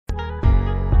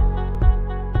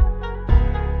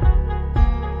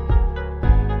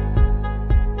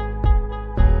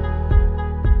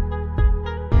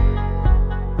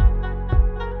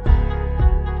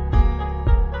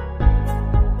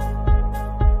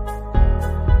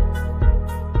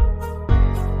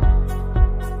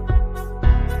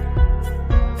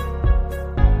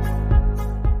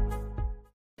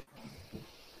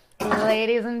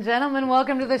and gentlemen,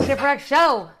 welcome to the Shipwreck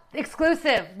Show,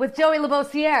 exclusive with Joey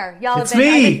Labossiere. Y'all, it's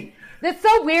me. It's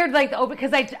so weird, like,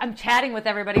 because I'm chatting with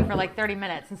everybody for like 30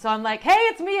 minutes, and so I'm like, hey,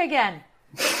 it's me again.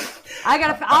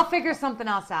 I'll figure something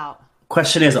else out.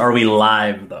 Question is, are we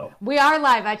live though? We are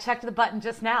live. I checked the button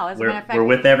just now. As a matter of fact, we're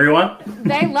with everyone.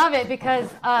 They love it because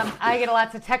I get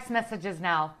lots of text messages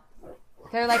now.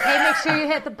 They're like, hey, make sure you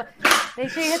hit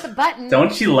the button.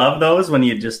 Don't you love those when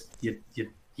you just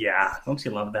yeah? Don't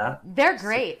you love that? They're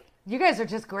great. You guys are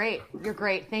just great. You're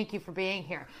great. Thank you for being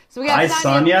here. So we got Hi,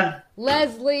 Sonia.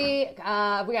 Leslie. We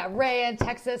got Ray in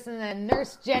Texas, and then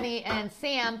Nurse Jenny and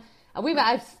Sam. We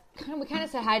kind of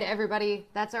said hi to everybody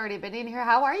that's already been in here.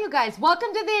 How are you guys? Welcome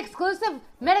to the exclusive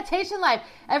meditation live.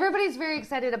 Everybody's very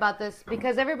excited about this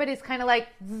because everybody's kind of like,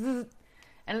 zzz,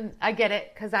 and I get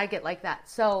it because I get like that.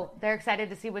 So they're excited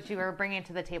to see what you are bringing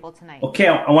to the table tonight. Okay,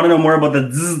 I want to know more about the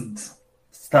zzz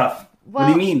stuff. Well,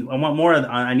 what do you mean? I want more.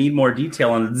 I need more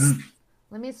detail on the zzz.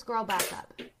 Let me scroll back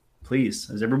up. Please.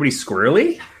 Is everybody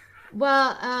squirrely?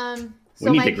 Well,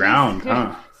 we need to ground,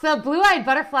 huh? So Blue-Eyed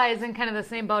Butterfly is in kind of the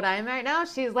same boat I am right now.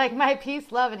 She's like, my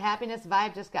peace, love, and happiness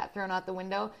vibe just got thrown out the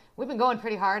window. We've been going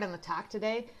pretty hard on the talk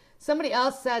today. Somebody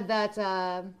else said that,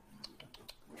 I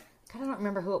don't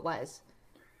remember who it was,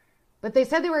 but they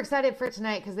said they were excited for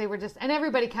tonight because they were just, and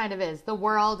everybody kind of is. The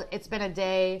world, it's been a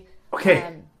day.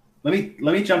 Okay, let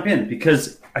me jump in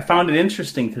because I found it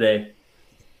interesting today.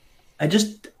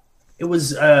 Energy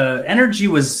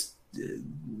was...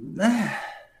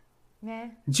 Yeah.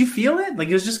 Did you feel it? Like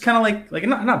it was just kind of like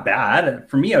not bad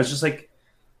for me. I was just like,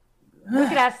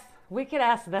 we could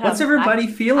ask them. What's everybody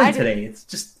feeling today? It's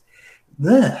just,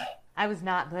 I was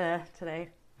not today.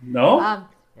 No.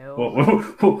 No.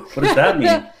 What does that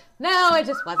mean? No, it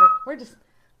just wasn't. We're just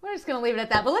gonna leave it at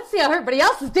that. But let's see how everybody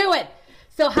else is doing.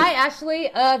 So hi,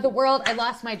 Ashley. The world. I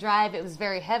lost my drive. It was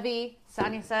very heavy.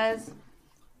 Sonia says.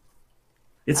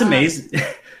 It's amazing.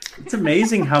 It's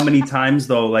amazing how many times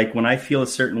though, like when I feel a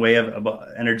certain way about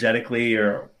energetically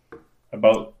or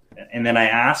about, and then I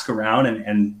ask around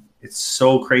and it's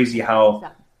so crazy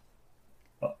how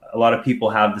a lot of people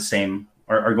have the same,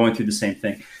 are going through the same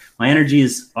thing. My energy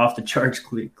is off the charts,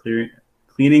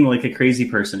 cleaning like a crazy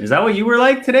person. Is that what you were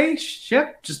like today,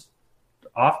 Ship? Just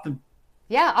off the...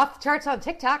 Yeah, off the charts on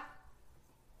TikTok.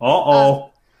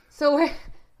 So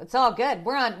it's all good.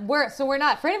 We're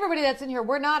not, for everybody that's in here,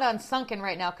 we're not on Sunken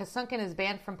right now because Sunken is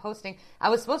banned from posting. I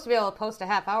was supposed to be able to post a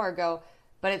half hour ago,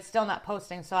 but it's still not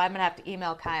posting. So I'm going to have to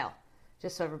email Kyle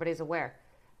just so everybody's aware.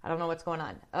 I don't know what's going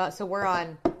on. So we're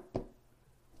on.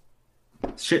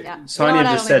 Yeah. Sonia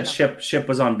just said Ship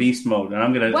was on beast mode, and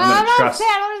I'm going to trust.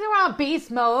 I don't think we're on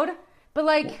beast mode, but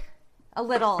like a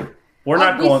little. We're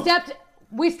not going.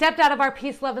 We stepped out of our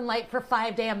peace, love, and light for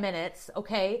 5 damn minutes,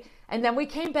 okay? And then we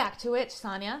came back to it,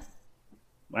 Sonia.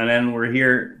 And then we're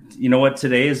here. You know what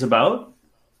today is about?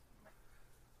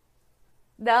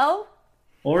 No?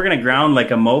 Well, we're going to ground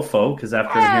like a mofo, because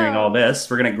after hearing all this,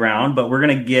 we're going to ground, but we're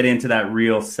going to get into that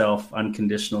real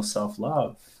unconditional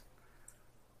self-love.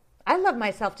 I love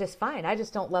myself just fine. I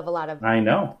just don't love a lot of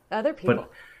other people.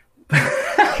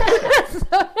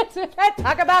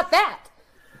 Talk about that.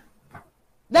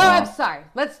 No, I'm sorry.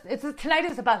 Tonight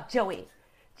is about Joey.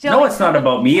 No, it's not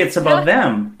about me. It's about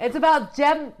them. It's about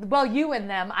you and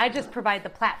them. I just provide the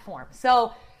platform.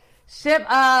 So, Ship,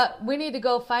 we need to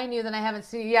go find you. Then I haven't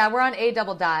seen you. Yeah, we're on A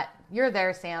double dot. You're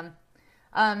there, Sam.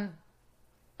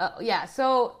 Yeah.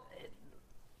 So,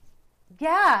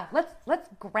 yeah. Let's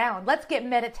ground. Let's get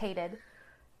meditated.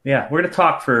 Yeah, we're gonna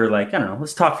talk for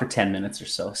let's talk for 10 minutes or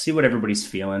so. See what everybody's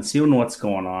feeling. See what's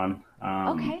going on.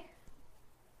 Okay.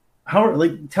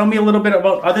 Tell me a little bit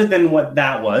about, other than what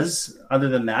that was, other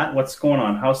than that, what's going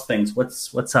on? How's things?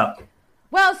 What's up?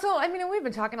 Well, so, I mean, we've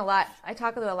been talking a lot. I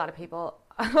talk to a lot of people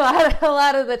a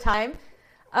lot of the time.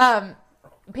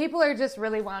 People are just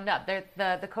really wound up.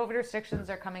 The COVID restrictions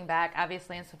are coming back,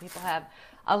 obviously, and so people have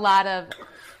a lot of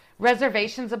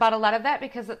reservations about a lot of that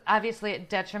because obviously it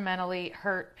detrimentally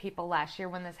hurt people last year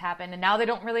when this happened, and now they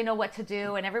don't really know what to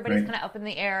do, and everybody's kind of up in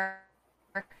the air.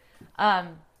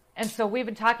 And so we've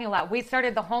been talking a lot. We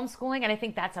started the homeschooling, and I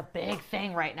think that's a big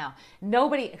thing right now.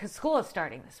 Because school is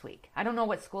starting this week. I don't know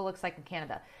what school looks like in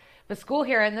Canada. But school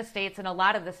here in the States, and a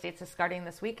lot of the States, is starting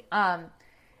this week. And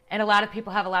a lot of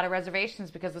people have a lot of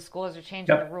reservations because the schools are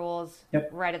changing the rules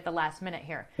right at the last minute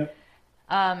here. Yep.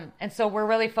 And so we're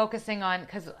really focusing on,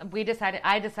 because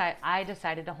I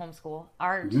decided to homeschool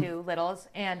our two littles.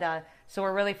 And so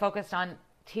we're really focused on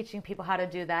teaching people how to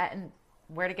do that and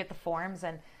where to get the forms,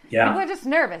 and people are just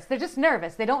nervous. They're just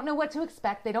nervous. They don't know what to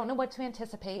expect. They don't know what to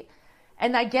anticipate.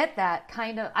 And I get that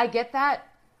I get that.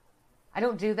 I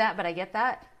don't do that, but I get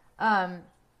that.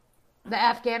 The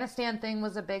Afghanistan thing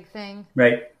was a big thing.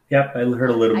 Right. Yep. I heard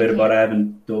a little bit about it. I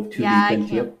haven't dove too deep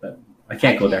into it, but I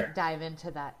can't go there. Dive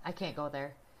into that. I can't go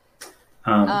there.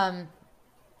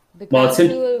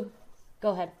 Go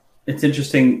ahead. It's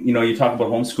interesting, you talk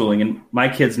about homeschooling, and my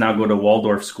kids now go to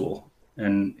Waldorf school,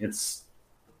 and it's,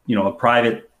 a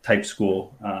private type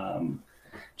school,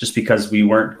 just because we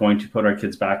weren't going to put our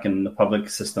kids back in the public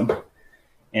system,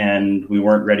 and we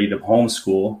weren't ready to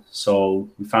homeschool. So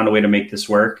we found a way to make this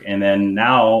work. And then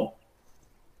now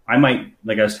I might,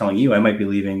 like I was telling you, I might be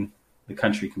leaving the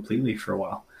country completely for a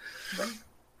while.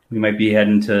 We might be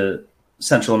heading to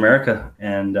Central America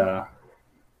and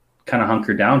kind of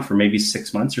hunker down for maybe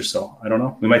 6 months or so. I don't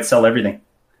know. We might sell everything.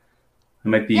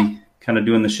 We might be kind of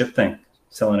doing the ship thing,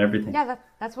 selling everything. Yeah,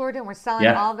 that's what we're doing. We're selling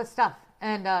all the stuff.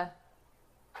 And, and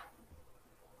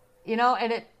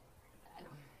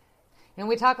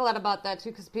we talk a lot about that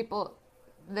too, because people,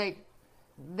 they're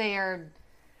very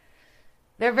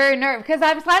nervous, because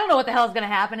I don't know what the hell is going to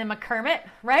happen in McCormick,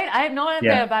 right? I have no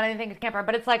idea about anything at Camp Fire,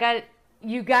 but it's like,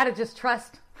 you got to just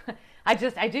trust. I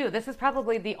do. This is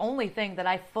probably the only thing that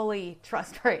I fully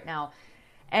trust right now.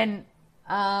 And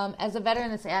as a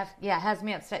veteran, has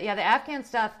me upset. Yeah, the Afghan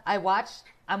stuff I'm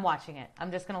watching it.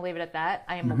 I'm just going to leave it at that.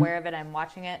 I am aware of it. I'm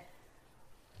watching it.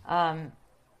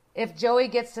 If Joey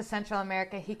gets to Central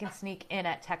America, he can sneak in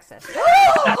at Texas.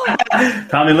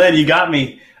 Tommy Lynn, you got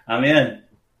me. I'm in.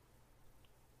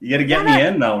 You got to get me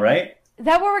in, though, right? Is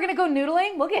that where we're going to go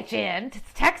noodling? We'll get you in.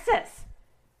 It's Texas.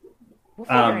 We'll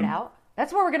figure it out.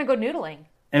 That's where we're going to go noodling.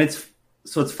 And it's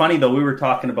funny, though. We were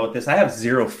talking about this. I have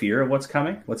zero fear of what's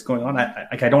coming, what's going on.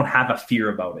 I don't have a fear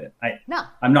about it.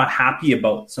 I'm not happy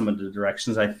about some of the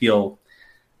directions. I feel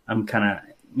I'm kind of,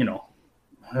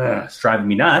 it's driving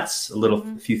me nuts,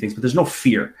 a few things, but there's no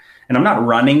fear. And I'm not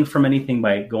running from anything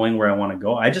by going where I want to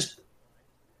go.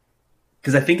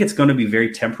 Because I think it's going to be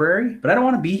very temporary, but I don't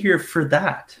want to be here for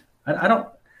that. I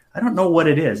don't know what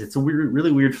it is. It's a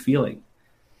really weird feeling.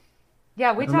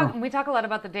 Yeah, we talk a lot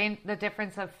about the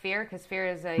difference of fear, because fear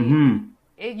is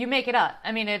you make it up.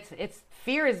 I mean, it's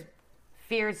fear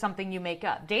is something you make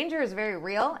up. Danger is very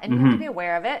real, and you have to be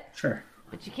aware of it. Sure,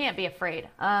 but you can't be afraid.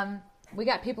 We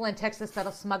got people in Texas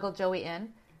that'll smuggle Joey in.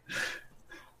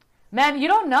 Man, you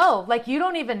don't know. Like, you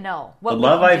don't even know what we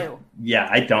can do. Yeah,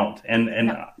 I don't. And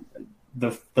no.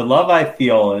 The love I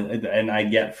feel and I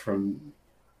get from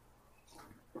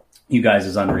you guys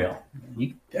is unreal.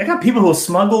 I got people who will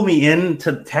smuggle me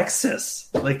into Texas.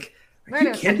 Like, are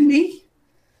you kidding me?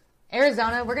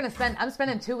 Arizona. I'm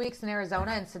spending 2 weeks in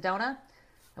Arizona in Sedona,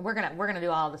 and we're gonna do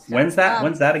all this stuff. When's that?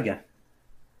 When's that again?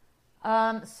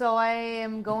 So I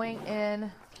am going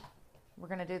in. We're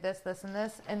gonna do this, and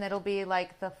this, and it'll be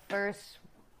like the first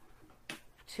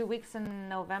 2 weeks in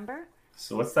November.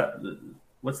 So what's that?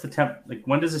 What's the temp? Like,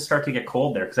 when does it start to get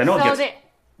cold there? Because I know it gets.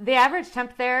 The average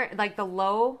temp there, like the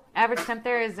low average temp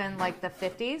there, is in like the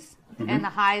 50s, and the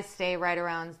highs stay right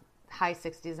around high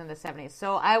 60s and the 70s.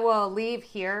 So I will leave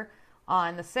here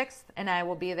on the 6th, and I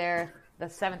will be there the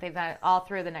 7th, 8th, 9th, all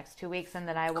through the next 2 weeks, and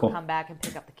then I will come back and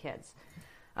pick up the kids.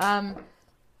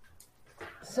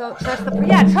 So trust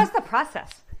the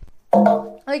process.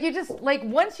 Like, you just, like,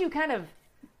 once you kind of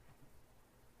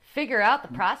figure out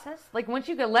the process, like once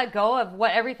you can let go of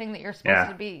everything that you're supposed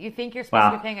to be, you think you're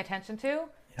supposed to be paying attention to.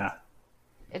 Yeah.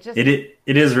 It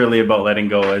is really about letting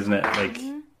go, isn't it? Like,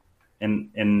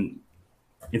 and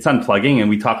it's unplugging, and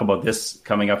we talk about this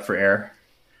coming up for air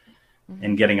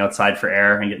and getting outside for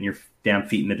air and getting your damn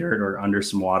feet in the dirt or under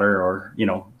some water, or,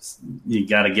 you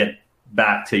got to get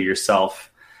back to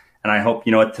yourself. And I hope,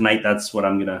 tonight, that's what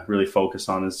I'm going to really focus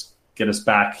on, is get us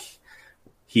back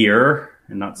here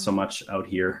and not so much out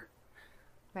here.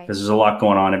 Right. Because there's a lot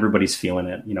going on. Everybody's feeling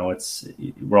it.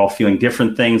 We're all feeling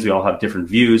different things. We all have different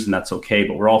views, and that's okay,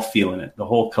 but we're all feeling it. The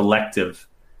whole collective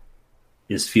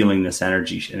is feeling this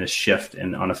energy and a shift,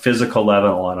 and on a physical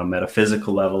level, on a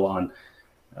metaphysical level, on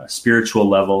a spiritual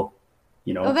level,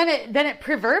 Well, then it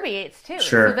reverberates too.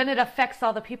 Sure. So then it affects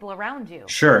all the people around you.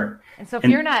 Sure. And so if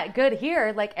you're not good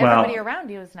here, like, everybody around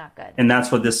you is not good. And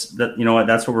that's what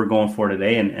that's what we're going for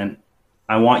today. And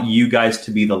I want you guys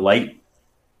to be the light,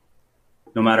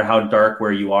 no matter how dark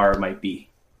where you are might be,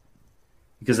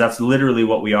 because that's literally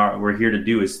what we're here to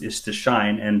do, is to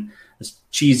shine. And as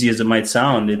cheesy as it might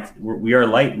sound, we are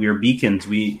light. We are beacons.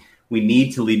 We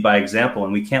need to lead by example,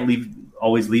 and we can't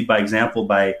always lead by example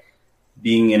by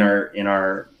being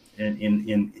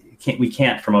we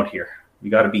can't from out here. We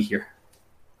got to be here.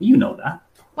 You know that.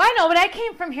 Well, I know, but I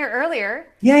came from here earlier.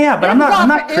 Yeah, but I'm not I'm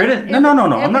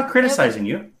not criticizing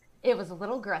you. It was a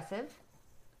little aggressive.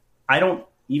 I don't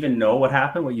even know what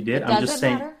happened, what you did. I'm just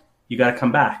saying, you got to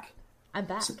come back. I'm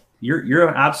back. you're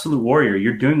an absolute warrior.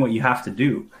 You're doing what you have to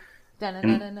do.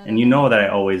 And you know that I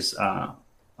always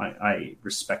I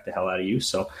respect the hell out of you.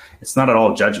 So it's not at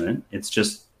all judgment. It's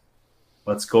just,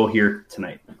 let's go here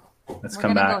tonight. Let's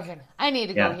come back. Go here. I need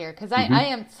to go here because I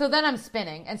am. So then I'm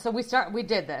spinning, and so we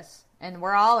did this, and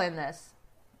we're all in this,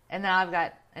 and now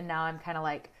I'm kind of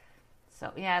like,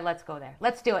 so yeah, let's go there.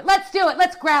 Let's do it.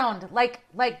 Let's ground.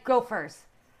 Like gophers.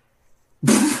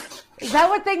 Is that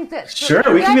what things that? Sure,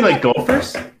 we can be like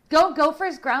gophers.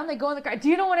 Gophers ground. They go in the ground. Do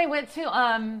you know when I went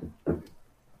to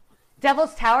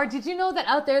Devil's Tower? Did you know that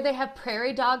out there they have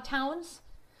prairie dog towns?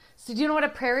 So do you know what a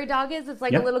prairie dog is? It's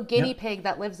like a little guinea pig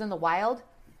that lives in the wild.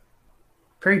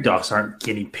 Prairie dogs aren't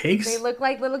guinea pigs. They look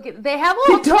like little. They have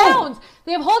whole towns.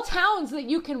 They have whole towns that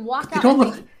you can walk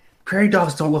out. Prairie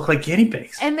dogs don't look like guinea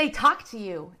pigs. And they talk to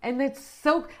you, and it's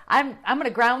so. I'm gonna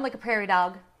ground like a prairie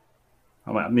dog.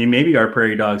 I mean, maybe our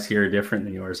prairie dogs here are different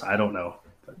than yours. I don't know.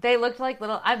 They looked like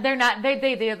little. They're not.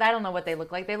 They. I don't know what they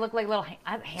look like. They look like little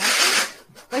hamsters,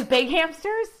 like big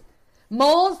hamsters.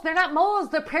 Moles. They're not moles.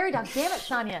 They're prairie dogs. Damn it,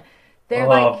 Sonia. They're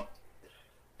like.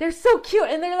 They're so cute,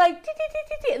 and they're like.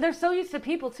 They're so used to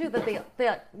people too that they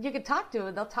you can talk to them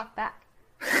and they'll talk back.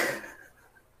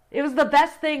 It was the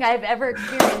best thing I've ever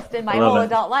experienced in my whole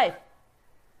adult life.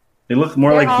 They look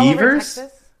more like beavers.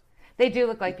 They do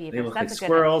look like beavers. They look like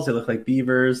squirrels. They look like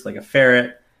beavers, like a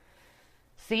ferret.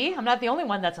 See, I'm not the only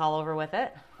one that's all over with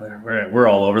it. We're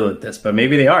all over with this, but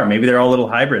maybe they are. Maybe they're all little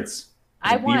hybrids.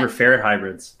 Beaver ferret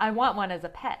hybrids. I want one as a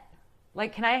pet.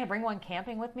 Like, can I bring one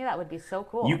camping with me? That would be so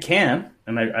cool. You can,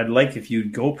 and I'd like if you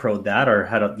GoPro'd that or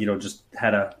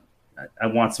I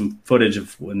want some footage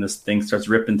of when this thing starts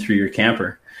ripping through your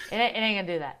camper. It ain't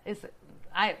gonna do that. It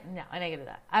ain't gonna do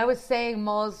that. I was saying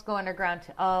moles go underground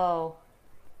too. Oh.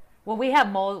 Well, we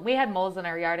had moles in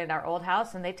our yard in our old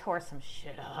house, and they tore some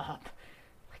shit up.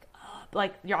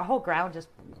 Like your whole ground just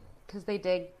because they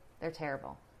dig. They're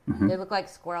terrible. Mm-hmm. They look like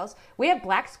squirrels. We have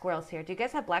black squirrels here. Do you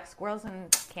guys have black squirrels in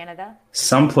Canada?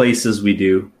 Some places we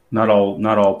do. Not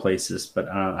all places, but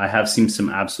I have seen some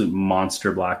absolute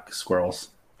monster black squirrels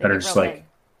that are just like big.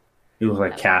 They look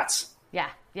like cats. Yeah.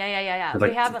 We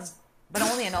have them, but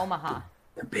only in Omaha.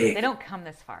 They're big. They don't come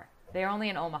this far. They're only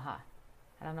in Omaha.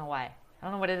 I don't know why. I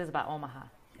don't know what it is about Omaha.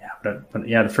 Yeah, but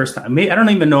the first time, I don't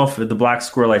even know if the black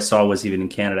squirrel I saw was even in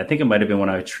Canada. I think it might have been one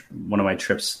of my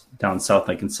trips down south,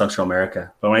 like in Central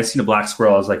America. But when I seen a black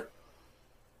squirrel, I was like,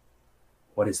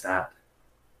 what is that?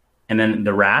 And then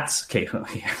the rats. Okay,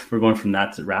 we're going from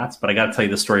that to rats, but I got to tell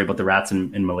you the story about the rats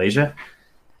in Malaysia.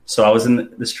 So I was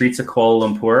in the streets of Kuala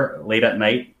Lumpur late at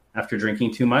night after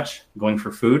drinking too much, going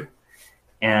for food.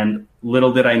 And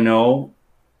little did I know,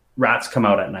 rats come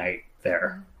out at night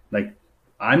there. Like,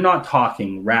 I'm not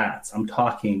talking rats. I'm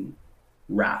talking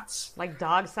rats. Like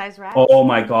dog-sized rats? Oh,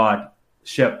 my God.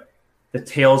 Ship. The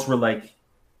tails were like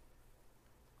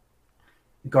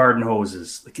garden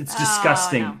hoses. Like, it's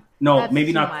disgusting. No,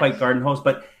 maybe not quite garden hose,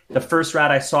 but the first rat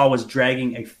I saw was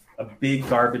dragging a big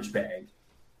garbage bag,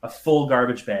 a full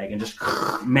garbage bag, and just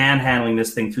manhandling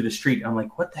this thing through the street. I'm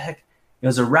like, what the heck? It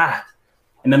was a rat.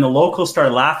 And then the locals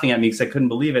started laughing at me because I couldn't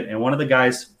believe it. And one of the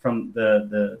guys from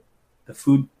the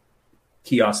food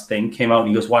kiosk thing came out and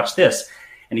he goes, watch this.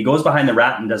 And he goes behind the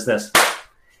rat and does this.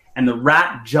 And the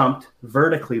rat jumped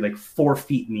vertically like 4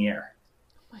 feet in the air.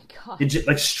 Oh my God. It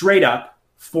like straight up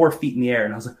 4 feet in the air.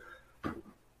 And I was like,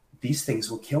 these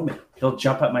things will kill me. They'll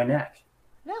jump at my neck.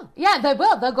 No. Yeah, they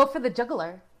will. They'll go for the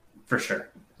jugular. For sure.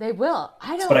 They will.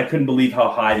 But I couldn't believe how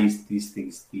high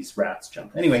these rats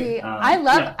jump. Anyway. See, I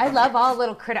love all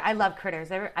little critters. I love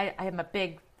critters. I am a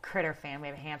big critter fan. We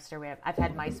have a hamster. I've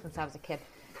had mice since I was a kid.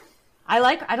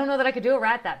 I don't know that I could do a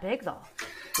rat that big though.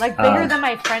 Like bigger than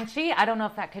my Frenchie. I don't know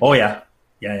if that could. Oh yeah.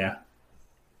 Yeah.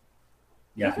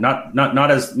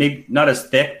 Not as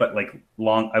thick, but like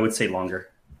long. I would say longer.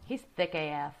 He's thick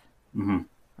AF.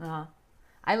 Mm-hmm.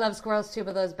 I love squirrels too,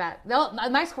 but those no,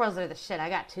 my squirrels are the shit. I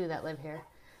got 2 that live here.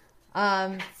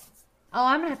 I'm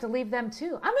gonna have to leave them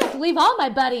too. I'm gonna have to leave all my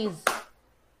buddies.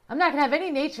 I'm not gonna have any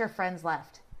nature friends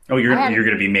left. Oh, you're going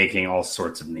to be making all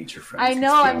sorts of nature friends. I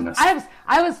know.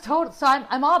 I was told. So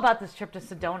I'm all about this trip to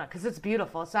Sedona because it's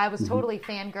beautiful. So I was totally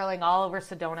fangirling all over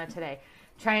Sedona today,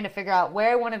 trying to figure out where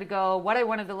I wanted to go, what I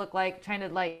wanted to look like,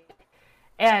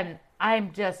 and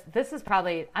I'm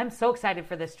so excited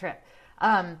for this trip.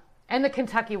 And the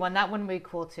Kentucky one, that one would be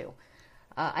cool too.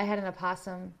 I had an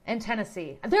opossum in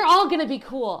Tennessee. They're all going to be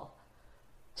cool.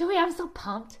 Joey, I'm so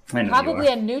pumped. I know Probably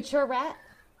a Nutra rat.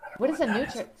 What is a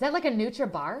Nutra? Is that like a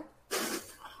Nutra bar?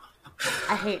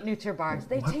 I hate Nutra bars.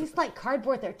 They taste like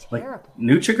cardboard. They're terrible. Like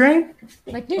Nutrigrain?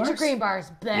 Like Nutrigrain bars.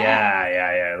 Bleh.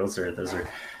 Yeah. Those are.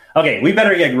 Okay, we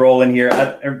better get rolling here.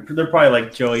 They're probably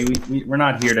like, Joey, we're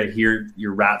not here to hear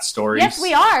your rat stories. Yes,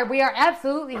 we are. We are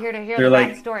absolutely here to hear the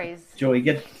rat stories. Joey,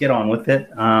 get on with it.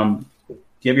 Do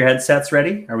you have your headsets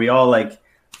ready? Are we all like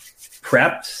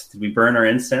prepped? Did we burn our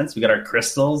incense? We got our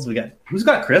crystals. Who's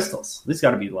got crystals? There's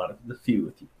got to be a few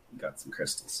with you. Got some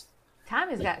crystals.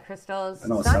 Tommy's got crystals. I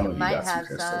know Sonia some of you might got have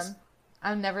some.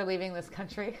 I'm never leaving this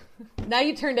country. Now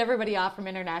you turned everybody off from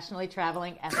internationally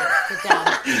traveling. Sit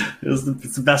down.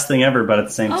 It's the best thing ever, but at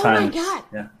the same time. Oh my God.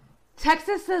 Yeah.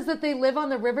 Texas says that they live on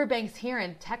the riverbanks here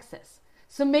in Texas.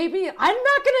 So maybe I'm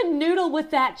not going to noodle with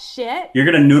that shit. You're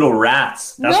going to noodle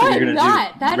rats. That's what you're going to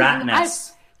do. That rat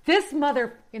nests. This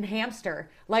motherfucking hamster,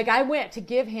 like I went to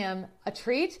give him a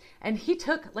treat and he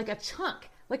took like a chunk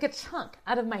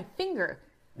out of my finger.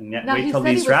 And yet, wait till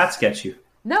these rats get you.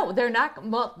 No, they're not.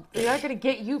 Well, they are going to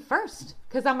get you first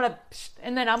because I'm going to,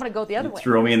 and then I'm going to go the other way.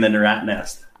 Throw me in the rat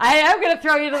nest. I am going to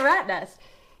throw you to the rat nest.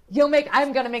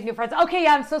 I'm going to make new friends. Okay,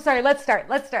 yeah, I'm so sorry. Let's start.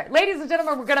 Ladies and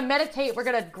gentlemen, we're going to meditate. We're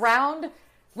going to ground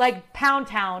like Pound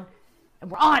Town,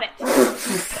 and we're on it.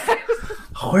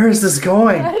 Where is this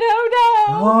going? I don't know.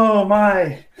 Oh,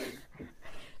 my.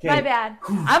 Okay. My bad.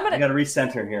 I got to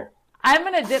recenter here. I'm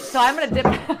going to dip.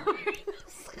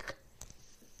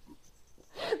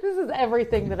 This is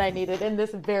everything that I needed in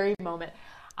this very moment.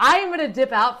 I am going to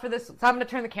dip out for this. So I'm going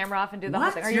to turn the camera off and do the whole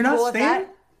thing. Are you cool with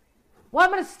that? Well,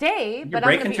 I'm going to stay. You're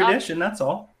breaking tradition, that's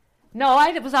all. No,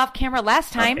 I was off camera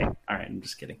last time. Okay. All right, I'm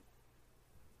just kidding.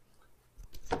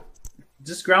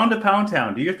 Just ground to Pound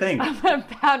Town. Do your thing. I'm going to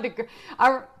pound to...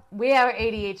 We have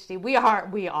ADHD. We are.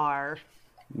 We are.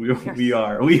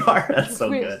 That's so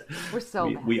good. We're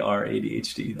so bad. We are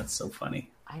ADHD. That's so funny.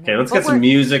 I know. Okay, let's get some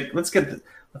music. Let's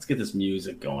get this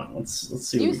music going. Let's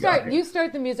see what we got here. You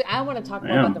start the music. I want to talk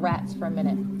more about the rats for a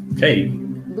minute. Okay.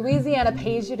 Louisiana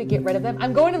pays you to get rid of them.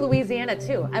 I'm going to Louisiana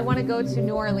too. I want to go to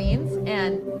New Orleans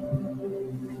and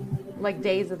like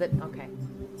days of the. Okay.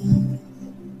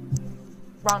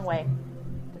 Wrong way.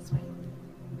 This way.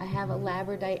 I have a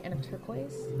labradorite and a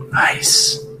turquoise.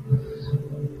 Nice.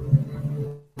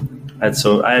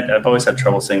 I've always had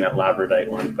trouble saying that labradorite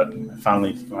one, but I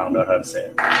finally found out how to say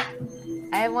it.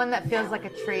 I have one that feels like a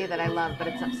tree that I love, but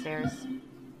it's upstairs.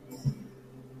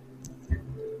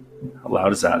 How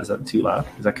loud is that? Is that too loud?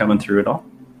 Is that coming through at all?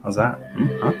 How's that?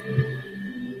 Huh?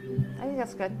 I think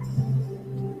that's good.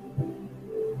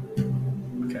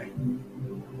 Okay.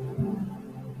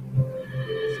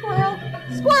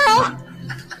 Squirrel!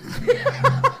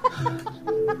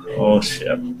 Oh,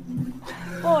 shit.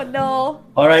 Oh, no.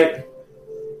 All right.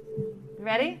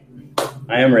 Ready?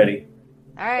 I am ready.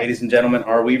 All right. Ladies and gentlemen,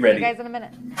 are we ready? See you guys in a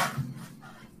minute.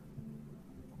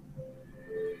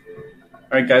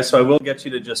 All right, guys, so I will get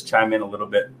you to just chime in a little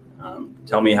bit.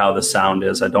 Tell me how the sound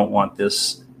is. I don't want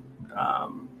this. You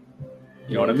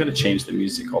know what? I'm going to change the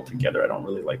music altogether. I don't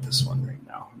really like this one right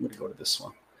now. I'm going to go to this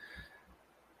one.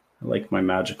 I like my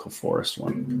Magical Forest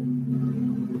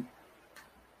one.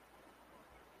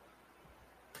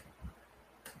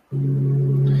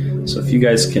 So if you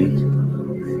guys can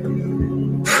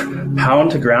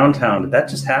pound to ground town, did that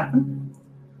just happen?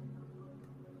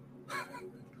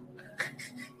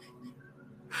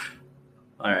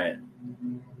 All right.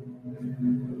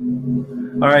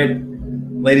 All right,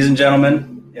 ladies and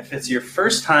gentlemen, if it's your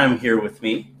first time here with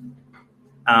me,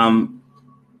 one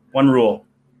rule,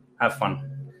 have fun.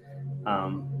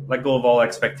 Let go of all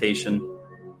expectation,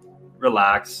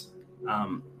 relax.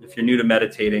 If you're new to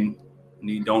meditating and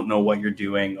you don't know what you're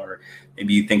doing, or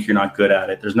maybe you think you're not good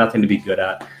at it, there's nothing to be good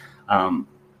at.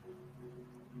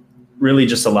 Really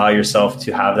just allow yourself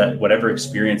to have that, whatever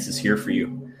experience is here for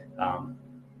you.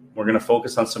 We're going to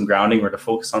focus on some grounding. We're going to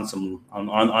focus on some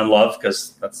on love,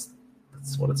 because that's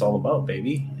what it's all about,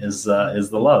 baby, is the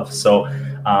love. So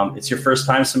it's your first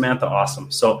time, Samantha.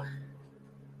 Awesome. So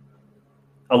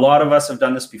a lot of us have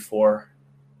done this before.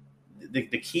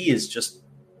 The key is just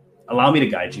allow me to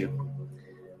guide you.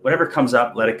 Whatever comes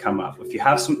up, let it come up. If you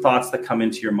have some thoughts that come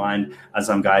into your mind as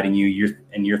I'm guiding you,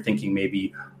 you're thinking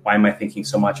maybe, why am I thinking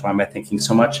so much? Why am I thinking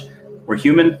so much? We're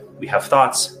human. We have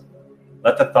thoughts.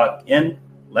 Let the thought in,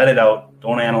 let it out.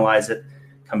 Don't analyze it.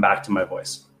 Come back to my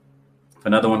voice. If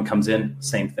another one comes in,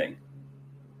 same thing.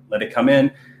 Let it come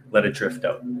in, let it drift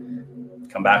out.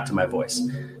 Come back to my voice.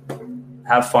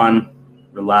 Have fun,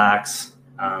 relax.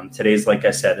 Today's, like I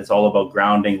said, it's all about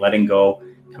grounding, letting go,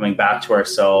 coming back to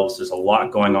ourselves. There's a lot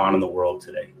going on in the world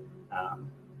today,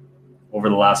 over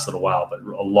the last little while, but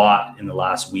a lot in the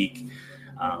last week.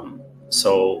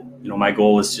 So, my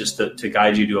goal is just to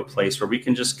guide you to a place where we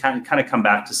can just kind of come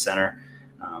back to center,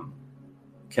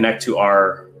 connect to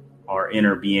our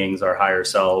inner beings, our higher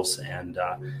selves, and,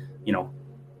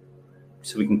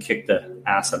 so we can kick the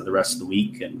ass out of the rest of the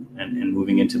week and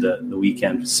moving into the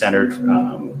weekend centered,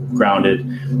 grounded,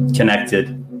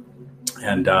 connected,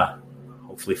 and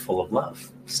hopefully full of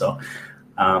love. So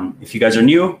if you guys are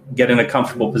new, get in a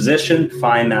comfortable position,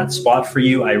 find that spot for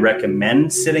you. I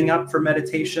recommend sitting up for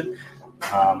meditation.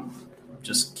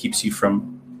 Just keeps you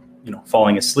from,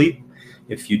 falling asleep.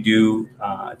 If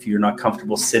you're not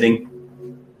comfortable sitting,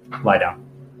 lie down.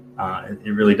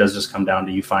 It really does just come down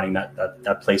to you finding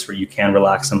that place where you can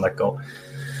relax and let go.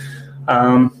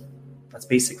 That's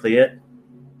basically it.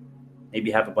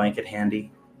 Maybe have a blanket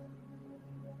handy.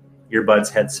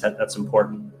 Earbuds, headset, that's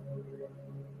important.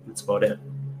 That's about it.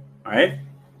 All right.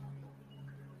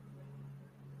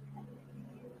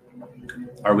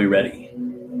 Are we ready?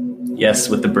 Yes,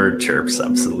 with the bird chirps,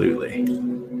 absolutely.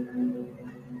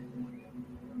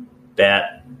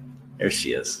 Bat, there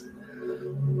she is.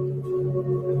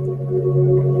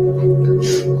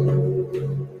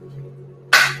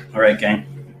 All right, gang.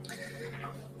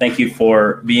 Thank you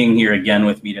for being here again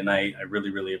with me tonight. I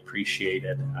really, really appreciate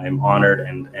it. I'm honored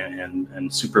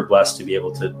and super blessed to be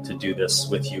able to do this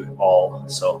with you all.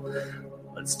 So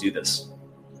let's do this.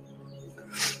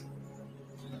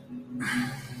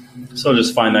 So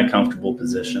just find that comfortable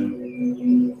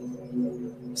position,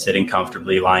 sitting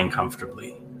comfortably, lying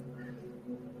comfortably.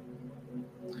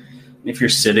 And if you're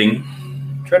sitting,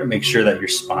 try to make sure that your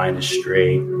spine is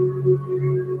straight.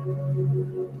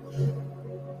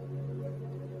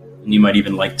 And you might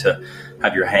even like to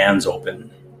have your hands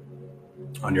open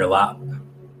on your lap.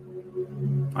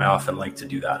 I often like to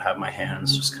do that, have my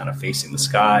hands just kind of facing the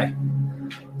sky.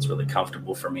 It's really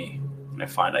comfortable for me. And I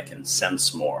find I can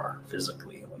sense more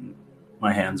physically when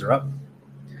my hands are up.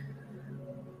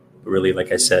 But really,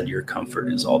 like I said, your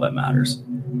comfort is all that matters.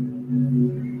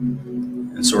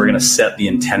 And so we're going to set the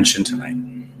intention tonight.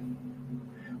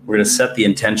 We're going to set the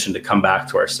intention to come back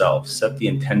to ourselves, set the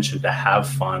intention to have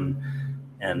fun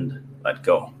and let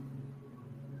go.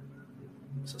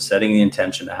 So setting the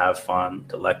intention to have fun,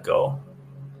 to let go.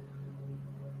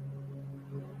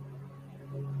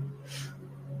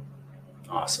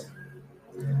 Awesome.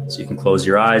 So you can close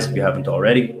your eyes if you haven't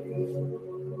already.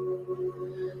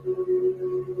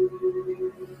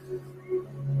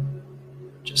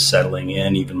 Just settling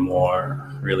in even more,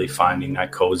 really finding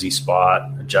that cozy spot,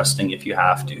 adjusting if you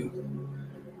have to.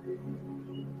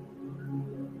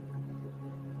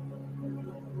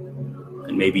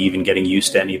 And maybe even getting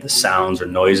used to any of the sounds or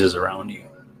noises around you.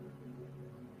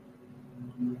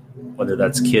 Whether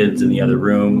that's kids in the other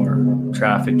room or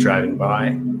traffic driving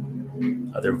by,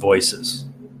 other voices,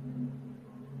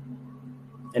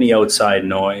 any outside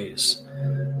noise.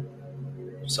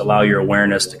 Just allow your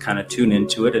awareness to kind of tune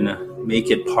into it and make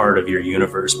it part of your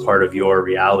universe, part of your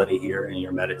reality here in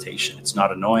your meditation. It's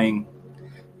not annoying.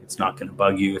 It's not going to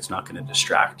bug you. It's not going to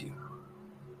distract you.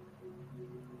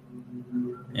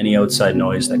 Any outside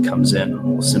noise that comes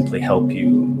in will simply help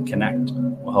you connect,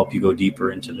 will help you go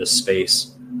deeper into this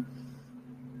space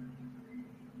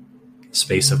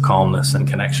of calmness and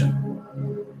connection.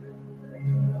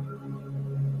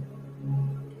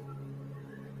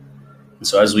 And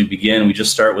so as we begin, we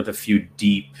just start with a few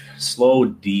slow,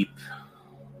 deep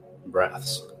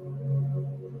breaths.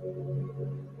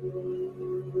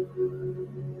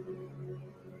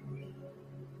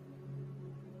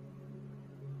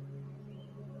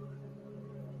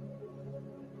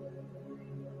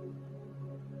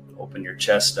 Open your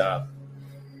chest up.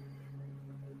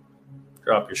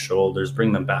 Drop your shoulders,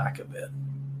 bring them back a bit.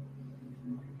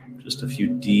 Just a few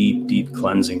deep, deep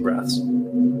cleansing breaths.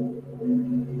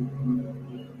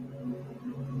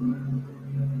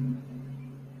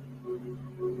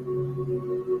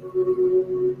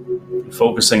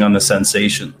 Focusing on the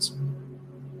sensations.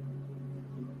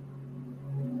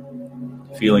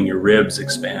 Feeling your ribs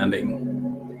expanding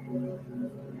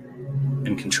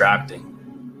and contracting.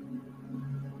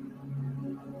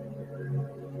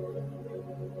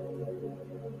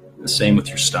 The same with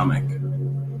your stomach.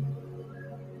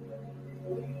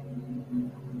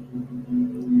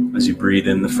 As you breathe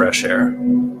in the fresh air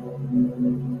and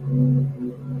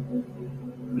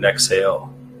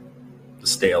exhale the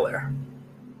stale air.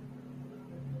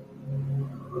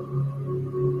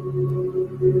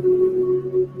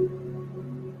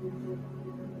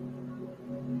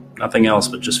 Nothing else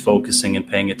but just focusing and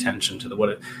paying attention to what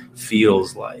it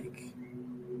feels like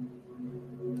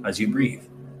as you breathe.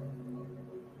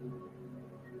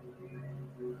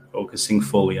 Focusing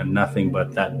fully on nothing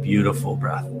but that beautiful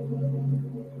breath.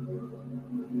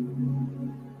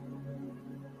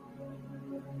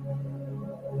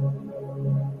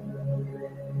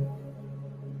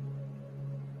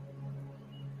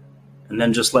 And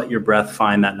then just let your breath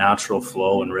find that natural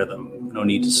flow and rhythm. No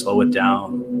need to slow it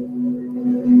down.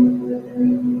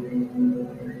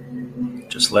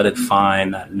 Just let it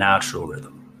find that natural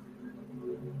rhythm.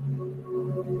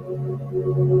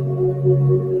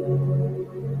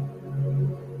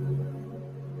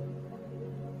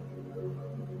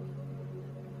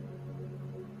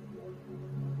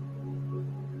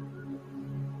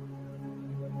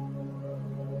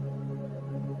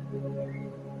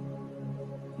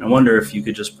 I wonder if you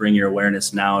could just bring your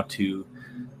awareness now to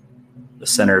the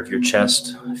center of your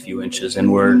chest, a few inches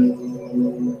inward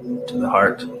to the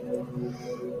heart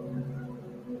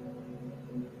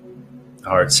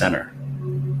center.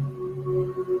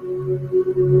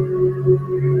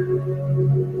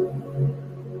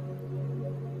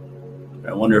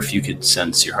 I wonder if you could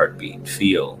sense your heartbeat,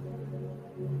 feel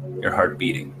your heart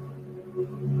beating.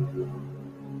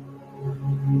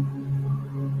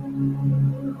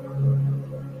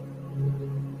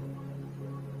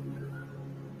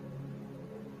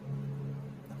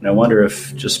 And I wonder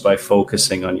if just by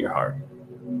focusing on your heart,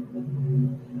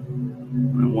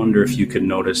 I wonder if you could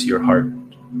notice your heart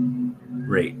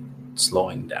rate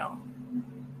slowing down.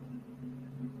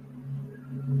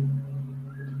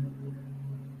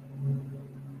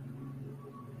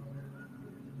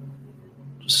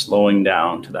 Just slowing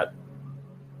down to that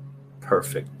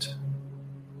perfect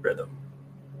rhythm.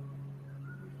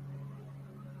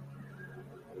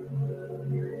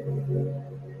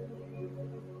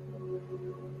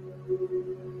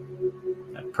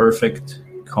 That perfect,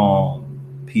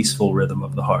 calm, peaceful rhythm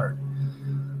of the heart.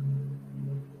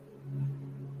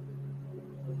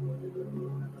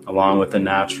 Along with the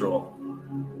natural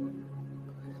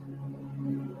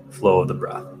flow of the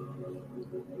breath.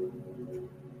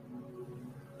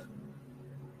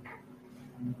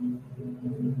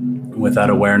 With that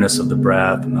awareness of the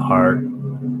breath and the heart,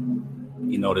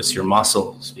 you notice your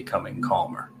muscles becoming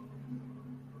calmer.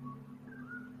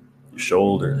 Your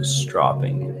shoulders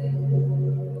dropping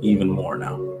even more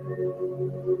now.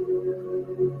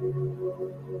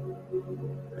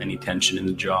 Any tension in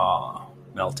the jaw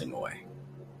melting away.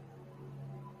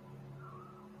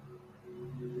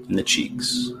 In the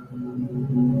cheeks.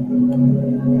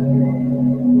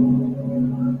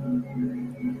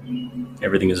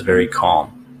 Everything is very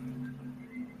calm,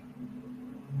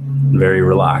 very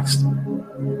relaxed,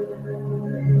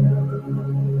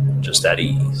 just at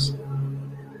ease.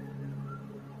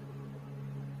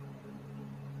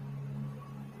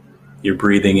 You're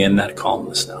breathing in that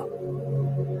calmness now.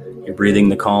 You're breathing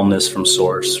the calmness from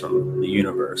source, from the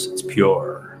universe. It's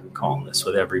pure calmness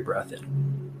with every breath in.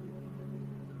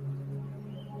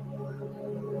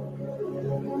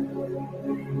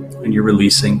 And you're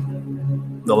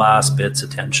releasing the last bits of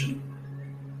tension,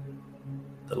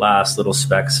 the last little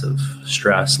specks of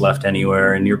stress left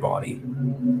anywhere in your body.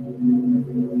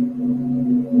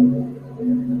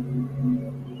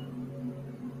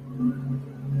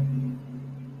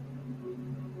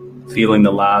 Feeling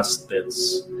the last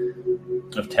bits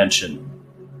of tension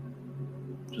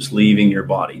just leaving your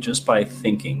body just by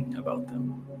thinking about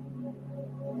them.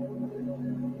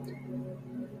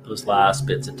 Those last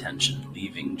bits of tension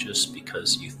leaving just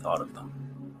because you thought of them.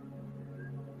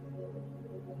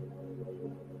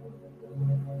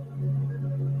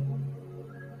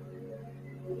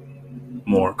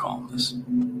 More calmness,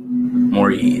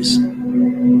 more ease.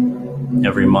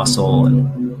 Every muscle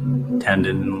and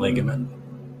tendon and ligament,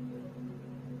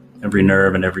 every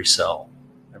nerve and every cell,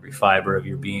 every fiber of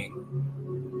your being.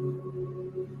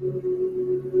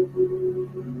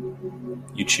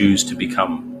 You choose to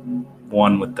become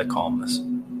one with the calmness.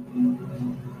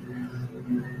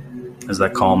 As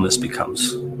that calmness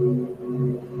becomes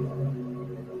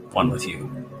one with you.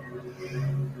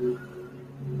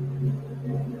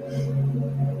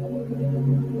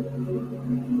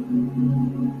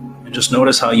 And just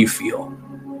notice how you feel.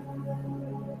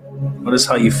 Notice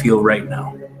how you feel right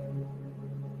now.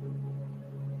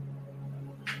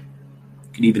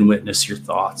 You can even witness your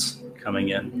thoughts coming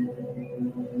in.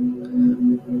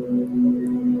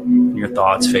 Your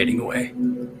thoughts fading away.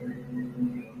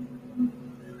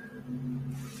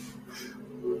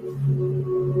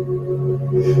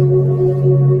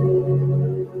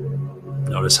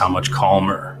 Notice how much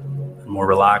calmer and more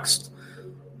relaxed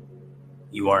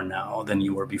you are now than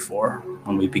you were before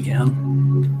when we began.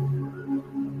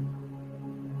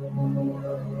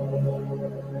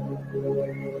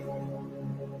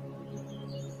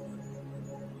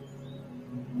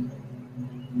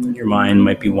 Your mind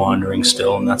might be wandering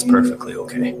still, and that's perfectly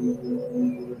okay.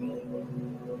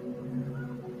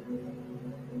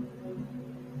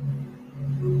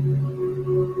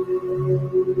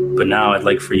 But now I'd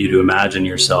like for you to imagine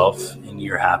yourself in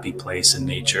your happy place in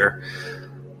nature,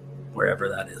 wherever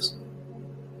that is.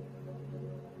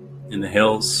 In the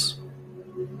hills,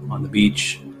 on the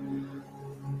beach,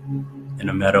 in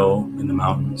a meadow, in the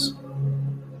mountains.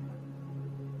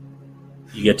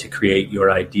 You get to create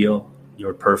your ideal,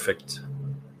 your perfect,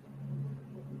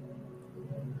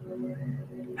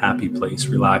 happy place,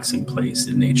 relaxing place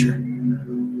in nature.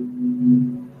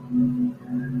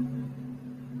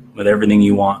 With everything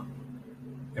you want,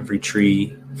 every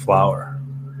tree, flower.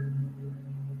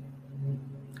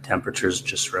 Temperature's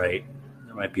just right.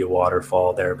 There might be a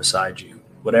waterfall there beside you.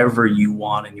 Whatever you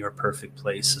want in your perfect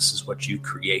place, this is what you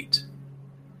create.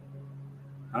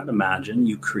 Not imagine,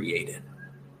 you create it.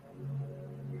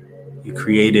 You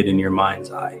create it in your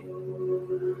mind's eye.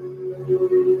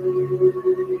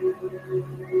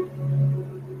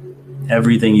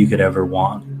 Everything you could ever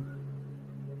want.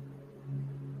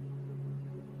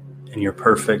 And your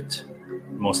perfect,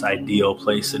 most ideal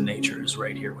place in nature is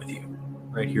right here with you.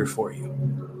 Right here for you.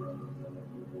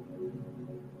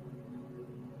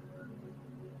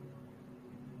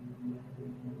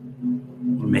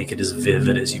 Make it as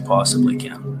vivid as you possibly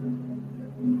can.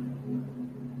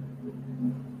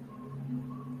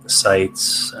 The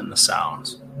sights and the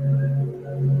sounds.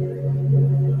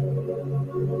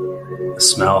 The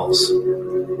smells.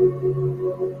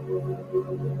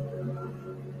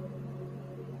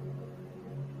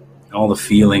 All the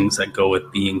feelings that go with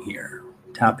being here.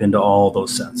 Tap into all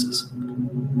those senses.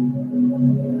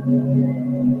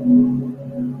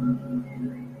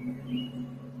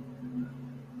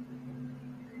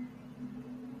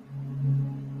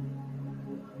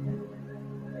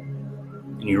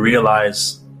 And you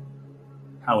realize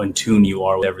how in tune you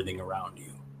are with everything around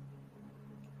you.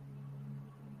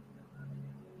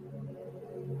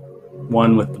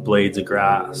 One with the blades of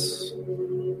grass,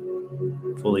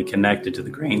 fully connected to the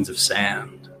grains of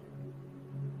sand.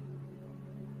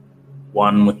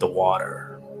 One with the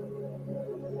water.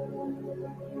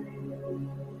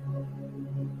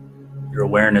 Your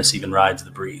awareness even rides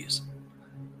the breeze.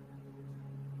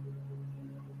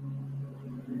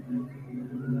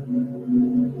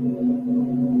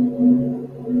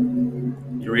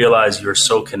 You realize you're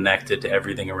so connected to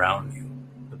everything around you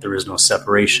that there is no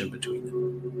separation between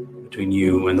it, between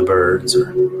you and the birds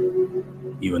or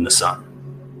you and the sun.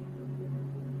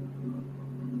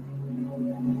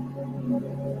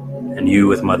 And you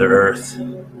with Mother Earth.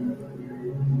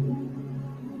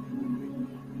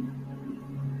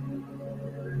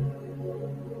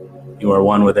 You are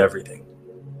one with everything.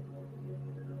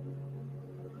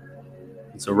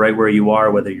 And so right where you are,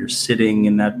 whether you're sitting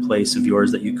in that place of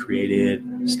yours that you created,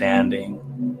 standing,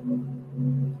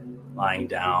 lying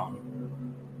down,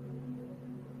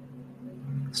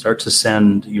 start to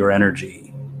send your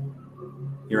energy,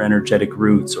 your energetic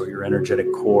roots or your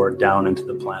energetic core down into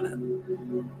the planet.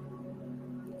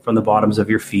 From the bottoms of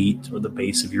your feet or the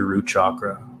base of your root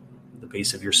chakra, the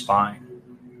base of your spine.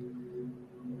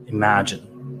 Imagine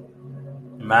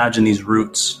these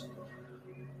roots,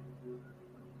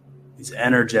 these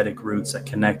energetic roots that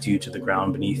connect you to the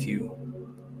ground beneath you,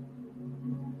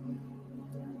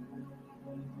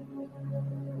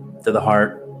 to the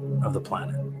heart of the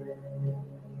planet.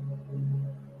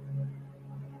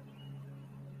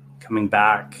 Coming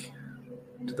back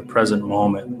to the present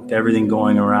moment, with everything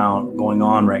going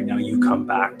on right now, you come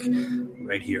back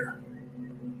right here,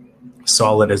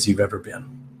 solid as you've ever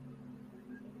been.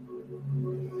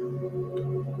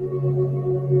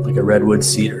 Like a redwood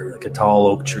cedar, like a tall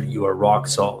oak tree, you are rock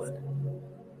solid,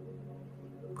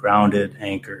 grounded,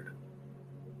 anchored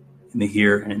in the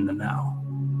here and in the now.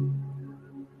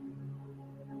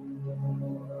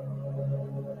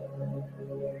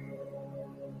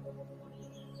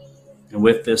 And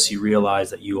with this, you realize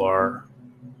that you are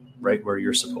right where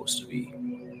you're supposed to be.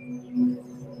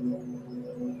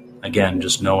 Again,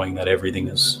 just knowing that everything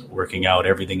is working out,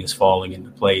 everything is falling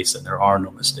into place, and there are no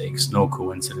mistakes, no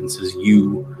coincidences.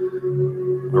 You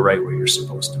are right where you're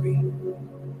supposed to be.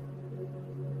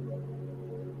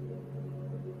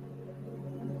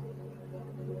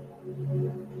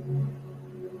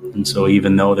 And so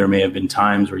even though there may have been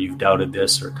times where you've doubted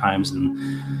this, or times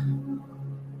in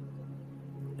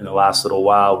the last little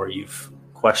while where you've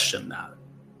questioned that,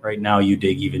 right now you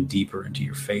dig even deeper into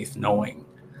your faith, knowing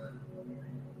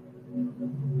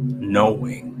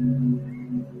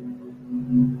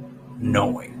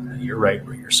that you're right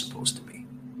where you're supposed to be.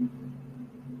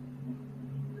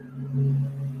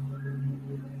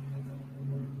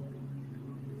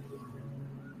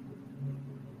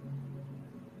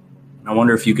 I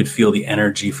wonder if you could feel the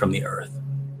energy from the earth,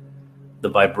 the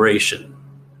vibration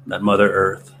that Mother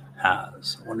Earth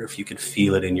has. I wonder if you could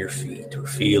feel it in your feet or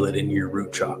feel it in your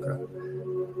root chakra.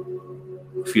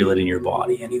 Feel it in your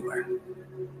body anywhere.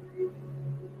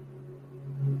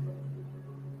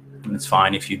 And it's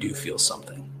fine if you do feel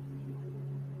something.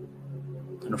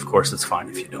 And of course, it's fine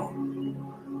if you don't.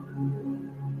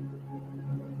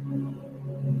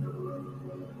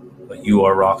 But you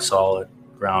are rock solid,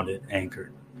 grounded,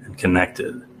 anchored, and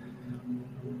connected.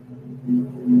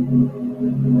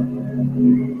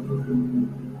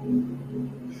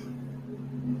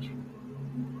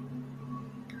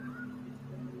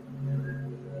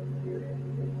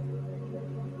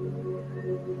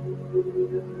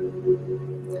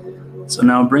 So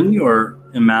now bring your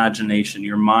imagination,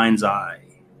 your mind's eye,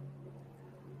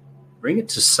 bring it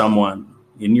to someone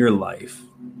in your life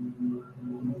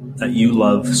that you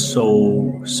love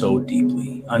so, so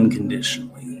deeply,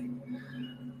 unconditionally.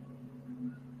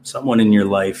 Someone in your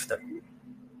life that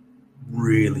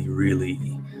really,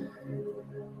 really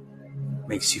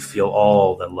makes you feel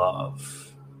all the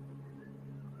love.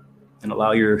 And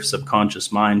allow your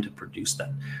subconscious mind to produce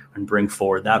that and bring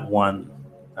forward that one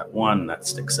that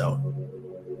sticks out.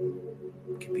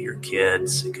 It could be your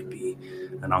kids, it could be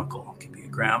an uncle, it could be a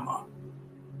grandma,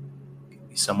 it could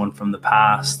be someone from the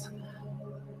past,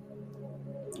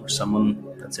 or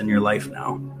someone that's in your life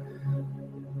now.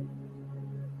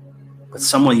 But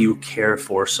someone you care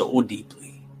for so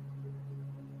deeply.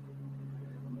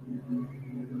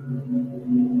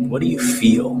 What do you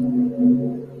feel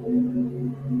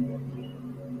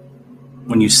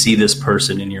when you see this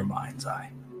person in your mind's eye?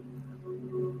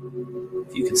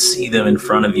 If you can see them in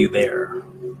front of you there,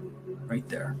 right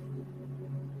there.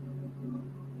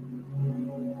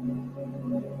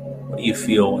 What do you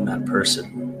feel when that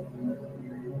person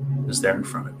is there in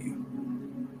front of you?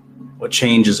 What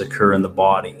changes occur in the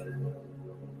body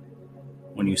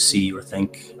when you see or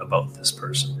think about this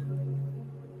person?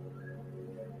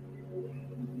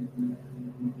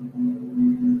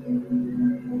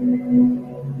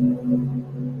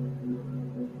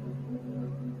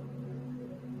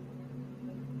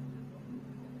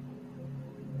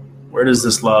 Where does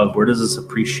this love, where does this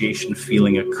appreciation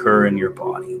feeling occur in your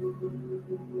body?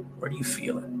 Where do you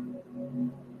feel it?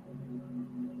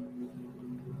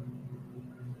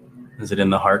 Is it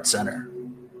in the heart center?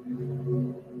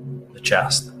 The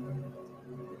chest?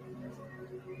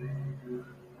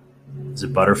 Is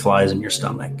it butterflies in your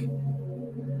stomach?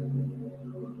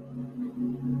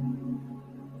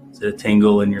 Is it a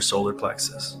tingle in your solar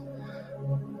plexus?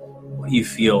 What do you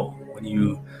feel when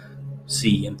you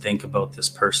see and think about this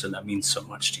person that means so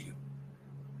much to you?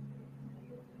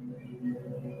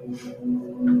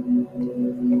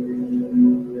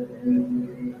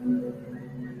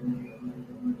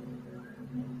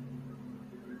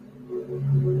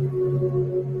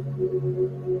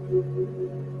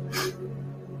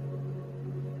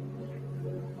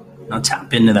 Now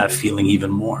tap into that feeling even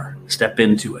more. Step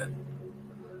into it.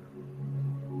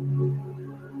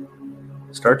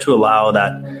 Start to allow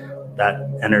that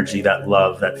energy, that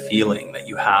love, that feeling that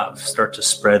you have start to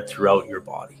spread throughout your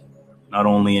body. Not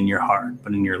only in your heart,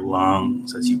 but in your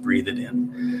lungs as you breathe it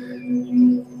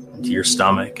in, into your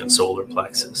stomach and solar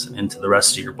plexus, and into the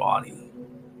rest of your body.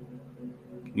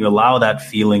 You allow that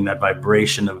feeling, that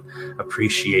vibration of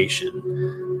appreciation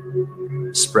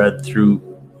spread through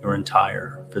your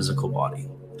entire physical body.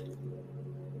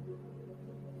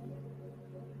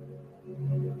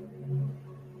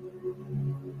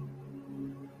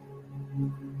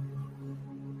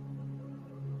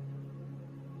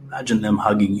 Imagine them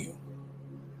hugging you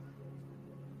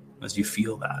as you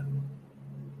feel that.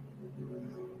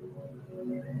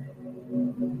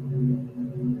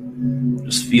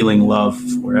 Just feeling love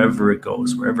wherever it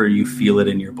goes, wherever you feel it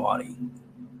in your body.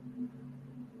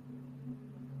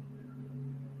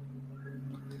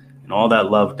 And all that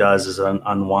love does is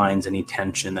unwinds any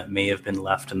tension that may have been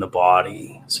left in the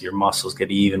body, so your muscles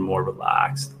get even more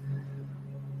relaxed.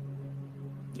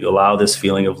 You allow this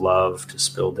feeling of love to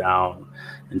spill down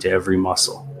into every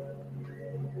muscle.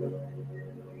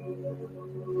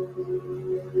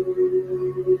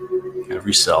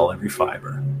 Every cell, every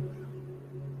fiber.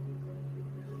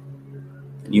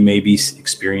 And you may be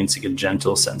experiencing a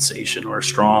gentle sensation or a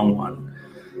strong one.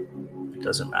 It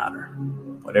doesn't matter.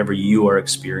 Whatever you are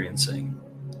experiencing,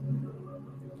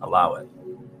 allow it.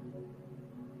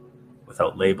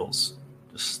 Without labels,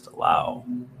 just allow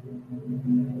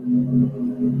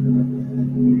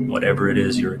whatever it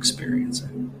is you're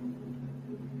experiencing.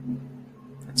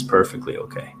 It's perfectly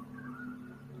okay.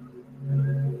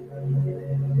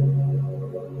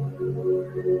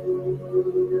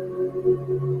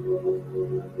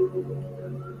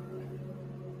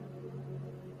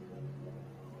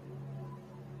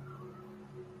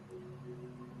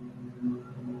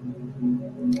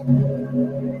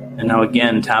 And now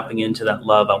again, tapping into that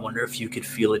love, I wonder if you could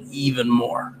feel it even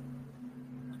more.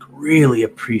 Like really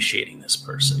appreciating this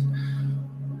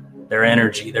person, their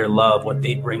energy, their love, what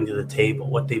they bring to the table,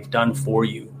 what they've done for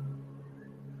you.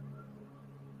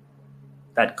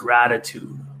 That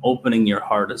gratitude, opening your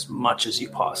heart as much as you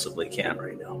possibly can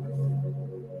right now.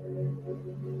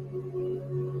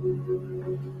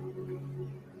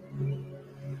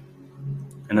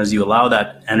 And as you allow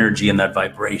that energy and that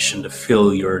vibration to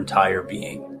fill your entire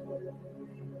being,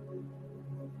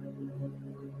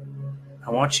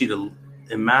 I want you to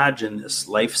imagine this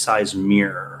life-size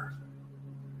mirror,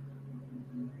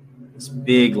 this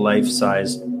big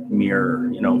life-size mirror,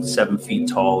 7 feet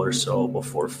tall or so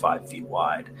before 5 feet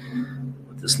wide,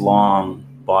 with this long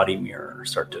body mirror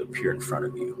start to appear in front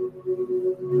of you.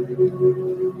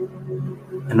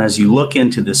 And as you look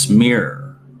into this mirror,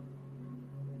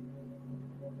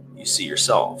 you see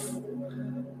yourself,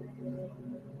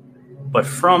 but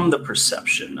from the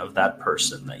perception of that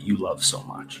person that you love so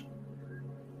much.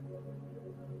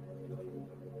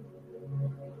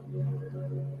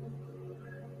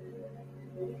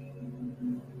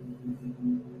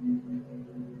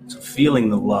 So feeling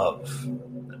the love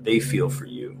that they feel for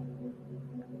you.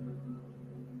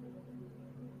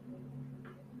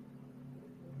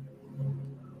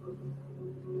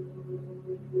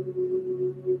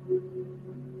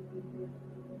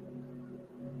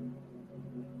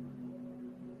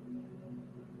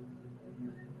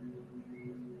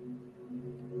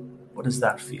 What does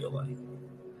that feel like?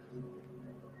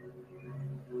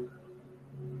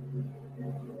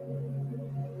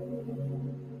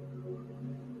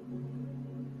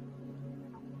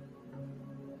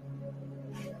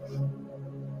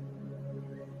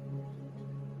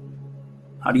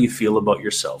 How do you feel about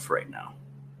yourself right now?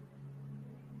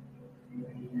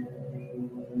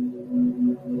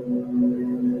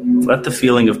 Let the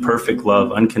feeling of perfect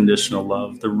love, unconditional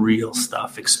love, the real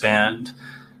stuff expand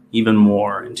even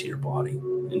more into your body,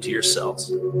 into your cells.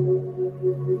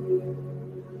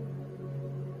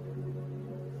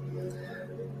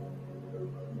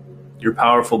 Your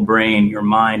powerful brain, your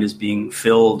mind is being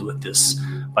filled with this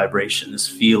vibration, this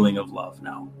feeling of love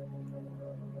now.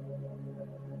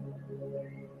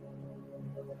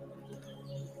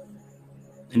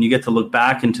 And you get to look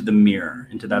back into the mirror,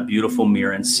 into that beautiful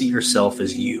mirror, and see yourself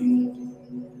as you.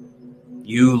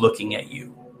 You looking at you.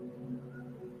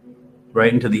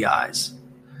 Right into the eyes.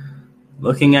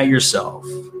 Looking at yourself.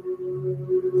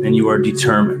 And you are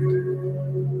determined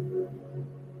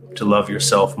to love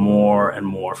yourself more and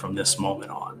more from this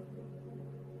moment on.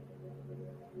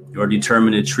 You are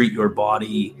determined to treat your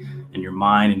body and your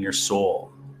mind and your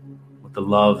soul with the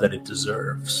love that it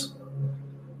deserves.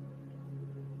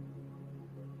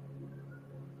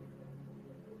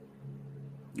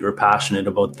 You're passionate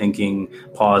about thinking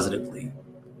positively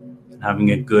and having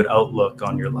a good outlook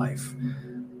on your life,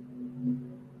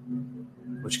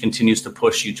 which continues to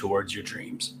push you towards your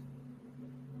dreams.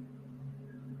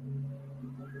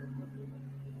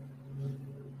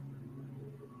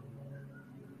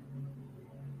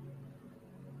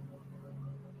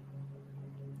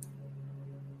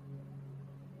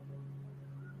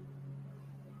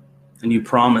 And you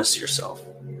promise yourself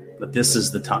that this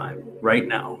is the time, right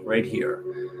now, right here,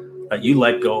 that you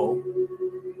let go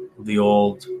of the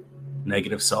old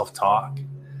negative self-talk.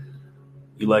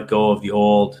 You let go of the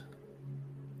old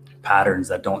patterns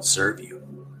that don't serve you.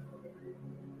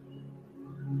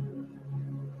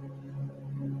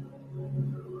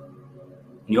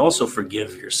 And you also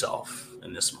forgive yourself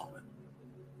in this moment.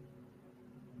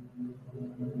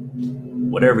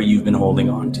 Whatever you've been holding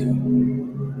on to.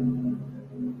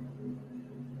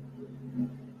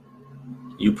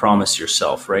 You promise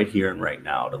yourself right here and right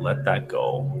now to let that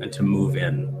go and to move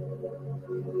in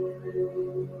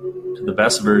to the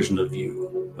best version of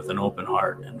you with an open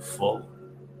heart and full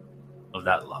of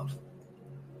that love.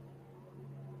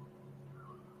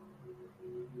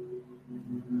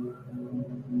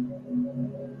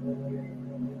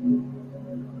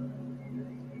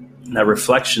 And that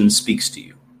reflection speaks to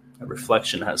you. That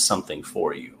reflection has something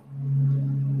for you.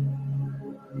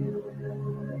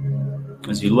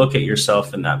 As you look at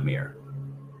yourself in that mirror,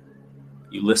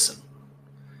 you listen.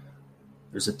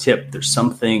 There's a tip, there's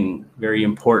something very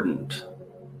important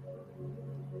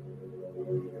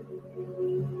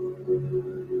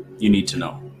you need to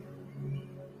know.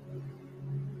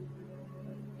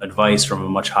 Advice from a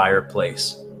much higher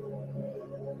place.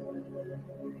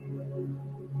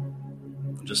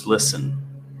 Just listen.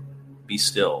 Be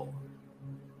still.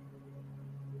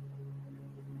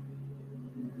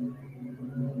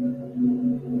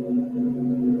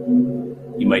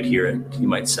 You might hear it, you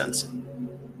might sense it,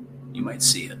 you might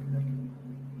see it.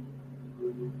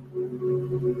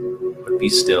 be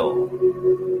still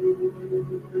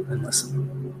and listen.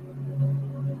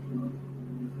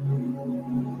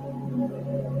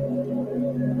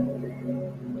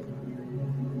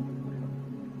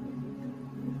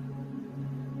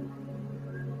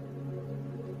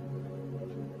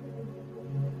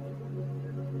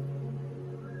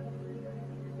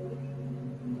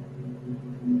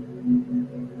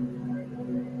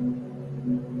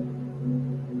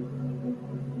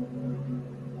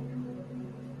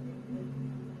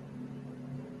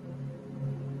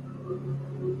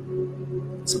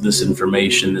 So this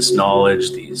information, this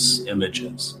knowledge, these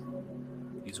images,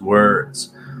 these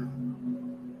words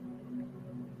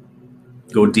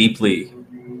go deeply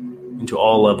into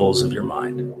all levels of your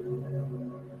mind,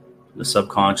 from the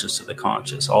subconscious to the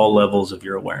conscious, all levels of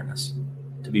your awareness,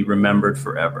 to be remembered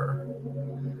forever.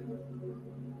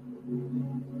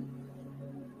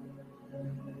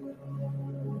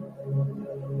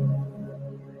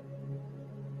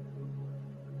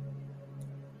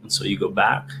 And so you go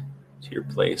back to your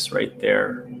place right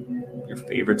there, your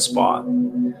favorite spot,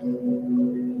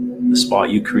 the spot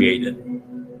you created.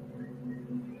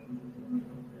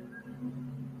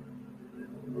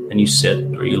 And you sit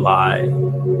or you lie.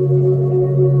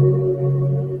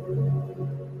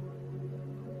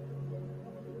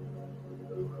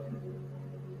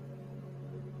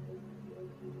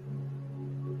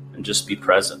 And just be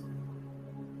present.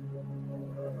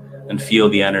 And feel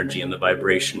the energy and the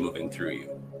vibration moving through you.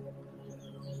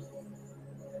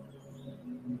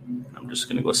 I'm just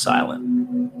going to go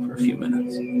silent for a few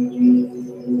minutes.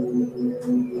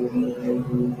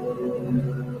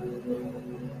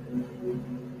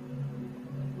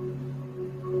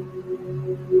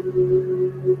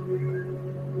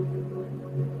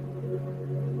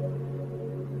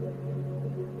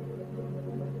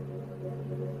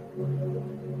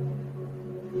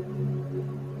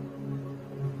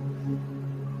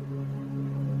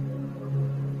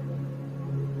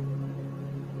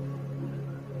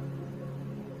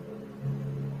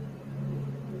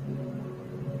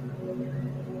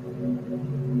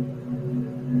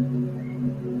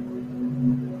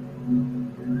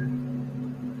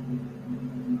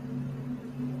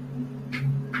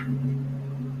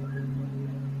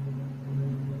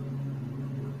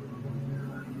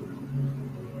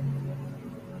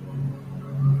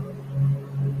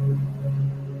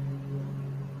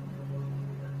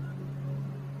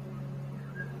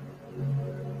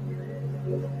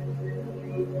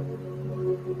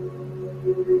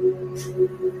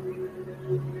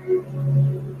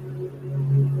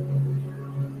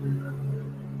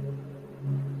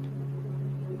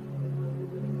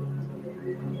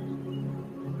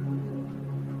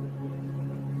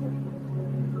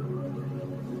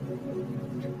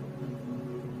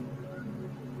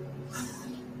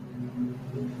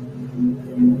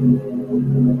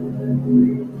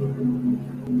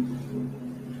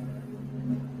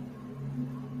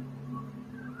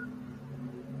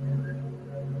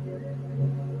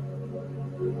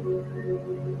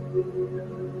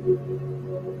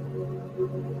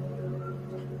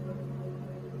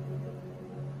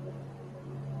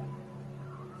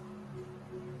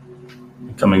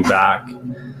 Coming back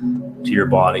to your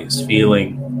bodies,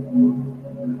 feeling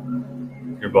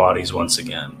your bodies once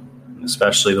again,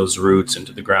 especially those roots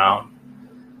into the ground.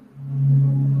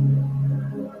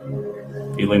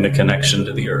 Feeling the connection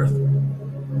to the earth.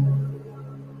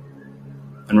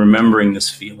 And remembering this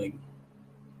feeling.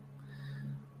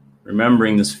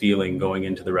 Remembering this feeling going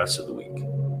into the rest of the week.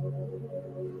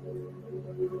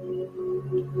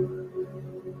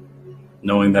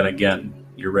 Knowing that, again,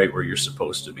 you're right where you're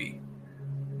supposed to be.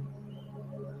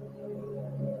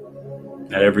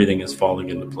 That everything is falling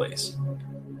into place.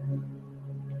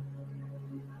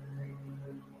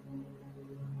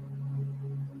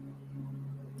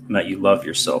 And that you love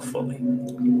yourself fully.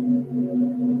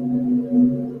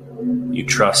 You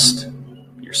trust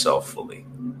yourself fully.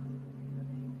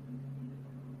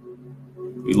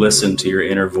 You listen to your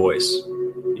inner voice,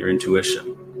 your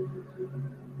intuition.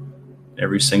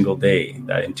 Every single day,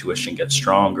 that intuition gets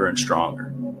stronger and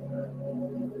stronger.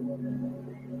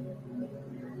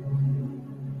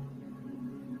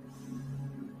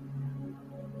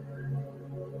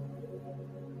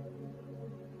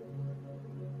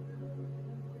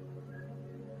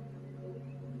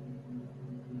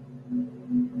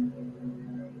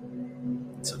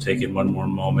 So taking one more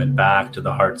moment back to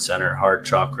the heart center, heart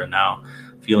chakra now,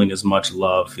 feeling as much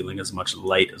love, feeling as much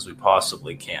light as we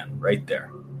possibly can, right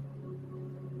there.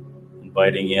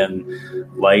 Inviting in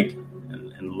light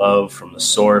and love from the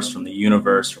source, from the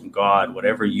universe, from God,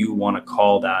 whatever you want to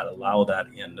call that, allow that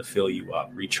in to fill you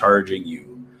up, recharging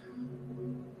you.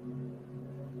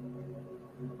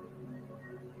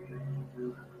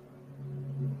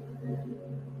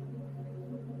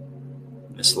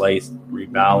 This light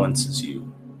rebalances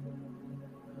you,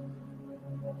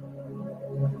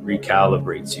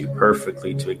 recalibrates you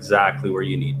perfectly to exactly where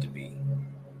you need to be.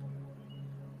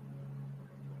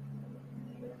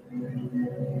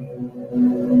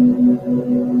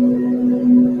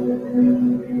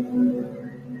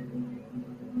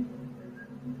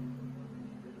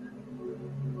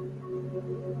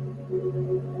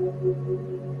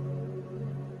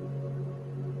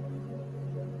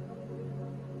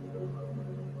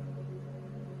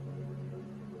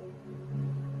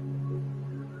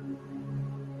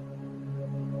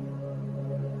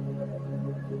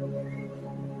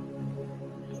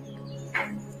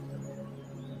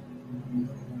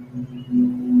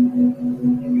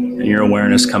 And your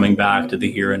awareness coming back to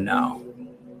the here and now,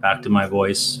 back to my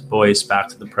voice, back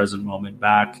to the present moment,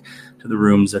 back to the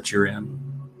rooms that you're in.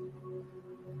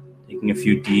 Taking a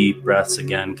few deep breaths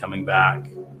again, coming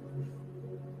back.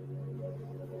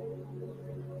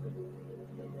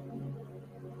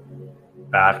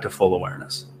 Back to full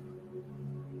awareness.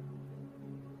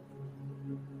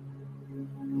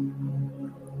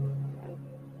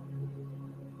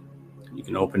 You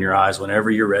can open your eyes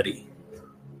whenever you're ready.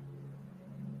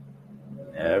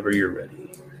 Whenever you're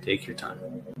ready. Take your time.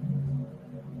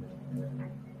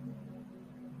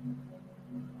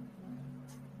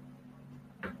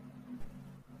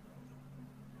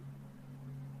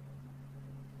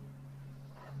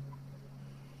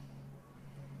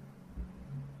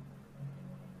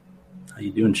 How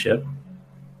you doing, Chip?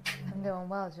 I'm doing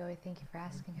well, Joey. Thank you for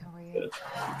asking. How are you?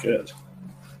 Good.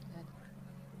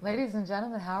 Ladies and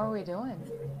gentlemen, how are we doing?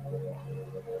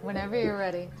 Whenever you're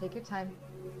ready, take your time.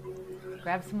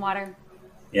 Grab some water.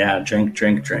 Yeah,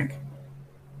 drink.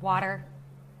 Water.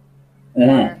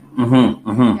 Yeah.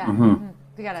 You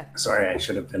gotta. Sorry, I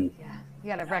should have been. Yeah, you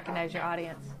gotta recognize your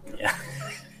audience. Yeah.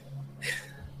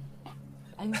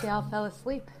 I think they all fell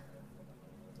asleep.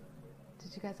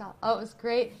 Did you guys all? Oh, it was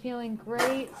great. Feeling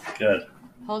great. Good.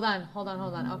 Hold on.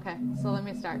 Okay, so let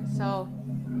me start. So,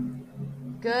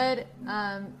 good.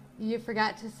 You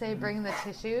forgot to say bring the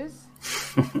tissues.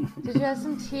 Did you have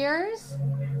some tears?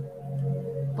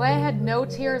 Boy, I had no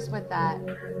tears with that.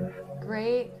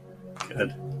 Great.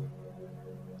 Good.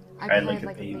 I Cried cried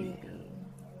like a baby.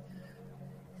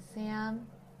 Sam,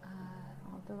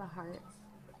 all through the hearts.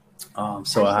 Oh, I'm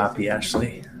so happy,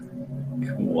 Ashley.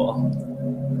 Cool.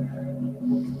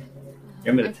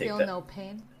 I'm gonna take that. No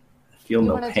pain. I feel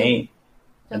no pain.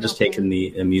 I'm just taking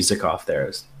pain. the music off there.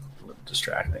 It's a little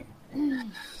distracting.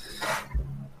 I'm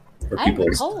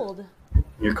cold.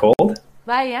 You're cold?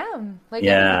 I am. Like,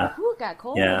 yeah. Ooh, it got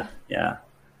cold. Yeah.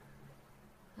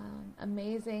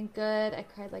 Amazing. Good. I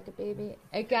cried like a baby.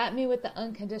 It got me with the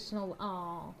unconditional.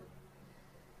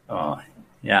 Oh,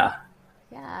 yeah.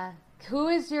 Yeah. Who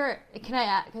is your? Can I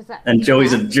ask? And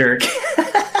Joey's a jerk.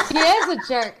 He is a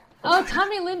jerk. Oh,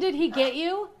 Tommy Lynn, did he get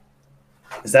you?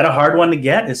 Is that a hard one to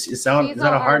get? Is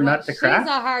that a hard nut to crack? She's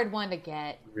a hard one to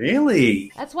get.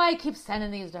 Really? That's why I keep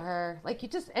sending these to her. Like,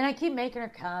 and I keep making her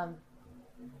come.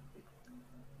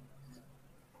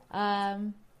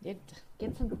 Get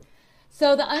some.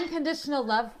 So the unconditional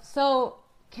love. So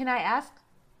can I ask?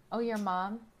 Oh, your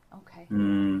mom? Okay.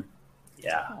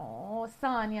 Yeah. Oh,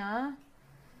 Sonia.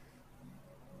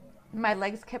 My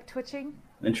legs kept twitching.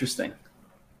 Interesting.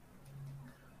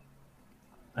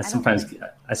 I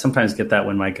sometimes get that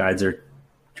when my guides are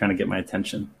trying to get my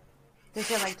attention. Does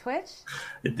your leg twitch?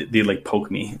 They like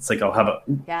poke me. It's like I'll have a.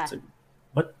 Yeah. Like,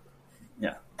 what?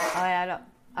 Yeah. Oh yeah.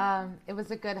 I don't, it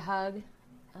was a good hug.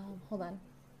 Hold on.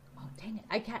 Oh dang it!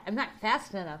 I can't. I'm not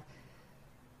fast enough.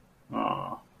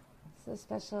 Aw. So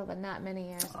special, but not many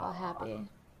years. All happy.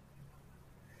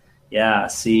 Yeah.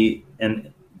 See,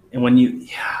 and when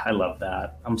I love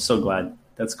that. I'm so glad.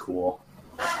 That's cool.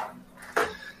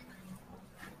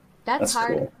 That's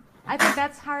hard. Cool. I think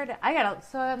that's hard. I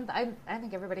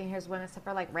think everybody here is women except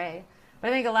for like Ray. But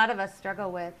I think a lot of us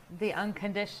struggle with the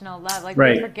unconditional love. Like,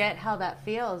 right. We forget how that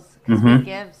feels because we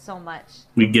give so much.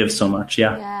 We give so much,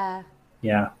 yeah. Yeah.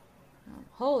 Yeah.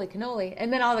 Holy cannoli.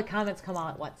 And then all the comments come all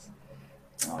at once.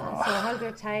 So the hugs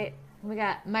are tight. We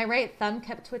got, my right thumb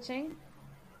kept twitching.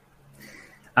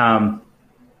 I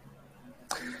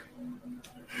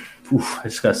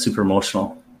just got super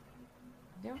emotional.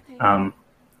 You're okay.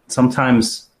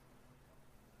 Sometimes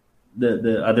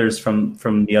the others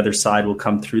from the other side will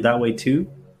come through that way too.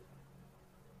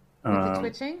 With the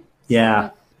twitching? Yeah.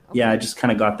 Okay. Yeah, I just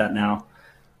kind of got that now.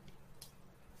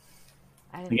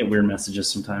 I get weird messages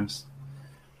sometimes.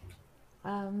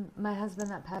 My husband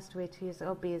that passed away 2 years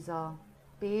ago,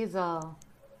 Beazle.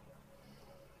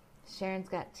 Sharon's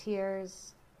got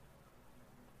tears.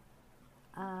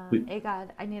 Hey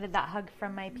God, I needed that hug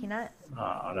from my peanut.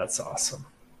 Oh, that's awesome.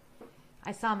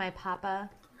 I saw my papa.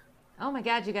 Oh my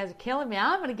God, you guys are killing me.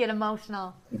 I'm gonna get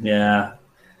emotional. Yeah.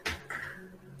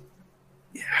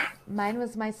 Mine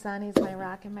was my son. He's my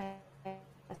rock and my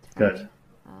best Good.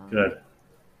 friend.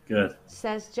 Good.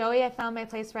 Says Joey, I found my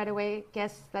place right away.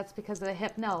 Guess that's because of the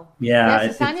hypno. Yeah.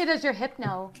 Yes, Sonia does your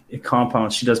hypno. It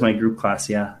compounds. She does my group class.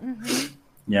 Yeah.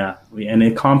 Yeah. And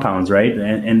it compounds, right?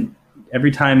 And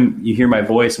every time you hear my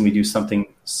voice and we do something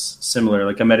similar,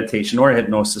 like a meditation or a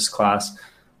hypnosis class,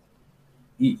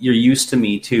 you're used to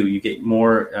me too. You get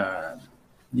more,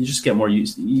 you just get more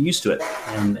used to it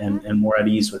and more at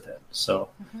ease with it. So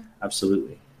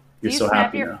absolutely. You're so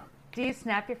happy now. Do you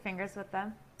snap your fingers with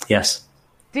them? Yes.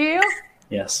 Do you?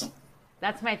 Yes.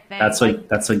 That's my thing. That's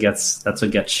what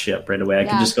gets shipped right away. I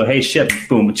can just go, hey, ship,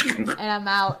 boom, and I'm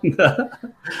out.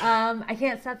 I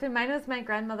can't stop it. Mine was my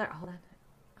grandmother. Hold on.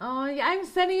 Oh, I'm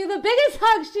sending you the biggest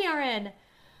hug, Sharon.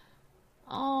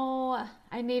 Oh,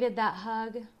 I needed that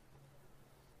hug.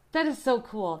 That is so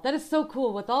cool. That is so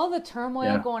cool. With all the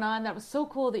turmoil going on, that was so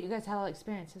cool that you guys had all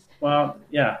experiences. Well,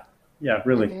 yeah,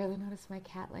 really. I barely noticed my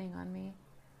cat laying on me.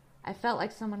 I felt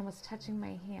like someone was touching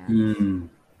my hands.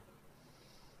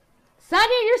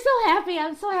 Sonia, you're so happy.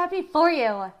 I'm so happy for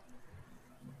you.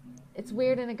 It's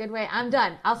weird in a good way. I'm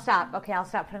done. I'll stop. Okay, I'll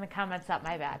stop putting the comments up.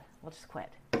 My bad. We'll just quit.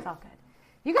 It's all good.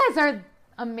 You guys are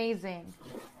amazing.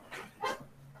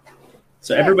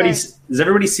 So does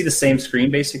everybody see the same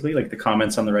screen basically, like the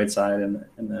comments on the right side and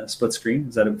the split screen?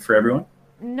 Is that for everyone?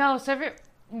 No.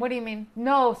 What do you mean?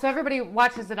 No. So everybody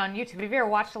watches it on YouTube. Have you ever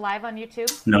watched a live on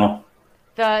YouTube? No.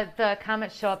 The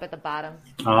comments show up at the bottom.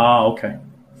 Oh, okay.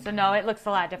 So no, it looks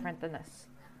a lot different than this.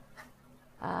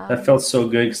 That felt so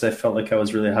good because I felt like I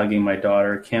was really hugging my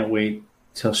daughter. Can't wait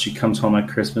till she comes home at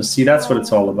Christmas. See, that's what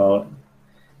it's all about.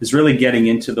 Is really getting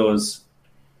into those,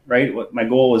 right? What my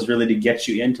goal was really to get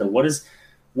you into what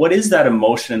is that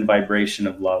emotion and vibration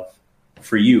of love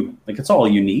for you? Like it's all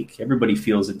unique. Everybody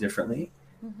feels it differently.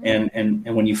 And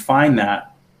when you find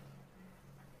that,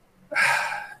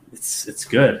 it's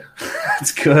good.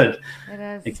 It's good. It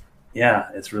is.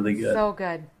 It's really good. So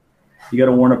good. You got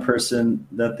to warn a person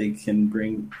that they can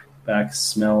bring back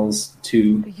smells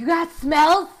too. You got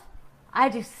smells? I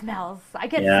do smells. I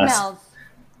get smells.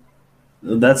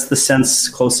 That's the sense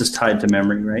closest tied to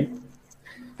memory, right?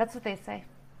 That's what they say.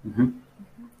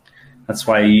 That's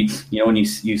why when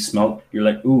you smell, you're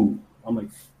like, ooh. I'm like,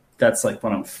 that's like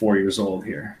when I'm 4 years old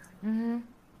here.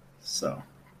 So.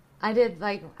 I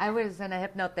was in a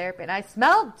hypnotherapy and I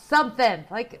smelled something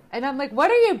and I'm like, what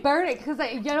are you burning? Because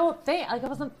you don't think, I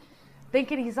wasn't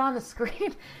thinking he's on the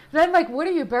screen. Then I'm like, what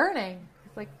are you burning?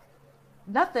 It's like,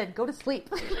 nothing. Go to sleep.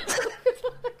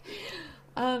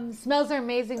 Smells are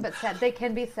amazing, but sad. They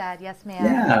can be sad. Yes,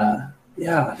 ma'am.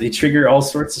 Yeah. They trigger all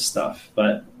sorts of stuff,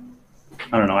 but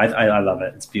I don't know. I love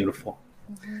it. It's beautiful.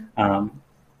 I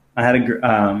had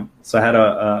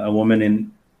a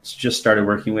woman she just started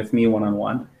working with me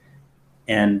one-on-one.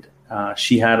 And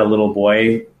she had a little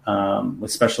boy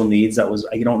with special needs. I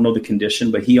don't know the condition,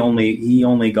 but he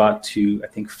only got to, I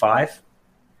think, 5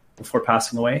 before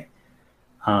passing away.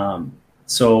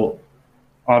 So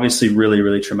obviously really,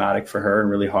 really traumatic for her and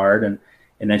really hard. And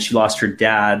then she lost her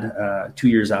dad 2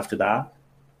 years after that.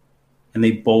 And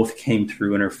they both came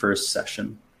through in her first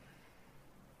session.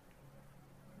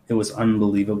 It was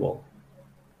unbelievable.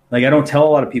 Like I don't tell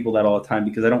a lot of people that all the time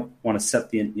because I don't want to set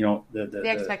the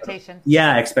expectation.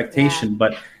 Expectation.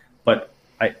 Yeah. But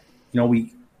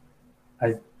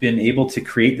I've been able to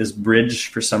create this bridge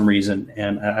for some reason,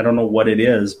 and I don't know what it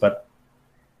is, but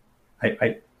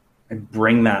I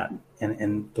bring that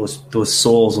and those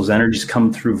souls, those energies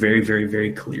come through very, very,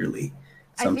 very clearly.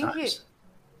 Sometimes. I think you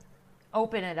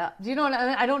open it up. Do you know what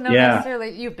I don't know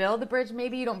necessarily? You build the bridge,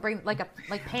 maybe you don't bring like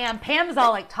Pam. Pam's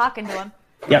all like talking to him.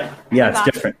 Yeah, it's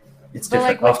different. It's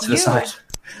different. Off to the side.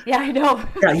 Yeah, I know.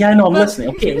 Yeah, I know. I'm listening.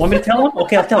 Okay, want me to tell him?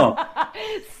 Okay, I'll tell him.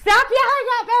 Stop yelling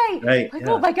at me! Right.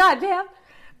 Oh my God, damn!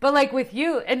 But with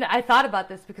you, and I thought about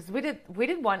this because we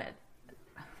did want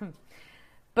it,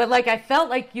 but I felt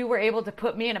like you were able to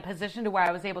put me in a position to where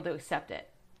I was able to accept it.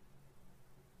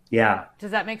 Yeah.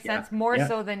 Does that make sense? More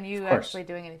so than you actually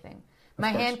doing anything. My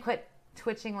hand quit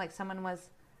twitching like someone was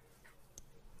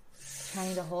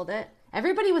trying to hold it.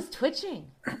 Everybody was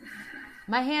twitching.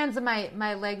 My hands and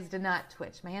my legs did not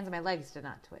twitch. My hands and my legs did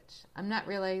not twitch. I'm not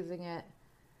realizing it.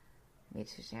 Me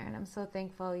too, Sharon. I'm so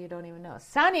thankful you don't even know.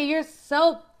 Sonia, you're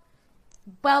so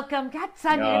welcome. God,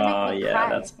 Sonia, you're gonna make me cry.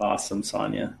 That's awesome,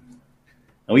 Sonia.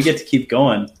 And we get to keep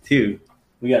going, too.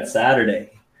 We got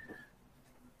Saturday.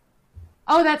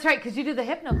 Oh, that's right, because you do the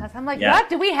hypno class. I'm like, what?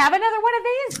 Do we have another one of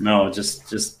these? No,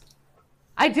 just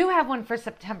I do have one for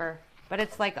September, but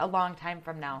it's like a long time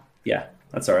from now. Yeah,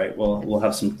 that's all right. We'll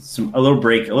have a little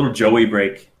break, a little Joey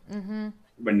break. Mm-hmm.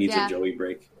 Everybody needs a Joey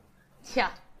break. Yeah.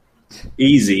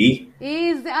 Easy.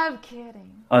 I'm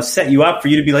kidding. I'll set you up for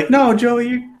you to be like, no,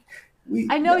 Joey.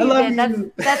 I know you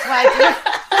did. That's why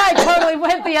I totally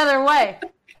went the other way.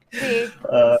 See,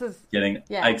 kidding.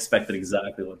 Yeah. I expected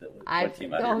exactly what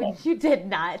came out of your mouth. You did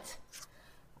not.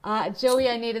 Joey,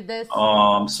 I needed this. Oh,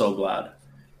 I'm so glad.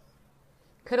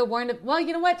 Could have warned it. Well,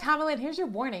 you know what, Tommy Lynn, here's your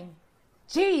warning.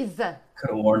 Jeez. Could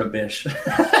have warned a bish.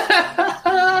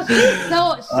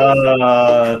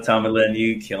 Tommy Lynn,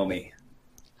 you kill me.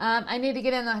 I need to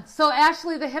get in so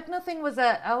actually the hypno thing was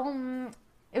it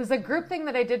was a group thing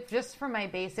that I did just for my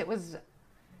base. It was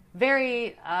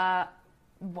very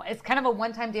it's kind of a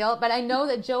one-time deal, but I know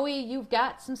that Joey, you've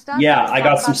got some stuff. Yeah, I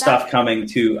got some stuff coming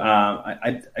too.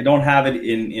 I don't have it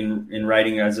in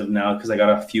writing as of now because I got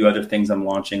a few other things I'm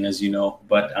launching, as you know.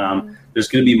 But there's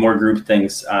going to be more group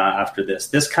things after this.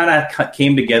 This kind of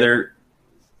came together.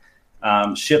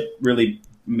 Ship really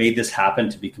made this happen,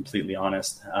 to be completely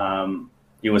honest.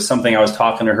 It was something I was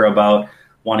talking to her about,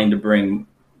 wanting to bring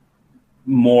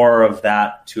more of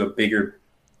that to a bigger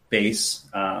base,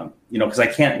 because I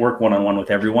can't work one-on-one with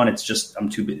everyone. It's just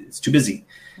it's too busy,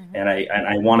 and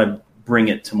I want to bring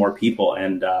it to more people.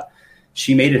 And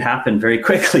she made it happen very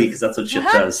quickly because that's what Ship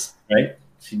does, right?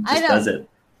 She just does it.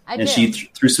 She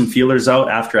threw some feelers out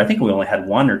after I think we only had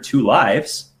 1 or 2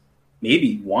 lives,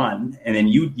 maybe 1, and then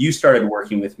you started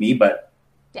working with me. But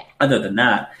other than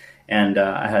that, and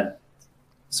I had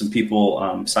some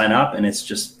people sign up, and it's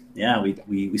just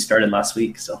we started last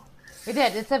week, so. We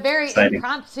did. It's a very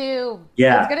impromptu.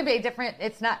 Yeah. It's going to be different.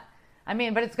 It's not,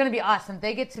 but it's going to be awesome.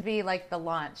 They get to be like the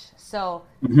launch. So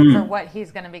for what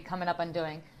he's going to be coming up and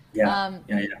doing. Yeah.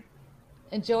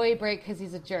 And Joey break because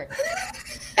he's a jerk.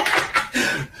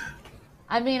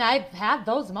 I've had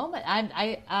those moments.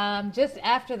 I just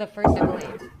after the first, I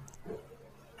believe.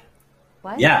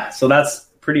 What? Yeah. So that's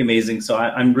pretty amazing. So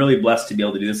I'm really blessed to be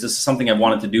able to do this. This is something I've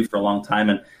wanted to do for a long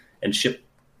time, and Ship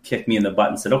kicked me in the butt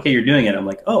and said, okay, you're doing it. I'm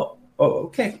like, oh,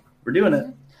 okay, we're doing it.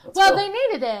 Let's go. They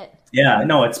needed it. Yeah,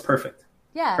 no, it's perfect.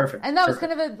 Yeah. Perfect. And that was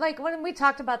kind of like when we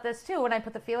talked about this too, when I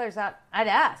put the feelers out, I'd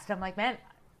asked, I'm like, man,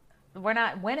 we're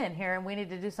not winning here and we need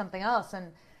to do something else.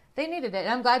 And they needed it. And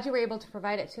I'm glad you were able to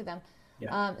provide it to them.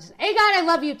 Yeah. Hey, God, I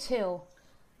love you too.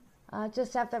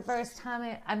 Just after the first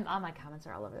time, all my comments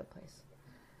are all over the place.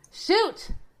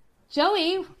 Shoot.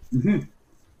 Joey. Mm-hmm.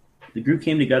 The group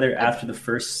came together after the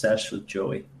first sesh with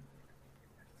Joey.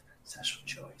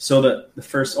 So the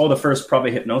first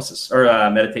probably hypnosis or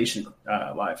meditation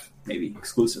live, maybe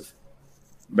exclusive.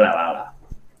 Blah blah blah.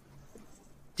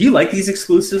 Do you like these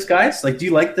exclusives, guys? Like, do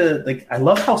you like I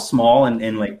love how small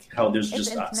and like how there's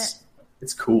just intimate. Us.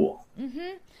 It's cool.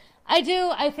 Mm-hmm. I do.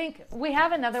 I think we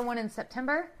have another one in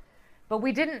September, but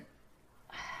we didn't.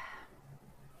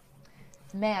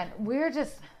 Man, we're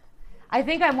just. I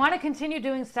think I want to continue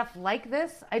doing stuff like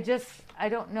this. I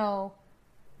don't know.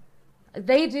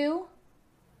 They do.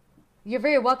 You're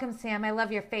very welcome, Sam. I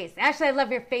love your face. Actually, I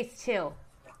love your face too.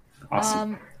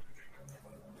 Awesome.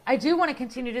 I do want to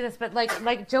continue to do this, but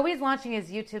like Joey's launching his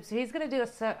YouTube, so he's going to do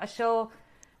a show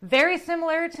very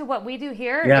similar to what we do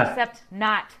here, except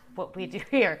not what we do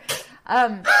here.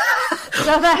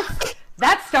 So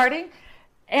that's starting,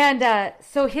 and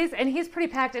so he's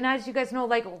pretty packed. And as you guys know,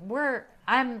 like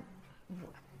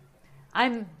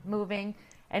I'm moving,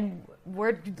 and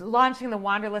we're launching the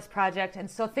Wanderlust project, and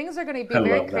so things are going to be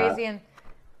very crazy. And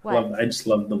I just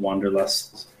love the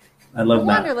Wanderlust. I love the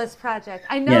Wanderlust project.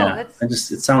 I know. Yeah, it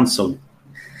sounds so.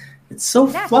 It's so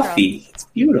natural. Fluffy. It's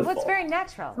beautiful. Well, it's very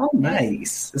natural. Oh,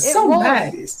 nice. It's so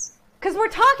nice. Because we're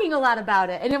talking a lot about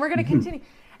it, and then we're going to continue.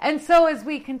 And so as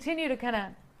we continue to kind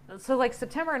of, so like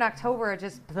September and October are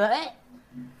just, bleh.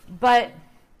 But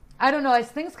I don't know, as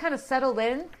things kind of settle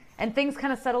in, and things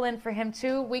kind of settle in for him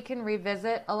too, we can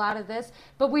revisit a lot of this.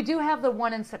 But we do have the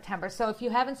one in September. So if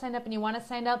you haven't signed up and you want to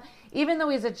sign up, even though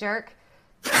he's a jerk,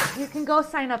 you can go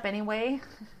sign up anyway.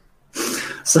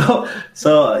 So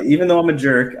even though I'm a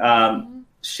jerk,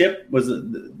 Ship was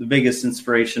the biggest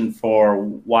inspiration for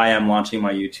why I'm launching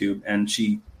my YouTube. And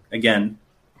she, again,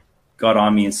 got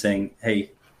on me and saying,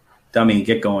 hey, dummy,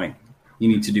 get going. You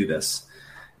need to do this.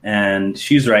 And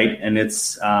she's right. And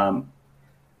it's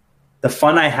the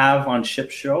fun I have on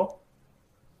Ship's show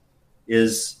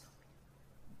is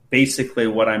basically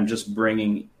what I'm just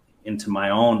bringing into my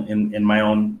own, in my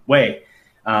own way.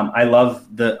 I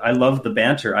love the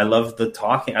banter. I love the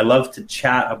talking. I love to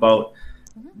chat about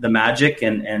the magic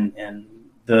and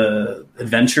the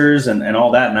adventures and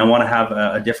all that. And I want to have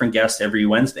a different guest every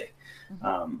Wednesday.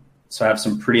 So I have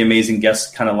some pretty amazing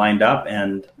guests kind of lined up,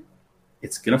 and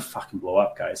it's gonna fucking blow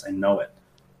up, guys. I know it.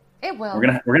 It will. We're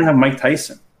gonna have Mike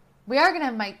Tyson. We are gonna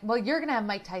have Mike. Well, you're gonna have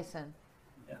Mike Tyson.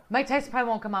 Yeah. Mike Tyson probably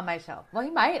won't come on my show. Well,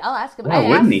 he might. I'll ask him. Why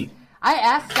wouldn't he? I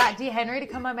asked Scott D. Henry to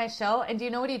come on my show, and do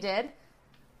you know what he did?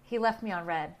 He left me on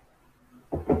red.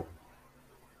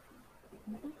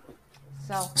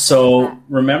 So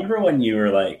remember when you were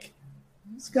like,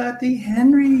 Scott D.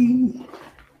 Henry?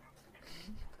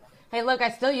 Hey, look, I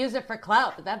still use it for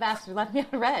clout, but that bastard left me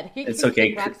on red. It's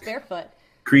okay. Rocks barefoot.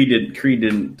 Creed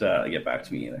didn't get back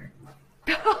to me either.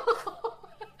 Do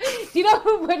you know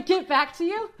who would get back to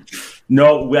you?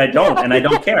 No, I don't, and I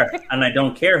don't care, and I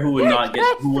don't care who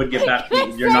would get back to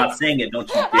me. You're not saying it, don't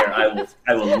you dare!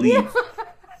 I will leave.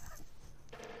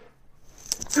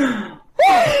 Do you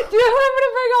know who I'm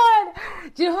gonna bring on?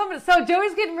 Do you know who I'm gonna... So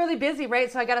Joey's getting really busy,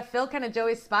 right? So I gotta fill kind of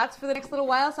Joey's spots for the next little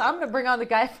while. So I'm gonna bring on the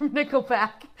guy from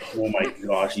Nickelback. Oh my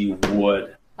gosh, you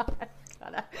would.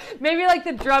 Maybe like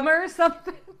the drummer or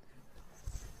something.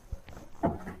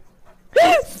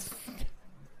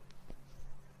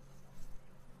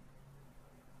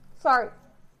 Sorry.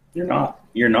 You're not.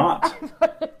 You're not.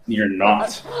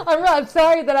 I'm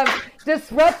sorry that I'm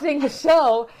disrupting the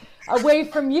show away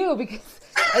from you because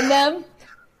and them.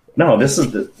 No, this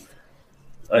is the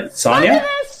Sonia.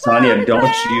 Sonia,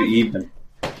 don't you even.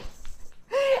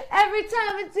 Every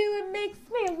time I do, it makes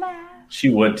me laugh. She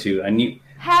would too. I knew.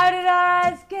 How did our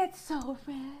eyes get so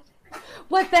red?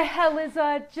 What the hell is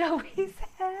on Joey's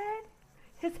head?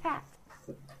 His hat.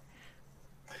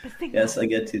 Yes, I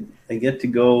get to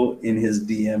go in his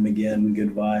DM again.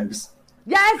 Good vibes.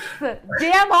 Yes,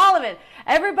 DM all of it.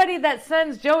 Everybody that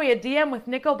sends Joey a DM with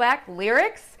Nickelback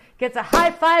lyrics gets a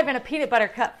high five and a peanut butter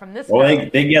cup from this. Well,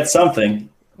 they get something.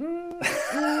 I'm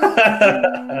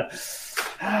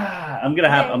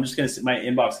just gonna say my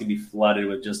inbox can be flooded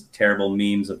with just terrible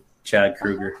memes of Chad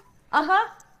Kruger.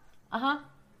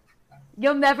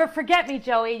 You'll never forget me,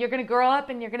 Joey. You're going to grow up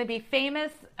and you're going to be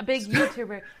famous, a big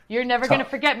YouTuber. You're never going to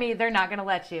forget me. They're not going to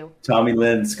let you. Tommy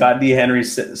Lynn, Scott D. Henry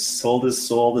sold his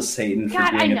soul to Satan for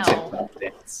doing a TikTok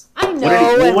dance. I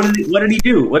know. What did he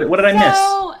do? What did I miss?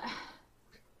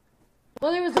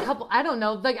 Well, there was a couple. I don't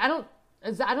know. Like I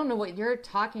don't know what you're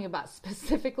talking about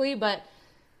specifically, but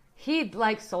he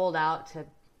sold out to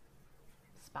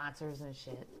sponsors and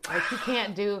shit. Like he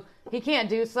can't do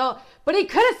so. But he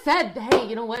could have said, "Hey,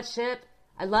 you know what, Ship?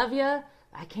 I love you.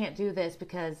 I can't do this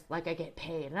because I get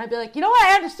paid." And I'd be like, "You know what?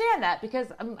 I understand that because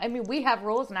we have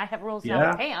rules and I have rules and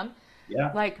I pay him.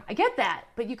 Yeah. I get that.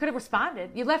 But you could have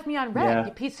responded. You left me on red,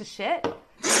 you piece of shit."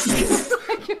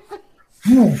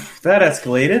 That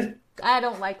escalated. I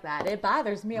don't like that. It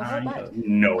bothers me a whole bunch.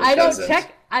 No, I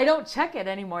don't check it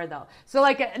anymore though. So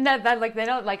they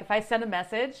don't if I send a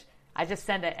message, I just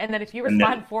send it, and then if you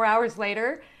respond 4 hours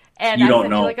later, and you I don't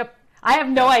send know. you I have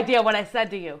no idea what I said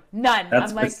to you. None.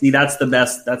 That's the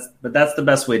best. That's the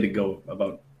best way to go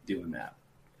about doing that.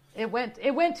 It went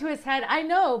to his head. I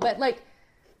know, but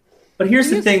But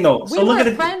here's the thing, though. We were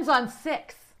friends on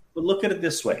 6. But look at it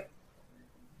this way: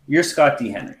 you're Scott D.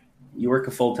 Henry. You work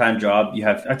a full-time job. You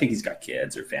have, I think he's got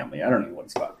kids or family. I don't know what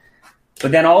he's got.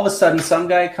 But then all of a sudden, some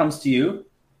guy comes to you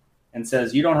and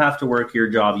says, "You don't have to work your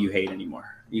job you hate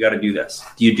anymore. You got to do this."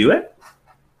 Do you do it?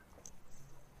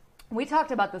 We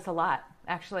talked about this a lot,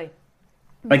 actually,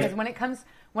 because when it comes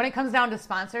down to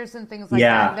sponsors and things like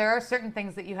that, there are certain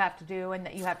things that you have to do and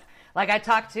that you have to. I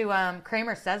talked to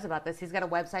Kramer says about this. He's got a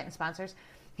website and sponsors.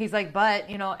 He's like, but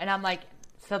and I'm like,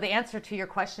 so the answer to your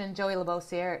question, Joey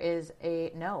Labossiere, is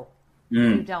a no.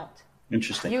 You don't.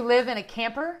 Interesting. You live in a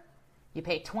camper. You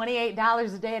pay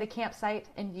 $28 a day at a campsite,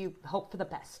 and you hope for the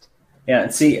best. Yeah,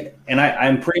 see, and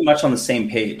I'm pretty much on the same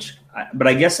page. But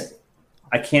I guess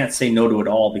I can't say no to it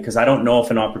all because I don't know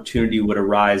if an opportunity would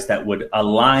arise that would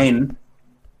align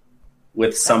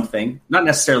with something, not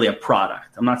necessarily a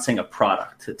product. I'm not saying a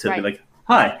product to be like,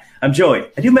 "Hi, I'm Joey.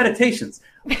 I do meditations.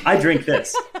 I drink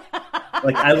this."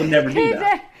 I would never do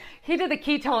that. He did the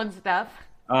ketone stuff.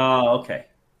 Oh, okay.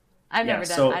 I've never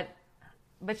done that.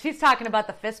 But she's talking about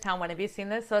the fist pound one. Have you seen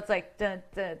this? So it's like...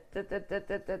 That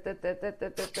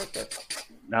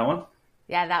one?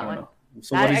 Yeah, that one.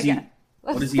 So what is he...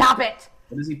 Stop it.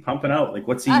 What is he pumping out?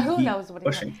 What's he who knows what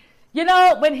pushing?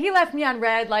 When he left me on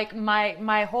red,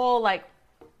 my whole,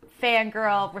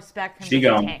 fangirl respect for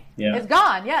him is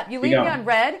gone. Yeah, you leave me on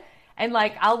red, and,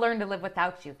 I'll learn to live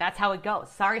without you. That's how it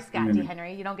goes. Sorry, Scott D.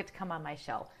 Henry. You don't get to come on my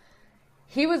show.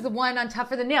 He was the one on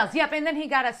Tougher Than Nails. Yep, and then he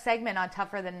got a segment on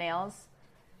Tougher Than Nails.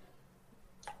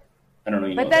 I don't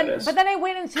know what that is. But then I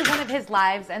went into one of his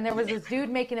lives, and there was this dude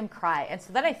making him cry. And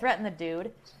so then I threatened the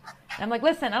dude. I'm like,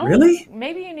 listen, I don't Really?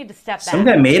 maybe you need to step back. Some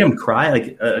guy made him cry,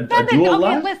 like a dual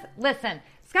love? Listen.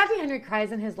 Scotty Henry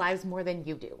cries in his lives more than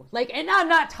you do. Like, and I'm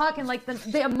not talking like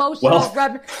the emotional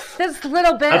this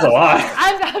little bit. That's a lot.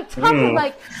 I'm talking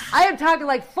like, I am talking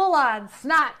like full on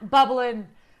snot bubbling.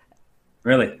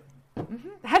 Really? Mm-hmm.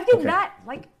 Have you not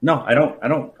like? No, I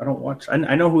don't watch.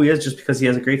 I know who he is just because he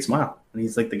has a great smile, and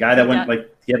he's like the guy that went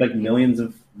like he had like millions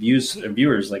of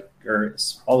viewers, like or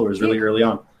followers really early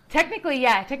on. Technically,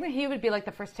 yeah. Technically, he would be like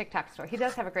the first TikTok star. He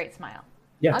does have a great smile.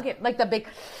 Yeah, I'll get like the big.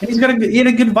 And he had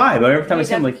a good vibe. Every time I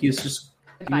see him, like he was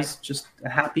just a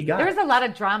happy guy. There was a lot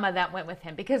of drama that went with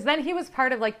him because then he was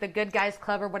part of like the Good Guys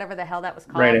Club or whatever the hell that was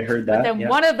called. Right, I heard that. But then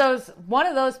one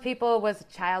of those people was a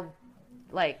child,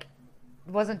 like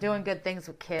wasn't doing good things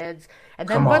with kids, and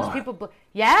then once people,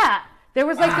 there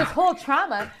was like this whole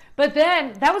trauma. But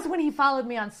then that was when he followed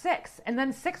me on Six, and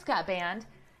then Six got banned,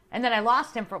 and then I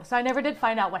lost him so I never did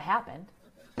find out what happened.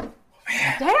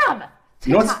 Damn.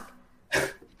 You know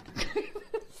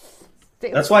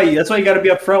That's why you got to be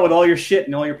upfront with all your shit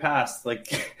and all your past. Like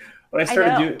when I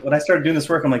started doing this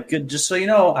work, I'm like, good. Just so you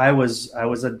know, I was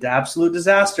an absolute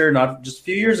disaster. Not just a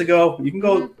few years ago. You can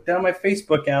go down my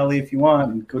Facebook alley if you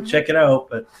want and go check it out.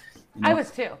 But I was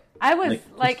too. I was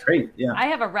like great. Yeah. I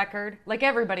have a record. Like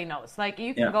everybody knows. Like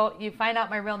you can go. You find out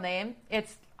my real name.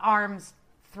 It's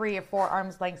 3 or 4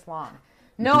 arms lengths long.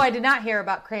 No, I did not hear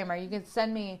about Kramer. You can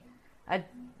send me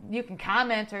you can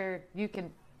comment or you can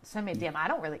send me a DM. I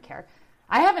don't really care.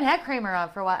 I haven't had Kramer on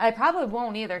for a while. I probably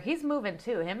won't either. He's moving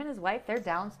too. Him and his wife, they're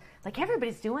down. Like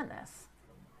everybody's doing this.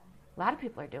 A lot of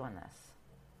people are doing this.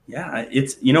 Yeah,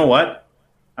 it's you know what?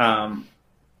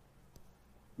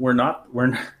 We're not.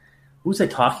 Who was I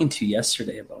talking to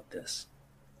yesterday about this?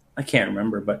 I can't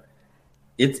remember, but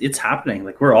it's happening.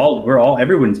 Like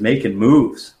everyone's making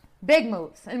moves. Big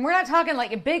moves. And we're not talking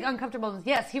like a big uncomfortable moves.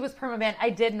 Yes, he was permabanned.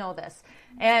 I did know this.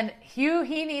 And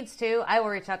he needs to, I will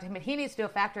reach out to him, but he needs to do a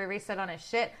factory reset on his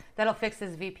shit. That'll fix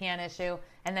his VPN issue,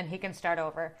 and then he can start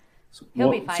over. He'll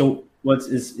be fine. So what's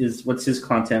his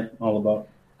content all about?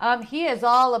 He is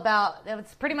all about,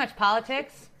 it's pretty much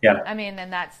politics. Yeah. I mean,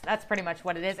 and that's pretty much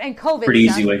what it is. And COVID. Pretty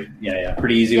easy way. Yeah.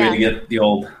 Pretty easy way to get the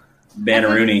old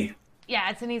Banneroonie.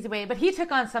 Yeah, it's an easy way. But he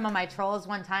took on some of my trolls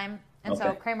one time. And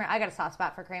so Kramer, I got a soft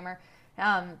spot for Kramer.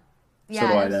 Yeah,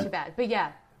 so it was too bad. But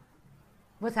yeah.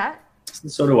 What's that?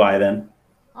 So do I then.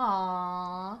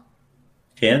 Aww.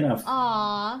 Okay, enough.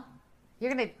 Aww.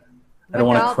 You're going to... I don't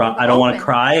want to cry. I don't want to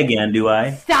cry again, do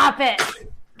I? Stop it.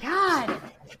 God.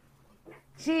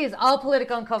 Jeez, all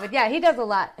political and COVID. Yeah, he does a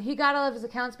lot. He got all of his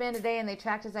accounts banned today, and they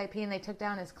tracked his IP, and they took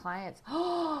down his clients.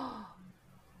 Oh.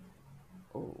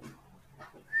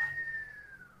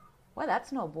 Well,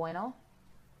 that's no bueno.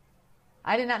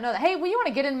 I did not know that. Hey, well, you want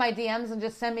to get in my DMs and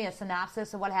just send me a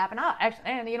synopsis of what happened?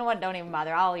 And you know what? Don't even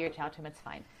bother. I'll reach out to him. It's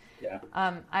fine. Yeah.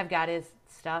 I've got his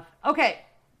stuff. Okay.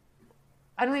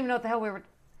 I don't even know what the hell we were.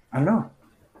 I don't know.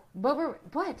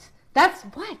 What? That's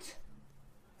what?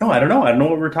 No, I don't know. I don't know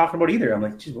what we're talking about either. I'm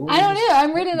like, geez, what was I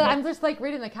don't either. I'm just like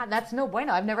reading the comment. That's no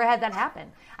bueno. I've never had that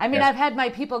happen. I mean, I've had my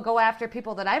people go after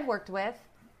people that I've worked with.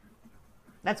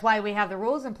 That's why we have the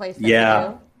rules in place. That we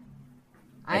do.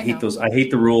 I hate those. I hate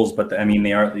the rules, but I mean,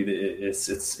 they are.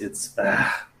 It's.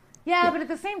 Yeah, but at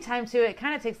the same time, too, it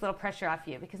kind of takes a little pressure off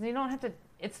you because you don't have to.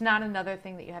 It's not another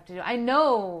thing that you have to do. I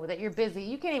know that you're busy.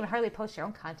 You can't even hardly post your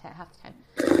own content half the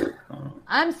time.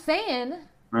 I'm saying.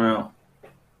 I know.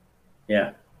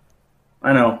 Yeah,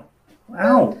 I know.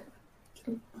 Ow.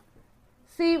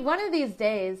 See, one of these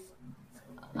days,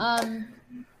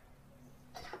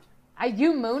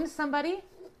 you mooned somebody.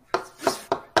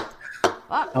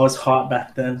 I was hot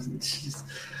back then. Jeez.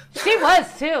 She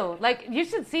was too. Like you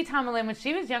should see Tama Lynn when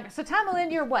she was younger. So Tama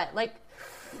Lynn, you're what? Like,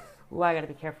 I got to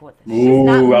be careful with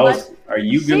this. Are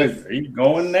you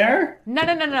going there?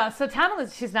 No. So Tama Lynn,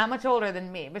 she's not much older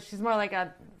than me, but she's more like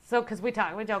because we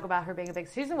joke about her being a big.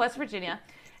 She's in West Virginia,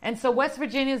 and so West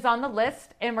Virginia is on the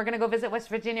list, and we're gonna go visit West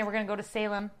Virginia. We're gonna go to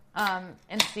Salem,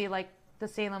 and see like the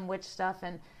Salem witch stuff,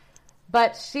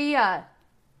 but she's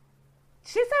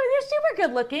super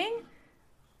good looking.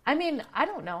 I mean, I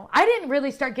don't know. I didn't really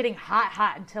start getting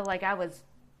hot until like I was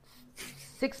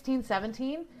 16,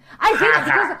 17. I did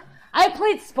because I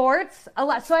played sports a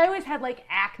lot. So I always had like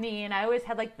acne and I always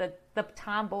had like the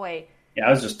tomboy. Yeah,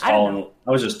 I was just tall. I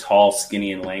was just tall,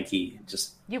 skinny, and lanky.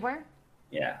 Just you were?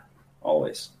 Yeah,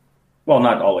 always. Well,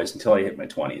 not always until I hit my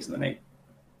 20s and then I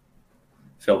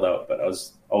filled out. But I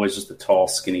was always just a tall,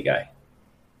 skinny guy.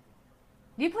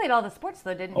 You played all the sports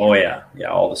though, didn't you? Oh yeah,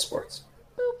 all the sports.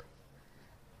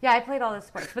 Yeah, I played all the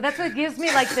sports, but that's what gives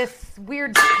me like this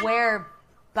weird square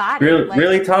body. Really, like,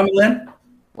 really, Tommy Lynn?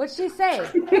 What'd she say?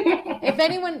 If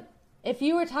anyone If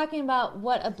you were talking about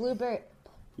what a blueberry...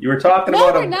 You were talking No,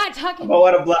 about we're not talking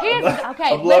about what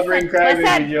okay, a blubbering listen.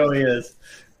 crybaby Joey is.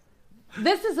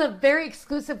 This is a very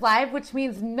exclusive live, which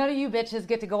means none of you bitches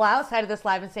get to go outside of this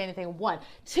live and say anything. 1.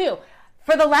 2,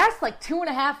 for the last like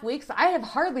 2.5 weeks, I have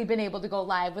hardly been able to go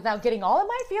live without getting all of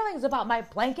my feelings about my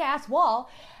blank ass wall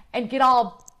and get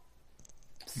all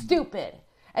stupid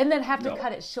and then have to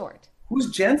cut it short.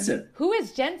 Who's Jensen? Who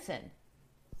is Jensen?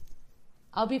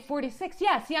 I'll be 46.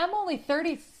 Yeah, see, I'm only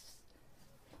 34.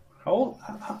 How old?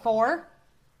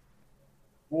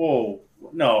 Whoa.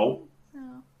 No.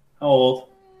 How old?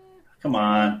 Come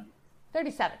on.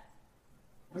 37.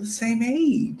 We're the same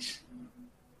age.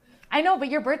 I know, but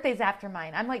your birthday's after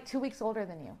mine. I'm like 2 weeks older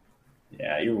than you.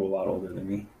 Yeah, you're a lot older than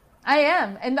me. I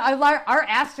am. And our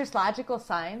astrological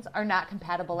signs are not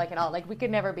compatible like at all. Like we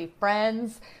could never be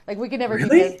friends. Like we could never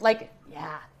really? be like,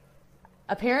 yeah.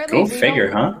 Apparently,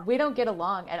 we don't get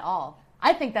along at all.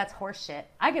 I think that's horse shit.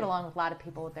 I get along with a lot of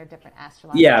people with their different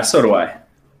astrological. Yeah, so do I.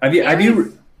 Have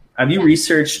you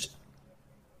researched?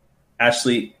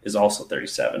 Ashley is also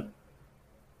 37.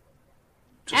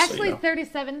 Ashley's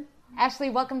 37. Ashley,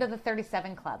 welcome to the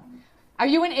 37 Club. Are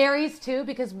you an Aries too?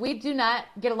 Because we do not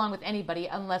get along with anybody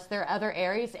unless they're other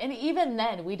Aries, and even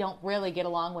then, we don't really get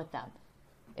along with them.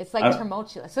 It's like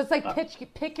tumultuous. So it's like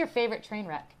pick your favorite train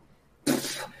wreck.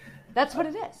 That's what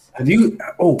it is.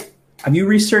 Have you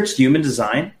researched human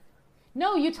design?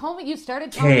 No, you told me you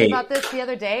started telling me about this the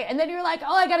other day, and then you're like,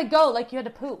 "Oh, I gotta go," like you had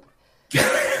to poop.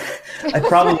 I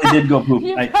probably did go poop.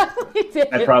 Probably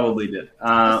did. I probably did.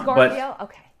 Scorpio?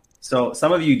 Okay. So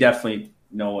some of you definitely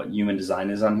know what human design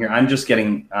is on here. I'm just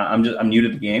getting. I'm new to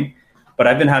the game, but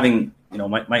I've been having.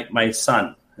 My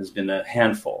son has been a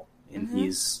handful, and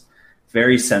he's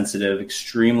very sensitive,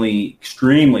 extremely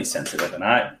sensitive, and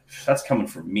that's coming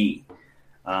from me.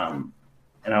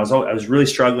 And I was really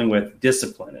struggling with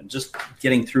discipline and just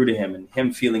getting through to him and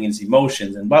him feeling his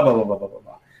emotions and blah blah blah blah blah blah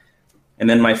blah. And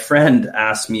then my friend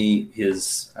asked me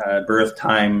his birth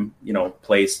time,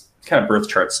 place, kind of birth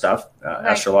chart stuff,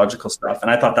 astrological stuff.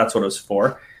 And I thought that's what it was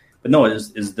for. But no, it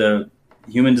is the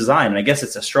human design. And I guess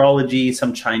it's astrology,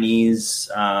 some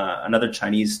Chinese, another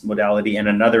Chinese modality, and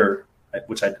another,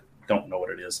 which I don't know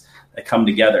what it is, that come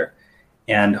together.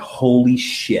 And holy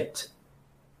shit.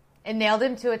 And nailed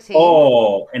him to a T.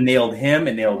 Oh, and nailed him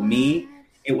and nailed me.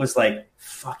 It was like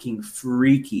fucking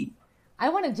freaky. I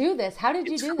want to do this. How did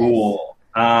you do this? Cool.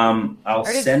 I'll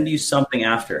send you something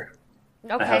after.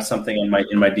 Okay. I have something in my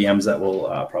DMs that will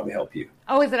probably help you.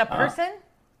 Oh, is it a person?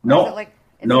 No.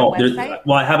 Is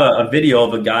I have a video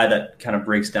of a guy that kind of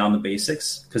breaks down the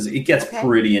basics because it gets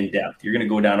pretty in depth. You're going to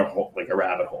go down a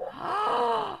rabbit hole.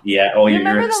 Yeah. Oh, you're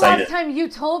excited. Remember the last time you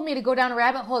told me to go down a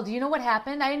rabbit hole? Do you know what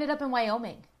happened? I ended up in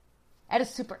Wyoming at a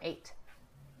Super 8.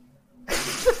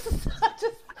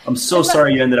 I'm so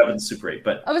sorry you ended up in Super 8,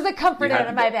 but it was a Comfort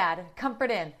Inn. My bad. Comfort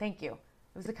Inn. Thank you.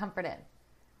 It was a Comfort Inn.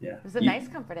 Yeah. It was a nice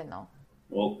Comfort Inn, though.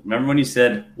 Well, remember when you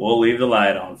said, "We'll leave the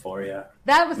light on for you"?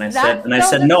 I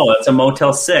said, "No, it's a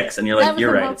Motel 6," and you're like,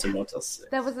 "You're right, it's a Motel 6."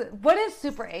 What is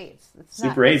Super 8?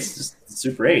 Super 8's just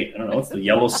Super 8. I don't know. It's the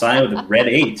yellow sign with the red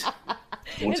 8.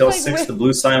 Motel 6, the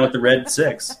blue sign with the red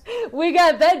 6. We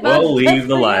got bed bugs. We'll leave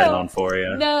the light on for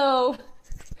you. No.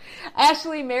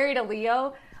 Ashley married a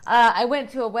Leo. I went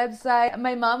to a website.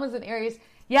 My mom was an Aries.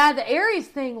 Yeah, the Aries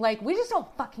thing, like, we just don't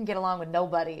fucking get along with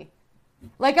nobody.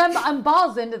 Like, I'm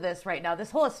balls into this right now, this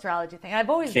whole astrology thing. I've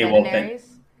always been an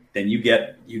Aries. Then you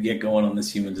get going on this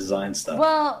human design stuff.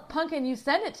 Well, Punkin, you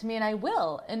send it to me, and I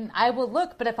will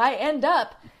look. But if I end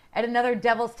up at another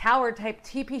Devil's Tower type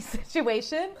TP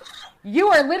situation, you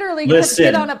are literally going to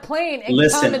get on a plane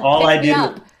and come and pick me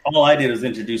up. All I did was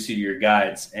introduce you to your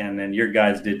guides, and then your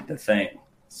guides did the thing.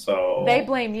 So they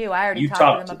blame you. I already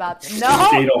talked to them about this.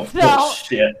 They don't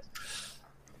shit.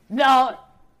 No,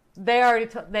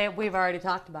 we've already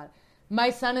talked about it. My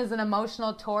son is an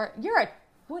emotional Taurus. You're a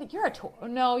Taurus.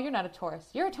 No, you're not a Taurus.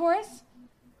 You're a Taurus?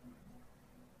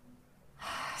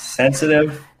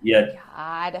 Sensitive, yet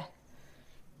God.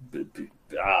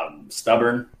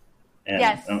 Stubborn,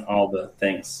 and all the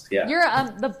things. Yeah. You're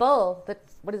the bull.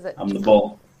 What is it? I'm the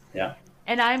bull. Yeah.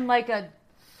 And I'm like a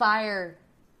fire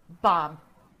bomb.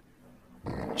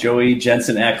 Joey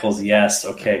Jensen Eccles, yes.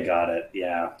 Okay, got it.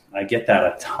 Yeah, I get that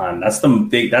a ton. That's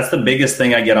the biggest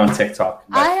thing I get on TikTok.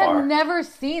 I have never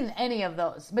seen any of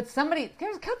those, but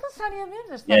there's a couple of Sonia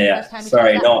Mendes. Yeah.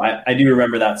 Sorry, no, I do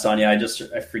remember that, Sonia. I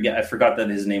forgot that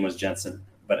his name was Jensen,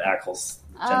 but Eccles,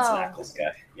 Jensen Eccles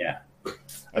guy. Yeah.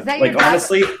 Is that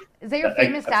honestly? Is that your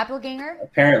famous doppelganger?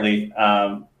 Apparently,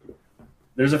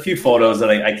 there's a few photos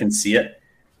that I can see it,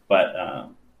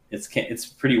 but. It's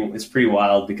pretty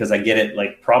wild because I get it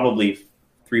like probably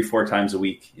 3-4 times a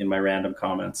week in my random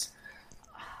comments.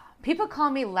 People call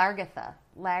me Largatha.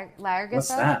 Largatha? What's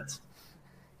that?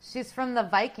 She's from the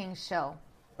Vikings show.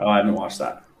 Oh, I haven't watched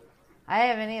that. I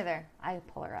haven't either. I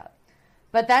pull her up.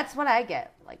 But that's what I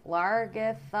get. Like,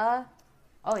 Largatha.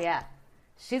 Oh, yeah.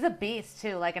 She's a beast,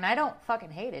 too. Like, and I don't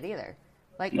fucking hate it either.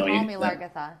 Like, No, call me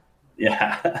Largatha.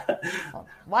 Yeah.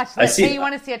 Watch this. see- Hey, you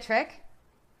want to see a trick?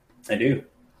 I do.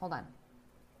 Hold on.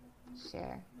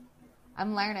 Share.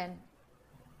 I'm learning.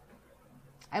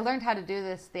 I learned how to do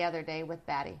this the other day with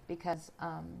Batty because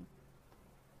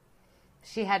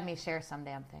she had me share some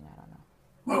damn thing. I don't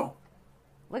know. Whoa.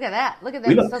 Look at that. Look at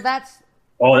We that. look- So that's,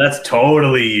 Oh, that's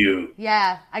totally you.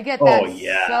 yeah, I get Oh, that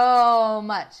yeah. so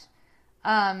much.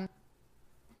 And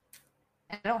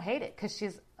I don't hate it because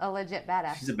she's a legit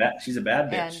badass. She's a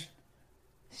bad bitch. And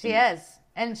she is.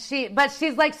 And but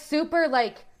she's like super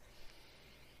like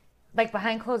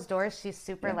behind closed doors, she's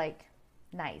super like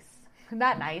nice.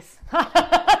 Not nice. But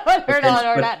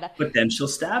then she'll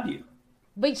stab you.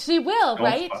 But she will, Don't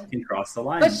right? fucking cross the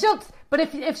line. But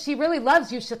if she really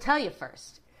loves you, she'll tell you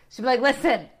first. She'll be like,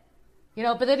 listen,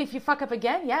 but then if you fuck up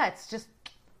again, yeah, it's just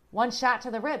one shot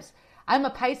to the ribs. I'm a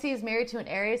Pisces married to an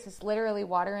Aries. It's literally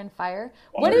water and fire.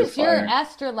 What is your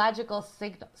astrological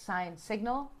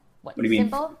signal? What do you mean?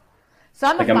 Symbol? So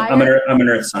I'm a I'm fire. I'm an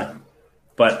earth sign.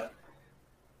 But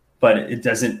it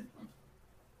doesn't.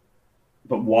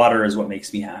 But water is what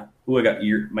makes me happy.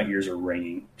 Ooh, my ears are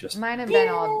ringing. Just Mine have been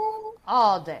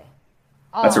all day.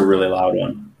 That's a really loud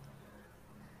one.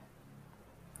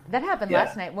 That happened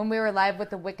last night when we were live with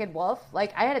the Wicked Wolf.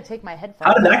 Like, I had to take my headphones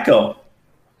How did that go?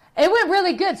 It went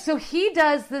really good. So he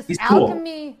does this He's cool.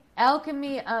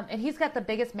 alchemy, and he's got the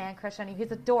biggest man crush on you.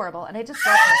 He's adorable, and I just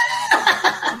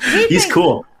love him. He's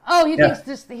cool. Oh,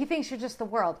 he thinks you're just the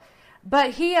world.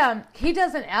 But he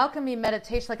does an alchemy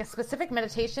meditation, like a specific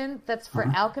meditation that's for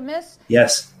alchemists.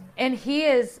 Yes. And he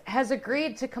has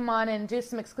agreed to come on and do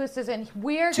some exclusives, and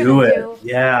we're Do gonna it. do.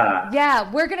 Yeah.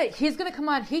 He's gonna come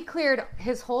on. He cleared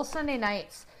his whole Sunday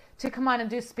nights to come on and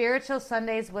do spiritual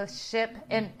Sundays with Ship,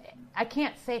 and I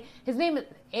can't say his name is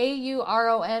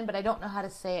Auron, but I don't know how to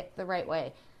say it the right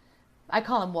way. I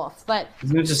call him Wolf, but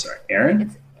Isn't it just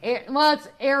Aaron? it's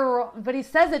Aaron, but he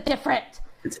says it different.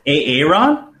 It's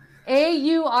Aaron?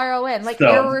 Auron, like So,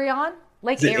 Arion,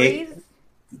 like Aries.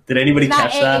 Did anybody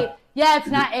catch that? Yeah, it's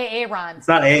not Aaron. It's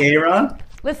not Aaron?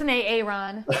 Listen,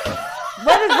 Aaron.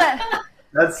 What is that?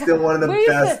 That's still one of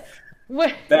the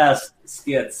Best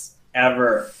skits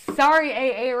ever. Sorry,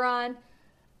 Aaron.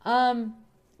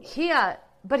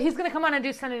 But he's going to come on and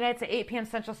do Sunday nights at 8 p.m.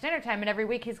 Central Standard Time, and every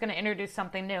week he's going to introduce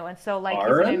something new. And so, like, he's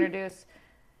going to introduce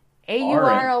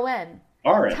Auron.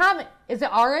 Aaron. Tom, is it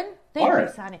Aaron? Thank Aaron.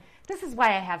 you, Sonia. This is why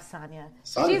I have Sonia.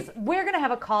 We're going to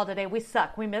have a call today. We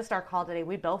suck. We missed our call today.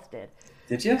 We both did.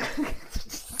 Did you?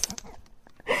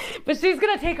 But she's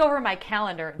going to take over my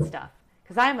calendar and stuff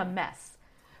because I'm a mess.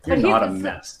 You're But not a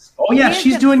mess. Oh yeah,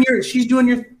 she's doing your.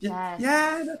 Yes.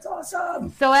 Yeah, that's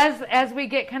awesome. So as we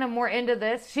get kind of more into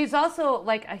this, she's also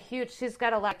like she's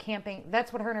got a lot of camping.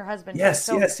 That's what her and her husband do. Yes,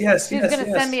 So yes. She's going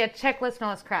to send me a checklist and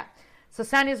all this crap. So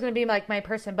Sonia's going to be like my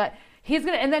person, but he's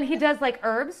going to, and then he does like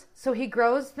herbs. So he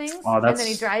grows things and then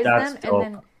he dries them dope.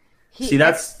 and then he See,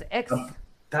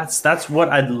 that's what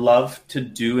I'd love to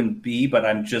do and be, but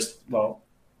I'm just,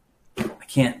 I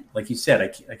can't, like you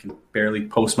said, I can barely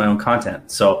post my own content.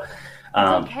 So,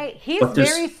 okay. He's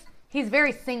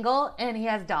very single and he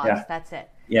has dogs. Yeah. That's it.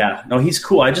 Yeah, no, he's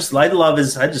cool. I just love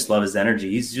his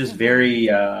energy. He's just very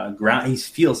he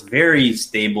feels very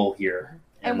stable here.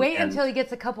 And wait until he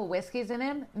gets a couple whiskeys in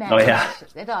him. Man, Oh yeah,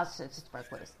 it just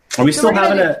sparks loose. Are we still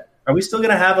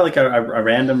gonna have like a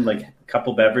random like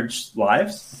couple beverage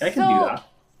lives? I can do that.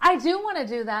 I do want to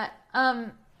do that.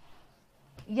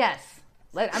 Yes.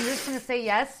 I'm just going to say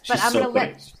yes, but I'm going to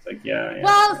let. She's like, yeah.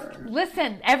 Well,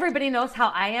 listen, everybody knows how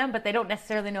I am, but they don't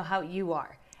necessarily know how you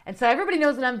are. And so everybody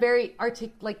knows that I'm very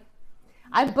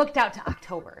I'm booked out to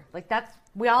October. Like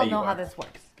we all know how this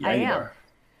works. Yeah, I am.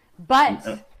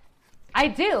 But I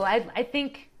do. I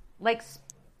think like.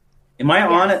 Am I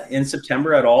on it in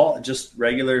September at all? Just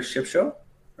regular ship show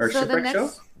or shipwreck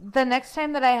show? The next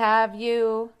time that I have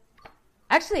you,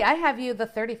 actually, I have you the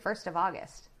 31st of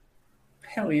August.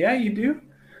 Hell yeah, you do.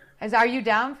 Are you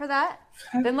down for that?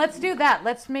 Then let's do that.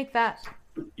 Let's make that.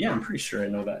 Yeah, I'm pretty sure I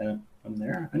know that I'm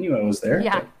there. I knew I was there.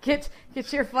 Yeah, get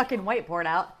your fucking whiteboard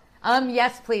out.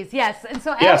 Yes, please. Yes. And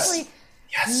so Yes.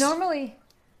 normally.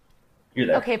 You're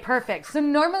there. Okay, perfect. So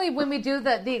normally when we do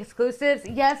the exclusives,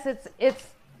 yes, it's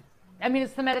I mean,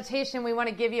 it's the meditation. We want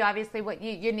to give you obviously what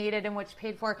you needed and what you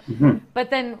paid for. Mm-hmm. But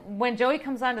then when Joey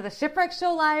comes on to the Shipwreck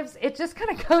Show lives, it just kind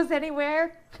of goes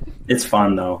anywhere. It's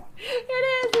fun though.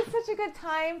 It is. It's such a good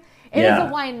time. It is a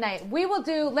wine night. We will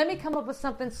do, let me come up with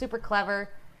something super clever.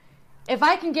 If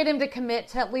I can get him to commit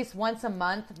to at least once a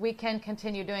month, we can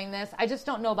continue doing this. I just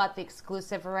don't know about the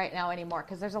exclusive right now anymore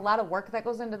because there's a lot of work that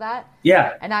goes into that.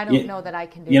 Yeah. And I don't know that I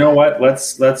can do that. You know what?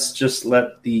 Let's just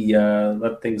let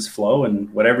things flow,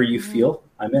 and whatever you feel,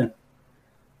 I'm in.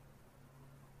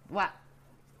 What?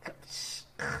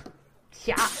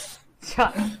 Yeah.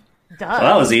 Duh. Well,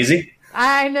 that was easy.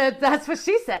 I know. That's what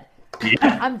she said.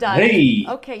 Yeah. I'm done. Hey.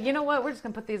 Okay, you know what? We're just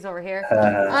going to put these over here.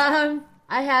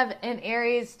 I have an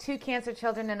Aries, 2 Cancer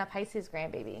children, and a Pisces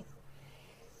grandbaby.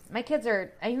 My kids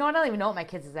are, you know, I don't even know what my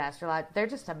kids' astrology. They're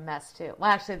just a mess, too.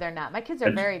 Well, actually, they're not. My kids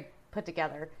are very put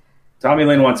together. Tommy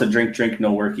Lynn wants a drink,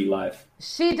 no worky life.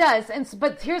 She does.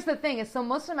 But here's the thing is, so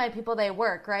most of my people, they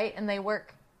work, right? And they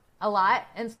work a lot.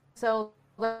 And so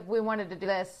if we wanted to do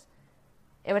this,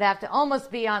 it would have to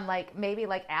almost be on, like, maybe,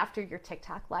 like, after your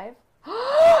TikTok live.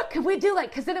 Could we do, like,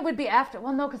 because then it would be after.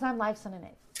 Well, no, because I'm live Sunday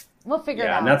night. We'll figure it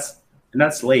out. And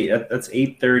that's late. That's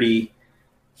 8:30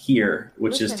 here,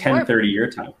 which is 10:30 your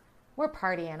time. We're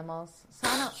party animals, so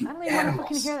I don't even want to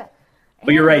fucking hear that.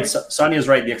 But you're right. Sonia's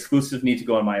right. The exclusives need to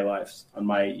go on my lives, on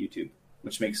my YouTube,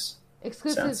 which makes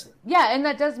sense. Yeah, and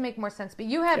that does make more sense. But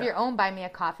you have your own Buy Me a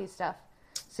Coffee stuff,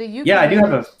 so you. Yeah, I do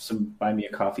have some Buy Me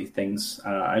a Coffee things.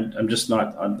 I'm just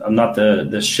not. I'm not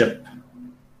the ship.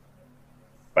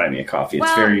 Buy Me a Coffee.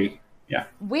 It's very. Yeah.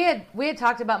 We had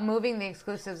talked about moving the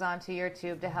exclusives onto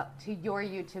YouTube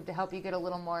to help you get a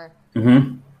little more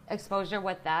exposure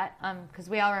with that. Because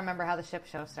we all remember how the ship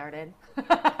show started.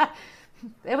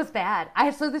 It was bad.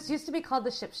 So this used to be called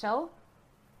the Ship Show,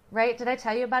 right? Did I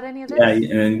tell you about any of this? Yeah,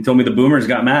 and you told me the boomers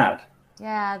got mad.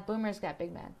 Yeah, boomers got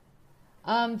big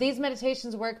mad. These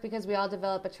meditations work because we all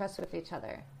develop a trust with each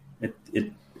other. It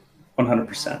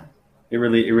 100%. It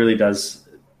really does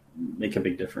make a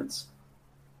big difference.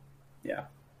 Yeah.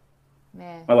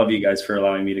 Man. I love you guys for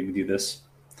allowing me to do this.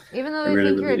 Even though they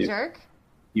think you're a jerk?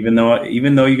 Even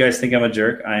though you guys think I'm a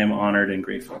jerk, I am honored and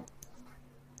grateful.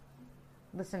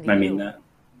 Listen to you. I mean that.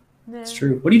 It's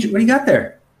true. What do you got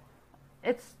there?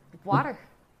 It's water.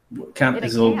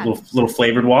 Is it a little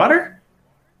flavored water?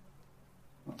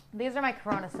 These are my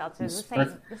Corona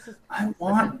seltzers. I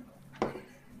want.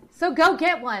 So go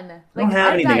get one. I don't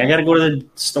have anything. I got to go to the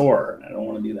store. I don't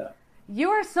want to do that. You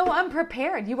are so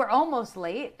unprepared. You were almost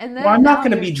late, and then. Well, I'm not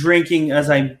going to be drinking as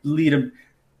I lead a.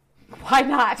 Why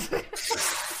not?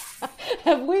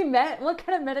 Have we met? What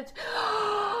kind of meditation?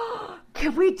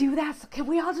 Can we do that? Can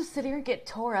we all just sit here and get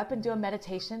tore up and do a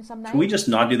meditation some night? Can we just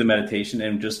not do the meditation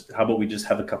and how about we just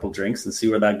have a couple drinks and see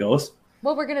where that goes?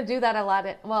 Well, we're going to do that a lot.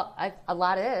 A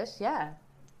lot-ish, yeah. Are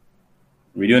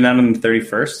we doing that on the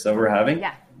 31st that we're having?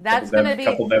 Yeah, that's going to be...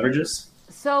 A couple beverages?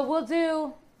 So we'll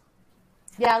do...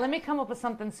 Yeah, let me come up with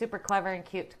something super clever and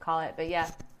cute to call it. But yeah,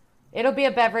 it'll be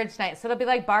a beverage night. So it'll be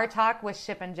like Bar Talk with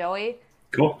Ship and Joey.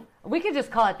 Cool. We could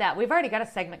just call it that. We've already got a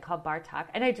segment called Bar Talk.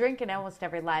 And I drink in almost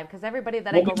every live because everybody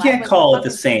that I go live with... we can't call it the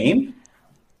same.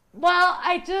 Well,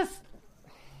 I just...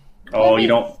 Oh, you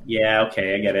don't... Yeah,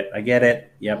 okay, I get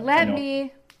it. Yep. Let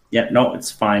me... Yeah, no, it's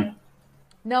fine.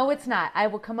 No, it's not. I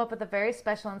will come up with a very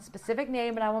special and specific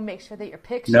name, and I will make sure that your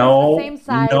picture is the same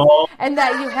size and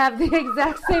that you have the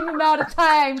exact same amount of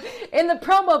time in the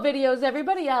promo videos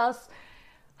everybody else.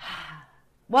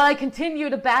 While I continue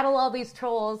to battle all these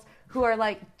trolls who are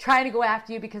like trying to go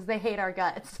after you because they hate our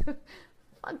guts.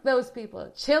 Fuck those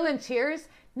people. Chill and cheers?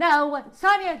 No.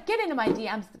 Sonia, get into my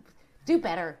DMs. Do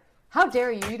better. How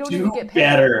dare you? You don't even get paid. Do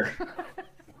better.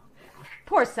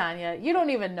 Poor Sonia. You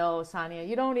don't even know, Sonia.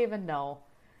 You don't even know.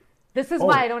 This is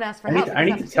why I don't ask for help. I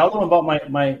need to tell them about my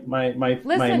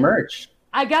merch.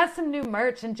 I got some new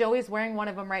merch, and Joey's wearing one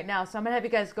of them right now. So I'm going to have you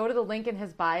guys go to the link in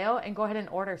his bio and go ahead and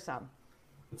order some.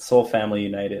 It's Soul Family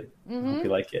United. I hope you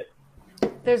like it.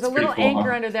 There's a little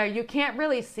anchor under there. You can't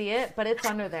really see it, but it's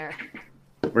under there.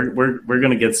 We're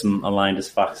going to get some aligned as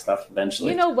fuck stuff eventually.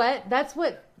 You know what? That's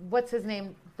what's his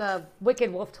name? The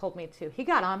Wicked Wolf told me too. He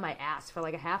got on my ass for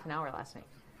like a half an hour last night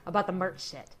about the merch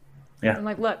shit. Yeah. I'm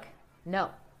like, look,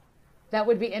 no. That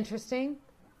would be interesting.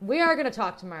 We are going to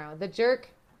talk tomorrow. The jerk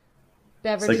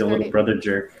beverage. It's like a little brother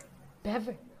jerk.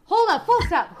 Beverage. Hold on, full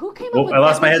stop. Who came up with I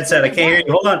lost my headset. I can't hear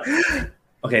you. Hold on.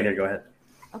 Okay, there, go ahead.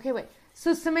 Okay, wait.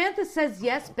 So Samantha says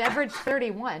yes, beverage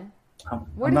 31.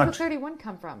 Where does the 31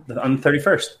 come from? On the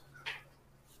 31st.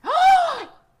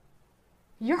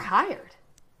 You're hired.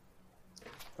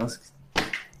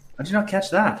 How'd you not catch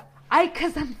that?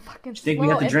 Because I'm fucking You think slow.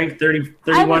 we have to drink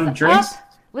 31 drinks?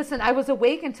 Listen, I was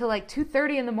awake until like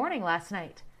 2:30 in the morning last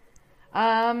night.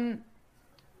 So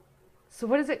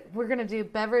what is it? We're going to do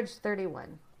beverage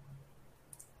 31.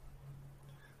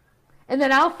 And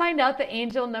then I'll find out the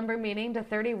angel number meaning to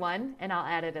 31, and I'll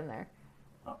add it in there.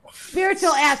 Oh,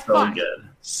 Spiritual ass so fuck. Good.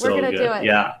 So We're going to do it.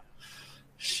 Yeah.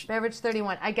 Beverage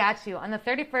 31. I got you. On the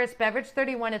 31st, Beverage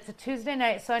 31, it's a Tuesday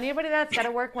night. So anybody that's got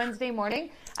to work Wednesday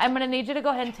morning, I'm going to need you to go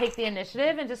ahead and take the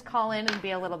initiative and just call in and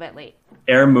be a little bit late.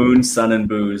 Air, moon, sun, and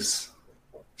booze.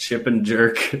 Chip and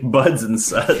jerk, buds and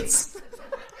suds.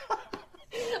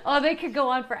 Oh, they could go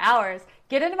on for hours.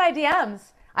 Get into my DMs.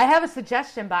 I have a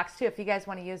suggestion box, too, if you guys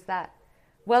want to use that.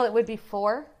 Well, it would be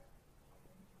 4.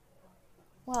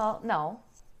 Well, no.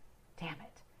 Damn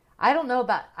it. I don't know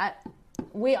about...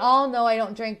 We all know I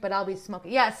don't drink, but I'll be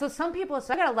smoking. Yeah, so some people...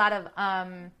 So I got a lot of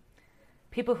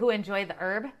people who enjoy the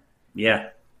herb. Yeah.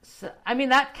 So, I mean,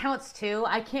 that counts, too.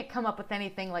 I can't come up with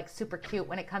anything, like, super cute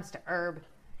when it comes to herb.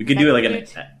 You could do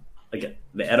it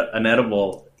an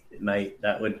edible night.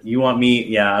 That would... You want me...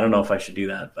 Yeah, I don't know if I should do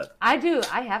that, but... I do.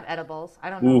 I have edibles. I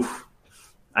don't know. Oof.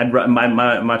 I'd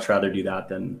much rather do that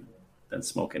than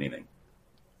smoke anything.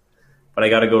 But I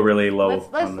got to go really low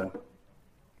on the...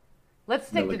 Let's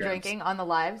stick to drinking on the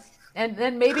lives. And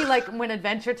then maybe like when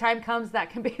adventure time comes, that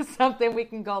can be something we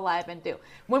can go live and do.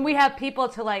 When we have people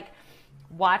to like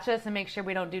watch us and make sure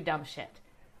we don't do dumb shit.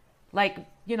 Like,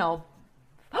 you know,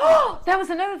 oh, that was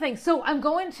another thing. So I'm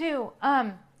going to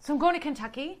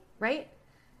Kentucky, right?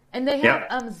 And they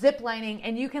have zip lining,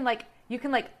 and you can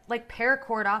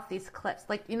paracord off these cliffs.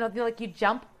 Like, you know, like you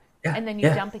jump and then you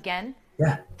jump again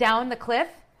down the cliff.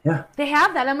 Yeah. They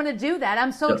have that. I'm going to do that.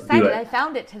 I'm so excited. I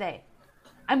found it today.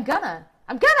 I'm gonna.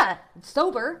 It's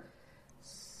sober.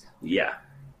 Yeah.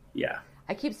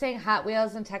 I keep saying Hot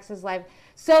Wheels in Texas Live.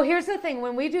 So here's the thing.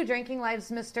 When we do drinking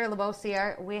lives, Mr.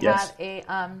 Lebossiere, we have a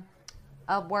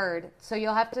word. So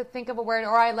you'll have to think of a word,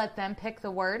 or I let them pick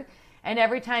the word. And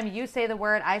every time you say the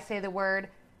word, I say the word.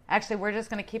 Actually, we're just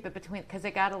going to keep it between, because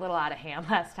it got a little out of hand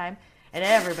last time, and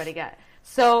everybody got it.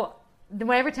 So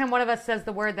every time one of us says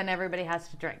the word, then everybody has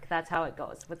to drink. That's how it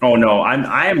goes. Oh no,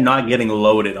 I am not getting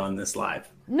loaded on this live.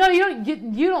 No, you don't.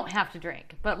 You don't have to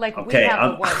drink, but like okay, we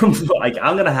have the word.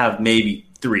 I'm gonna have maybe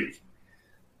 3.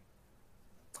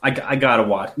 I gotta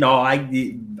watch. No, I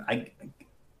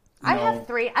have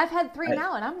 3. I've had 3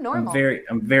 now, and I'm normal.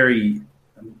 I'm very.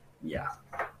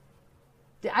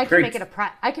 I can make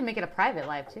it a private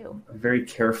live too. I'm very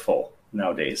careful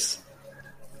nowadays.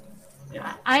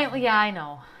 Yeah. I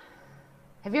know.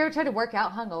 Have you ever tried to work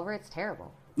out hungover? It's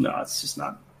terrible. No, it's just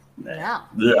not. No.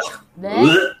 Blech.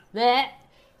 Blech.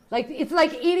 Like it's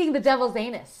like eating the devil's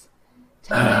anus.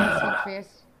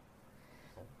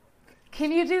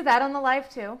 Can you do that on the live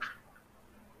too?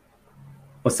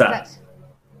 What's that?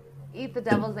 Eat the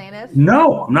devil's anus?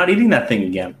 No, I'm not eating that thing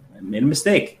again. I made a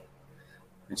mistake.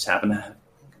 I just happened to.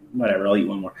 Whatever. I'll eat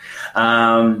one more.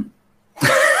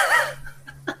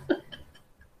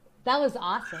 That was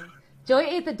awesome. Joey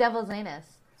ate the devil's anus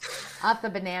off the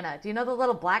banana. Do you know the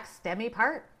little black stemmy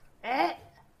part? I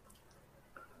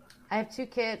have 2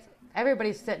 kids.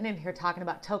 Everybody's sitting in here talking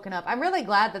about token up. I'm really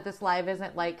glad that this live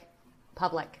isn't like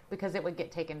public, because it would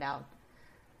get taken down.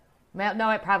 No,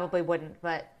 it probably wouldn't,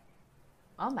 but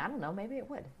I don't know. Maybe it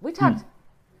would. We talked.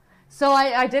 So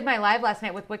I did my live last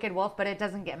night with Wicked Wolf, but it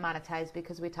doesn't get monetized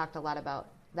because we talked a lot about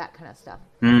that kind of stuff.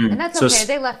 And that's okay.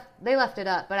 They left it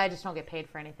up, but I just don't get paid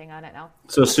for anything on it now.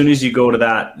 So as soon as you go to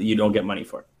that, you don't get money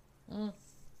for it.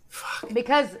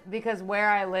 Because where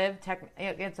I live,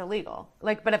 it's illegal.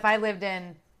 Like, but if I lived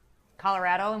in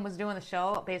Colorado and was doing the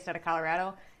show based out of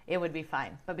Colorado, it would be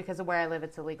fine. But because of where I live,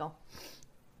 it's illegal.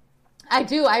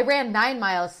 I ran 9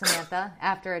 miles, Samantha,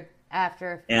 after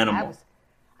Animal.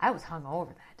 I was hungover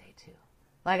that day too.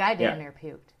 Like I damn near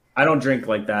puked. I don't drink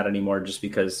like that anymore, just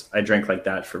because I drank like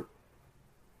that for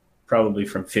probably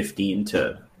from 15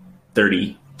 to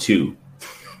 32.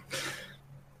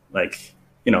 Like,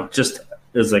 you know, just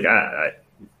it was like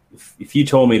if you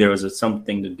told me there was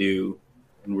something to do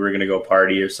and we were gonna go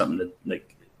party or something, that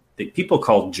like people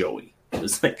called Joey. It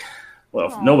was like,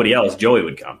 well, if nobody else, Joey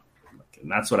would come,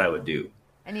 and that's what I would do.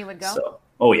 And you would go? So,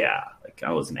 oh yeah, like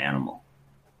I was an animal.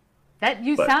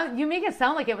 You make it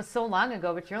sound like it was so long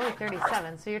ago, but you're only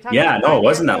 37, so you're talking. Yeah, no, it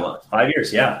wasn't that long. 5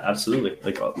 years, yeah, absolutely.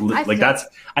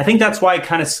 I think that's why it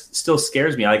kind of still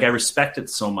scares me. Like I respect it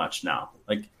so much now.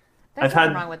 Like there's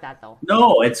nothing wrong with that though.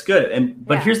 No, it's good.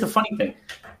 But here's the funny thing: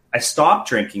 I stopped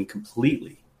drinking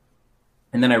completely,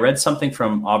 and then I read something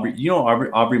from Aubrey. You know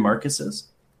who Aubrey Marcus is?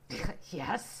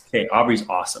 Yes. Okay, Aubrey's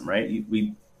awesome, right?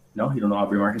 No, you don't know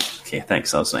Aubrey Marcus? Okay,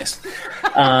 thanks. That was nice.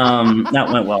 That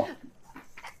went well.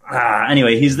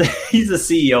 Anyway, he's the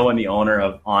CEO and the owner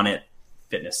of On It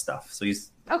Fitness stuff. So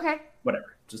he's okay.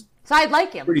 Whatever. Just so I'd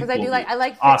like him because cool I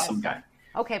like fitness. Awesome guy.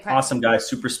 Okay, awesome guy,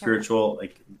 super spiritual,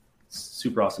 like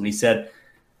super awesome. He said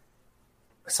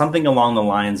something along the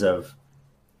lines of,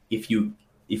 if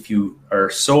you are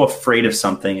so afraid of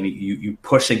something and you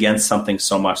push against something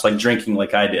so much, like drinking,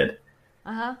 like I did,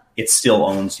 it still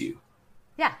owns you.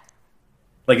 Yeah.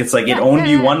 Like it's like it owned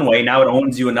you one way, now it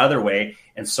owns you another way,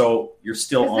 and so you're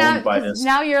still owned by this.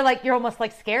 Now you're almost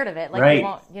like scared of it, like right? You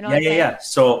won't, you know. Yeah.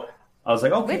 So I was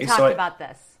like, okay. We talked about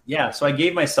this. Yeah, so I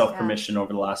gave myself permission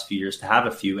over the last few years to have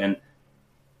a few, and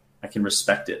I can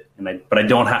respect it, but I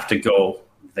don't have to go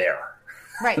there.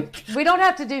 Right. We don't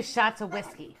have to do shots of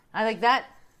whiskey. I like that.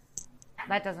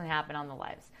 That doesn't happen on the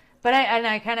lives. But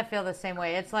I kind of feel the same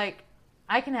way. It's like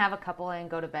I can have a couple and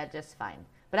go to bed just fine.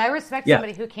 But I respect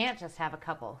somebody who can't just have a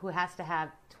couple, who has to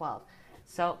have 12.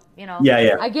 So,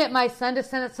 I get my son to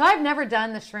send it. So I've never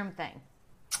done the shroom thing.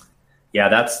 Yeah,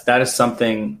 that is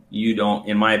something you don't,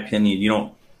 in my opinion, you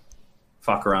don't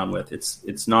fuck around with.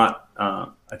 It's not,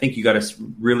 I think you got to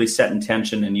really set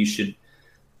intention, and you should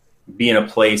be in a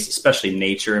place, especially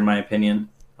nature, in my opinion,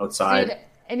 outside.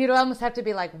 And you'd almost have to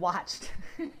be like watched.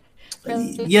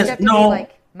 Yes, be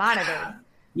like monitored.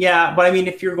 Yeah, but I mean,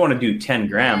 if you're going to do 10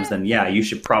 grams, then you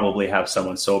should probably have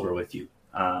someone sober with you,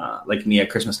 like me at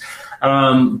Christmas.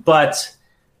 But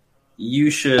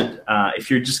you should, if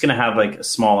you're just going to have like a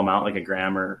small amount, like a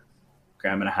gram or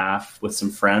gram and a half with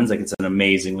some friends, like it's an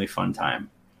amazingly fun time.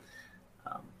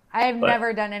 I've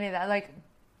never done any of that. Like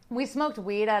we smoked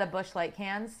weed out of Busch Light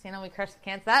cans. We crushed the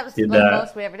cans. That was the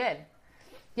most we ever did.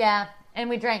 Yeah, and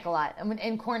we drank a lot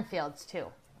in cornfields too,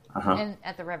 and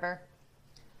at the river.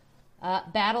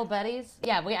 Battle buddies.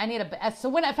 Yeah, I need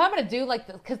so if I'm going to do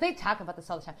because they talk about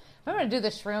this all the time. If I'm going to do the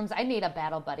shrooms, I need a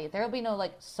battle buddy. There'll be no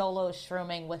like solo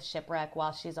shrooming with Shipwreck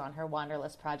while she's on her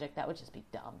Wanderlust project. That would just be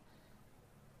dumb.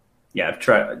 Yeah, I've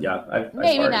tried. Yeah,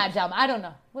 maybe not dumb. I don't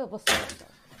know. We'll see. Is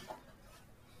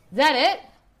that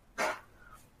it?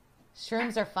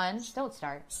 Shrooms are fun. Don't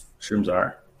start. Shrooms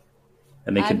are,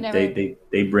 and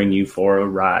they bring you for a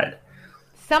ride.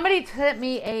 Somebody sent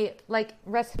me a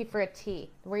recipe for a tea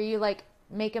where you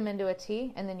make them into a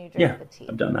tea and then you drink the tea.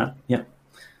 I've done that. Yeah.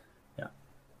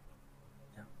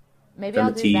 Maybe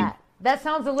I'll do that. That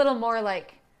sounds a little more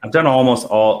like. I've done almost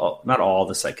all, not all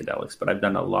the psychedelics, but I've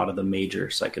done a lot of the major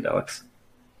psychedelics.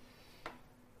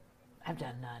 I've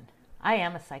done none. I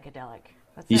am a psychedelic.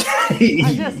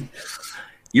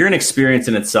 You're an experience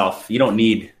in itself. You don't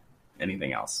need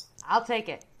anything else. I'll take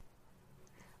it.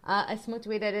 I smoked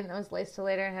weed. I didn't know it was laced till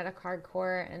later. I had a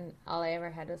hardcore, and all I ever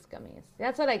had was gummies.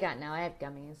 That's what I got now. I have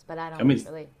gummies, but I don't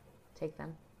really take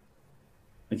them.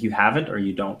 Like you haven't, or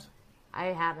you don't? I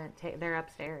haven't. They're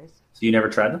upstairs. So you never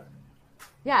tried them?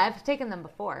 Yeah, I've taken them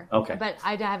before. Okay. But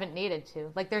I haven't needed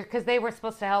to. Because they were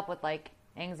supposed to help with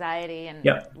anxiety and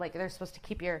they're supposed to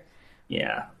keep your.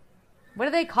 Yeah. What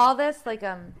do they call this?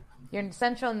 Your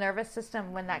central nervous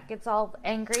system when that gets all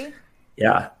angry.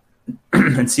 Yeah.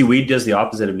 And see, weed does the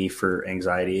opposite of me for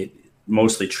anxiety. It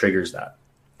mostly triggers that.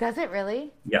 Does it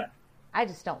really? Yeah. I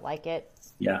just don't like it.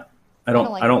 Yeah. I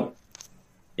don't.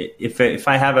 If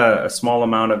I have a small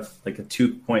amount of a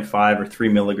 2.5 or 3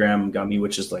 milligram gummy,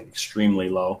 which is extremely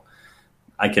low,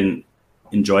 I can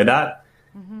enjoy that,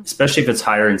 especially if it's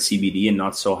higher in CBD and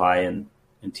not so high in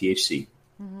THC.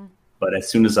 Mm-hmm. But as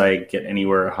soon as I get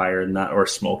anywhere higher than that, or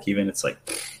smoke even, it's I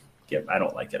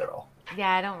don't like it at all. Yeah,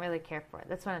 I don't really care for it.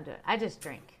 That's what I'm doing. I just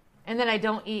drink. And then I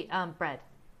don't eat bread.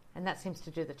 And that seems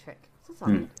to do the trick. So it's all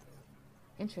good.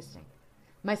 Interesting.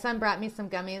 My son brought me some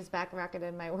gummies back Rocket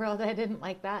in my world. I didn't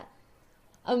like that.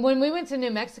 When we went to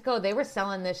New Mexico, they were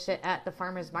selling this shit at the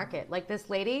farmer's market. This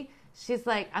lady, she's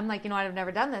like, I'm like, I've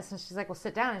never done this. And she's like, well,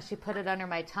 sit down. And she put it under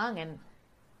my tongue. And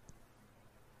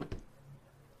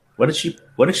what did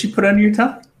she put under your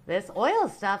tongue? This oil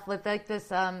stuff with this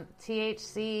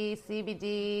THC,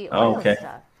 CBD oil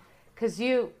stuff. Because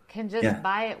you can just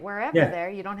buy it wherever there.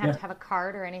 You don't have to have a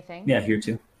card or anything. Yeah, here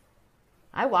too.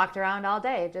 I walked around all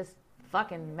day just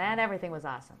fucking mad. Everything was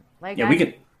awesome.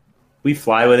 We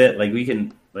fly with it. You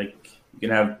can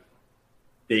have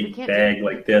big bag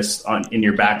like this in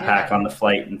your backpack on the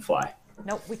flight and fly.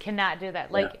 Nope, we cannot do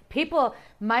that. People,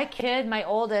 my kid, my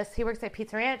oldest, he works at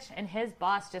Pizza Ranch, and his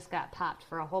boss just got popped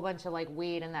for a whole bunch of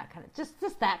weed and that kind of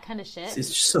just that kind of shit. It's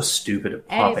just so stupid to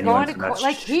pop and he's going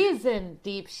to he's in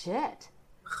deep shit.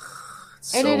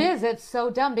 And it's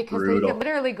so dumb because brutal. They can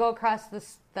literally go across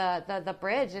the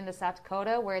bridge into South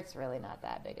Dakota where it's really not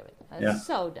that big of it. It's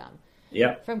so dumb.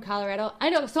 Yeah. From Colorado.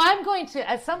 I know. So I'm going to,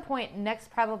 at some point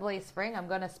next probably spring, I'm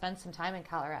going to spend some time in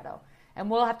Colorado. And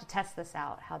we'll have to test this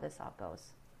out, how this all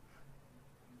goes.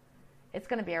 It's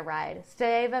going to be a ride.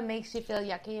 Steva makes you feel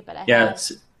yucky, but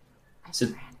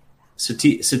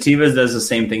Sativa does the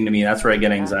same thing to me. That's where I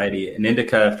get anxiety. And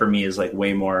indica for me is like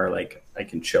way more like I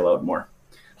can chill out more.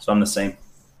 So I'm the same.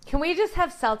 Can we just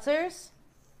have seltzers?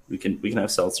 We can have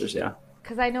seltzers, yeah.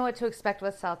 Because I know what to expect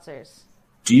with seltzers.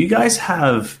 Do you guys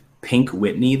have Pink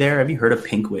Whitney there? Have you heard of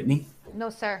Pink Whitney? No,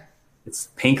 sir. It's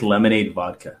pink lemonade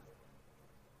vodka.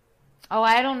 Oh,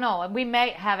 I don't know. We may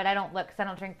have it. I don't look because I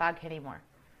don't drink vodka anymore.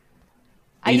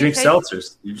 You drink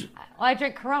seltzers. Well, I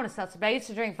drink Corona seltzer, but I used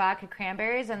to drink vodka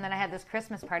cranberries, and then I had this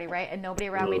Christmas party, right? And nobody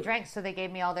around me drank, so they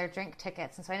gave me all their drink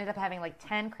tickets. And so I ended up having like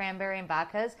 10 cranberry and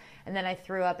vodkas, and then I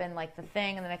threw up in like the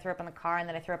thing, and then I threw up in the car, and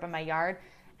then I threw up in my yard,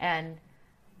 and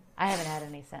I haven't had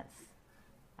any since.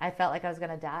 I felt like I was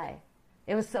going to die.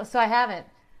 It was so I haven't.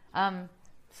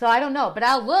 So I don't know, but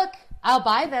I'll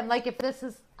buy them. Like if this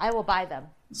is, I will buy them.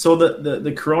 So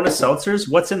the Corona seltzers,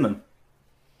 what's in them?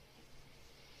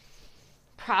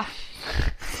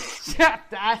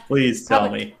 Please tell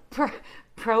me.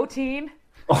 Protein.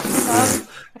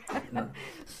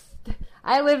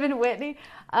 I live in Whitney.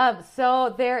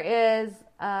 So there is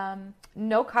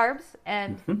no carbs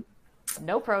and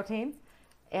no protein.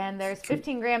 And there's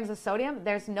 15 grams of sodium.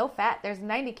 There's no fat. There's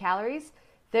 90 calories.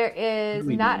 There is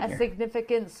not a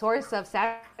significant source of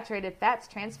saturated fats,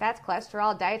 trans fats,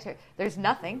 cholesterol, dietary. There's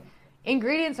nothing.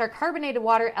 Ingredients are carbonated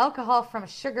water, alcohol from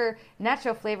sugar,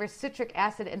 natural flavors, citric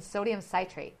acid, and sodium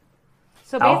citrate.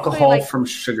 So alcohol from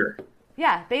sugar.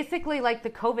 Yeah, basically like the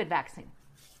COVID vaccine.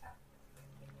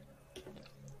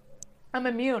 I'm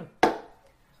immune.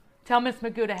 Tell Miss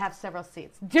Magoo to have several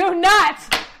seats. Do not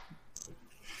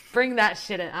bring that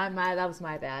shit in. That was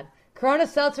my bad. Corona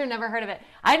seltzer, never heard of it.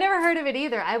 I never heard of it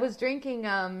either. I was drinking,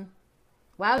 I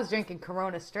was drinking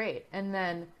Corona straight, and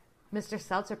then Mr.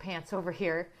 Seltzer Pants over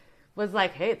here was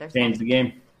like, "Hey, there's change the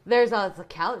game. There's all the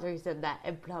calories in that."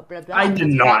 And blah blah blah. I did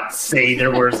not say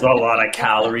there was a lot of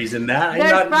calories in that.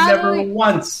 Never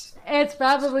once. It's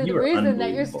probably the reason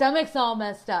that your stomach's all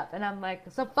messed up. And I'm like,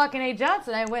 so fucking A.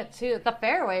 Johnson. I went to the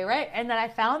Fairway, right? And then I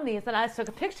found these, and I took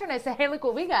a picture, and I said, "Hey, look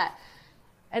what we got."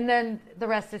 And then the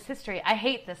rest is history. I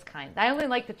hate this kind. I only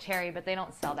like the cherry, but they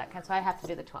don't sell that kind, so I have to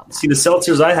do the 12-pack. See, the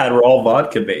seltzers I had were all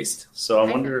vodka based, so I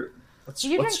wonder.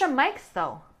 You drink the Mike's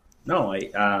though. No,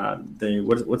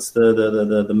 what's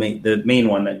the main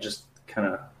one that just kind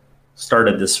of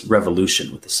started this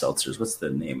revolution with the seltzers? What's the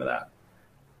name of that?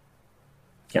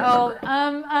 Can't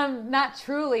remember. Not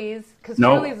Truly's, because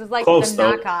Truly's is like the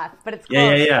knockoff, but it's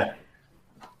close. Yeah.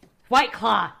 White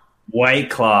Claw. White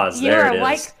Claws. There it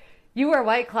is. You were a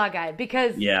White Claw guy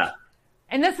because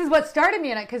and this is what started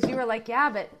me in it because you were like, yeah,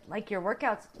 but like your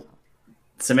workouts.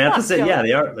 Samantha said, yeah,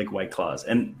 they are like White Claws.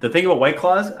 And the thing about White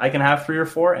Claws, I can have 3 or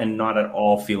 4 and not at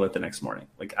all feel it the next morning,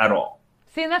 like at all.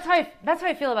 See, and that's how I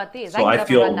feel about these. So I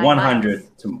feel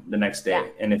 100 to the next day. Yeah.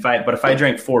 And if I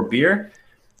drank 4 beer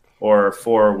or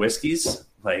 4 whiskeys,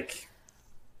 like.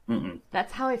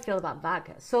 That's how I feel about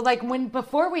vodka. So like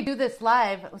before we do this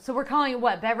live, so we're calling it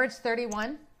what, Beverage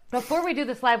 31? Before we do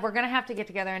this live, we're going to have to get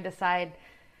together and decide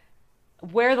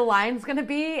where the line's going to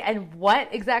be and what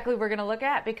exactly we're going to look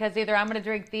at, because either I'm going to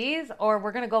drink these or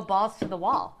we're going to go balls to the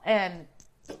wall. And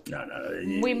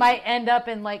we might end up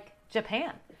in like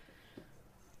Japan.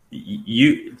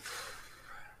 I'm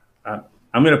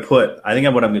going to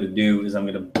what I'm going to do is I'm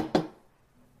going to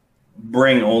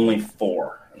bring only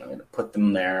 4. And I'm going to put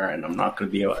them there, and I'm not going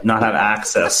to be able not have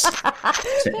access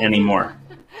to any more.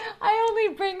 I only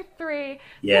bring 3.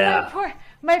 Yeah. So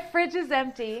my fridge is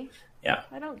empty. Yeah.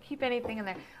 I don't keep anything in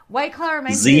there. White Claw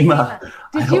reminds Zima. Me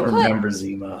of Zima. I don't remember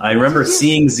Zima. I remember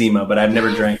seeing Zima, but I've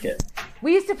never drank it.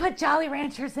 We used to put Jolly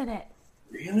Ranchers in it.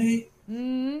 Really?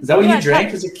 Is that what you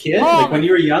drank as a kid? Like when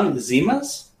you were young, the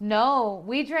Zimas? No.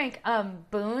 We drank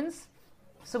Boone's.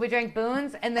 So we drank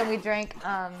Boone's, and then we drank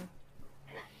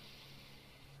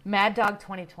Mad Dog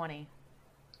 2020.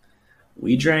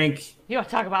 We drank. You want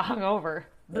to talk about hungover?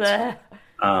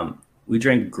 We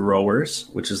drank Growers,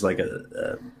 which is like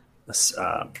a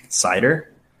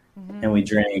cider, and we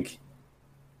drank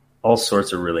all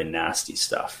sorts of really nasty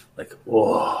stuff. Like,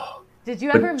 whoa! Did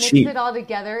you ever mix it all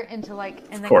together into like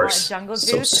and then call it jungle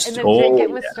juice and then drink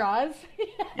it with straws?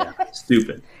 Yeah,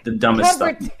 stupid. The dumbest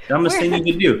stuff. Dumbest thing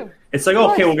you can do. It's like,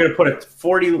 okay, we're gonna put a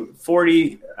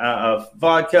 40 of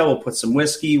vodka. We'll put some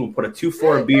whiskey. We'll put a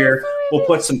 2-4 beer. We'll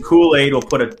put some Kool-Aid. We'll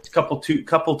put a couple 2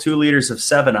 liters of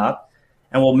 7-Up,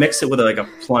 and we'll mix it with like a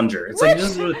plunger. It's like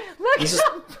look how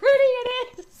pretty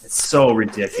it is. It's so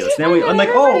ridiculous. Then I'm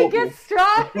like, put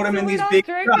them in these big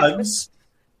jugs,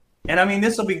 and I mean,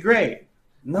 this will be great.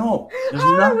 No, there's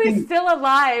nothing. How are we still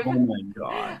alive? Oh my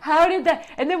god! How did that?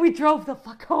 And then we drove the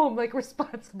fuck home like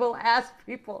responsible ass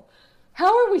people.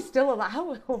 How are we still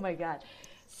alive? Oh my God.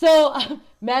 So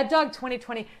Mad Dog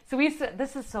 2020. So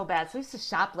this is so bad. So we used to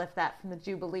shoplift that from the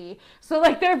Jubilee. So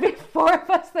like there'd be four of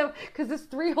us because it's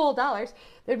 $3 whole.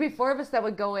 There'd be four of us that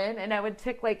would go in, and I would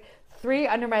tick like 3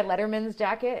 under my Letterman's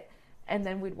jacket, and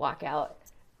then we'd walk out.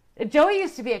 Joey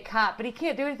used to be a cop, but he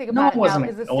can't do anything about it now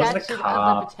because the statute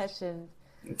of limitations.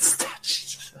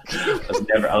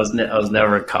 I was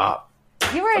never a cop.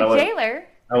 You were a jailer.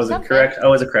 I was a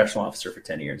correctional officer for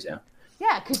 10 years. Yeah.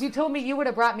 Yeah, because you told me you would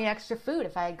have brought me extra food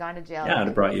if I had gone to jail. Yeah, I'd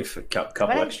have brought you a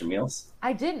couple extra meals.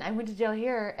 I didn't. I went to jail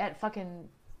here at fucking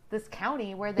this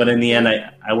county where. But in the end,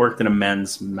 I worked in a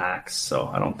men's max, so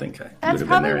I don't think I. That's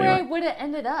probably where I would have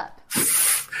ended up.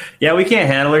 Yeah, we can't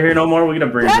handle her here no more. We're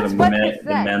gonna bring her to the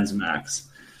men's max.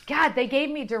 God, they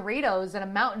gave me Doritos and a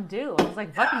Mountain Dew. I was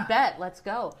like, fucking bet, let's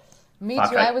go. Me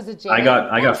too. I was a jailer.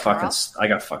 I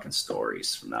got fucking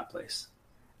stories from that place.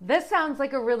 This sounds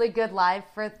like a really good live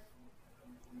for.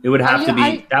 It would have to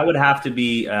be. That would have to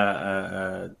be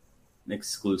an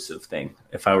exclusive thing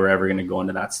if I were ever going to go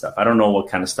into that stuff. I don't know what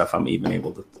kind of stuff I'm even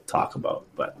able to talk about,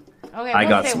 but okay, I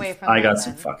got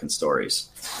some fucking stories.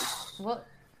 Well,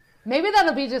 maybe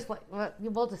that'll be just like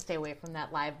we'll just stay away from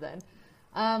that live then.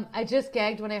 I just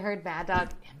gagged when I heard Mad Dog.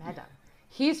 Yeah, Mad Dog.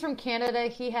 He's from Canada.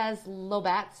 He has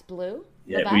Labatt's Blue.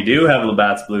 Yeah, we do have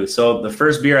Labatt's Blue. So the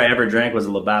first beer I ever drank was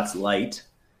a Labatt's Light.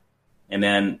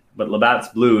 But Labatt's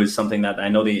Blue is something that I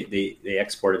know they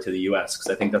exported to the U.S. because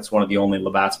I think that's one of the only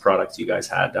Labatt's products you guys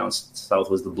had down south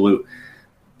was the Blue.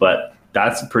 But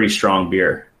that's a pretty strong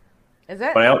beer. Is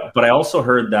it? But I also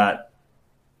heard that,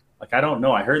 like, I don't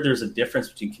know. I heard there's a difference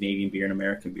between Canadian beer and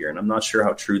American beer, and I'm not sure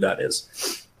how true that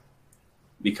is.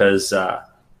 Because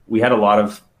we had a lot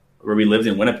of, where we lived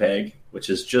in Winnipeg, which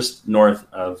is just north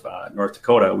of North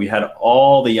Dakota, we had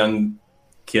all the young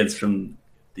kids from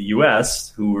the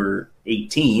U.S. who were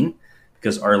 18,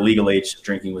 because our legal age of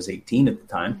drinking was 18 at the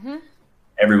time. Mm-hmm.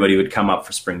 Everybody would come up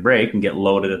for spring break and get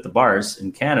loaded at the bars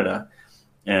in Canada.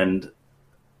 And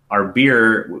our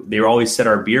beer, they always said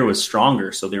our beer was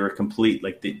stronger. So they were complete,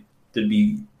 like there'd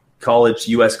be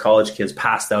U.S. college kids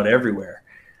passed out everywhere.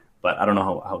 But I don't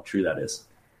know how true that is.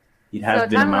 You'd have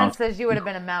been a Mountie. Says you would have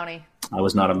been a Mountie. I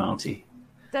was not a Mountie.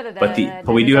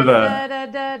 But we do have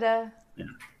a... Yeah.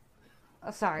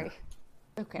 Oh, sorry.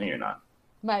 Okay. No, you're not.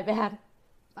 My bad.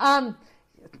 I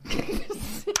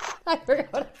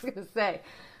forgot what I was going to say.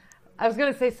 I was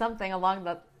going to say something along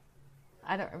the...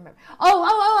 I don't remember.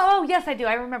 Oh, yes, I do.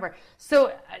 I remember.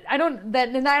 So and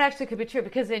that actually could be true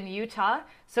because in Utah,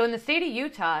 so in the state of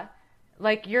Utah,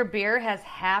 like your beer has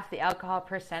half the alcohol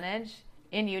percentage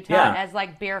in Utah as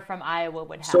like beer from Iowa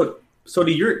would have. So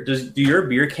do your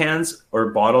beer cans or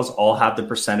bottles all have the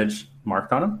percentage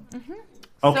marked on them? Mm-hmm.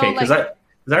 Okay, because I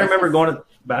remember going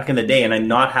back in the day and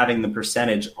not having the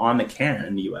percentage on the can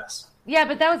in the U.S. Yeah,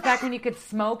 but that was back when you could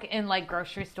smoke in like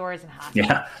grocery stores and hospitals.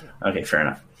 Yeah. Okay, fair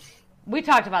enough. We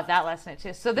talked about that last night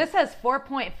too. So this has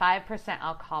 4.5%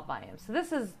 alcohol volume. So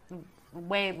this is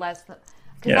way less than.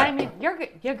 Because I mean,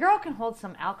 your girl can hold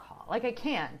some alcohol. Like I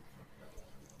can.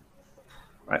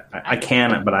 I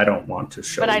can, but I don't want to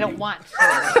show. But I don't want to.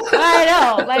 I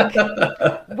know, like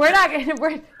we're not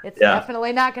gonna. It's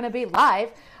definitely not gonna be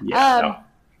live. Yeah. No.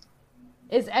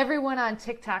 Is everyone on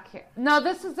TikTok here? No,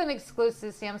 this is an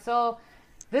exclusive, Sam. So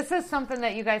this is something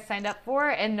that you guys signed up for,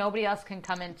 and nobody else can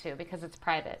come into because it's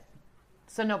private.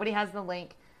 So nobody has the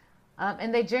link,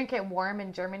 and they drink it warm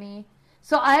in Germany.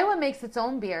 So Iowa makes its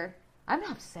own beer. I'm gonna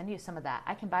have to send you some of that.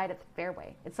 I can buy it at the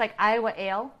Fairway. It's like Iowa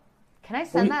Ale. Can I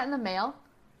send that in the mail?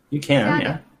 You can, Sonia?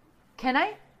 Yeah. Can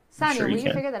I? Sonia, will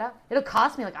you figure that out? It'll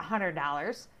cost me like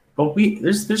 $100. But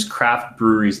there's craft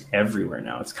breweries everywhere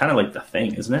now. It's kind of like the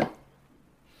thing, isn't it?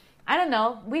 I don't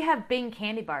know. We have Bing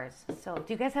candy bars. So do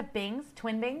you guys have Bings?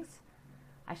 Twin Bings?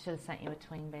 I should have sent you a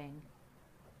Twin Bing.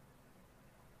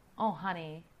 Oh,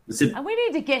 honey. We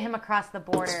need to get him across the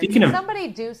border. Somebody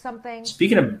do something.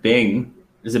 Speaking of Bing,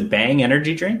 is it Bang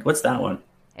energy drink? What's that one?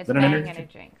 It's Bang energy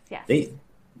drinks, yes.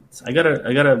 I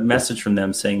got a message from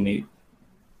them saying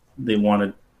they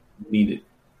wanted me to,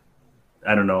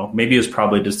 I don't know, maybe it was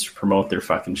probably just to promote their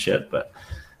fucking shit, but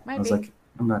I was like,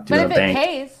 I'm not doing Bang. But if it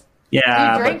pays,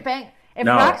 yeah, you drink Bang. If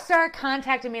Rockstar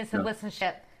contacted me and said, listen,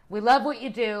 shit, we love what you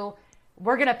do,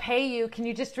 we're going to pay you, can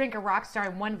you just drink a Rockstar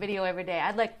in one video every day?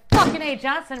 I'd like, fucking A.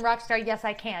 Johnson, Rockstar, yes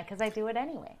I can, because I do it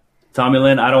anyway. Tommy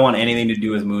Lynn, I don't want anything to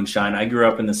do with moonshine. I grew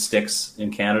up in the sticks in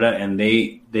Canada, and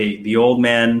the old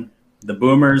men, the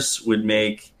boomers would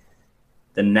make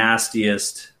the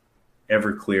nastiest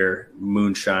Everclear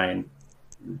moonshine.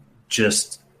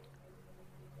 Just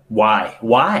why?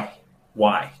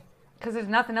 Because there's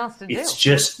nothing else to do. It's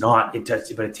just not. It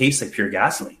does, but it tastes like pure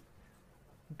gasoline.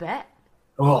 Bet.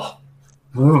 Oh.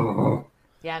 Oh.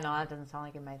 Yeah, no, that doesn't sound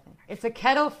like my thing. It's a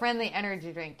keto-friendly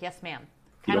energy drink. Yes, ma'am.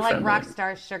 Kind of like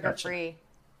Rockstar sugar-free,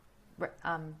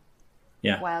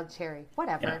 wild cherry.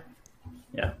 Whatever.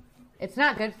 Yeah. It's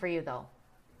not good for you, though.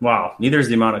 Wow. Neither is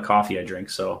the amount of coffee I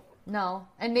drink, so. No,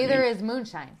 and neither is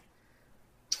moonshine.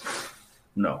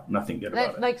 No, nothing good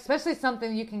about it. Like, especially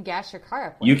something you can gas your car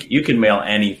up with. You can mail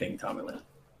anything, Tommy Lynn.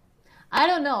 I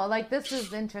don't know. Like, this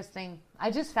is interesting.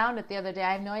 I just found it the other day.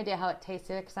 I have no idea how it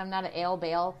tasted because I'm not an ale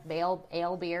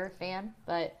beer fan,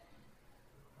 but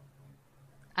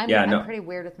I'm pretty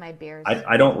weird with my beers.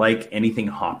 I don't like anything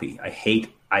hoppy. I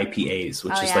hate IPAs,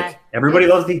 which is like everybody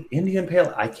loves the Indian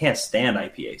Pale. I can't stand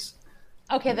IPAs.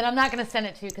 Okay, then I'm not going to send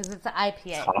it to you because it's an IPA.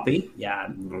 It's hoppy? Yeah.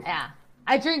 Yeah.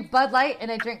 I drink Bud Light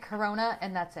and I drink Corona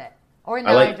and that's it. Or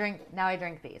now I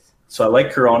drink these. So I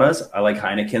like Coronas. I like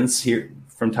Heineken's here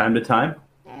from time to time.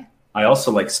 I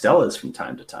also like Stella's from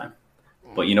time to time.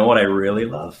 But you know what I really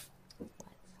love?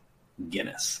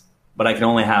 Guinness. But I can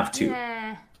only have 2.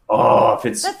 Oh, if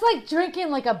it's that's like drinking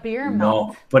like a beer malt.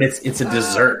 No, but it's a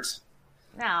dessert.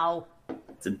 No.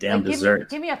 It's a damn dessert.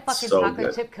 Give me a fucking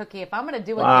chocolate chip cookie. If I'm gonna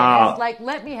do a Guinness, like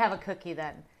let me have a cookie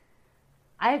then.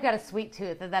 I've got a sweet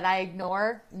tooth that I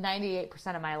ignore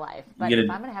 98% of my life. But if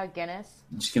I'm going to have a Guinness...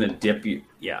 I'm just going to dip you...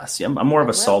 Yeah, see, I'm more of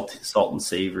a salt and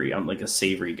savory. I'm like a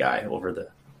savory guy over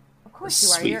the Of course you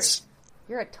sweets.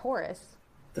 You're a Taurus.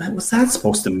 What's that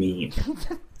supposed to mean?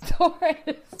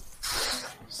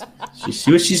 Taurus. You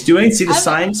see what she's doing? See the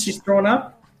signs she's throwing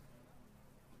up?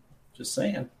 Just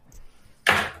saying.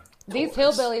 These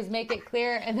hillbillies make it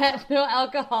clear and that no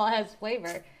alcohol has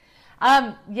flavor.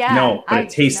 No, but it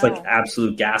tastes like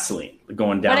absolute gasoline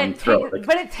going down the throat.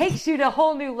 But it takes you to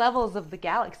whole new levels of the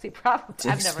galaxy. Probably,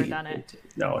 I've never done it.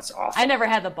 No, it's awful. I never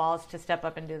had the balls to step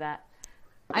up and do that.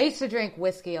 I used to drink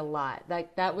whiskey a lot.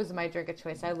 Like that was my drink of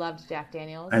choice. I loved Jack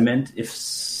Daniels. I meant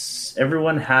if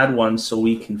everyone had one, so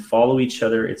we can follow each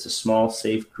other. It's a small,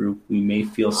 safe group. We may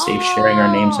feel safe sharing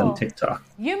our names on TikTok.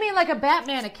 You mean like a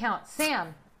Batman account,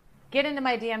 Sam? Get into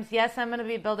my DMs. Yes, I'm going to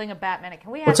be building a Batman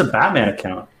account. What's a Batman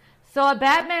account? So a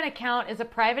Batman account is a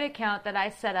private account that I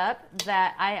set up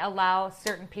that I allow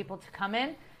certain people to come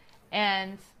in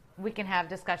and we can have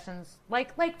discussions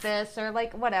like this or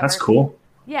like whatever. That's cool.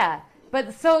 Yeah.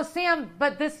 But so Sam,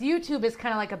 this YouTube is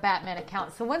kind of like a Batman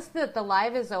account. So once the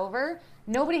live is over,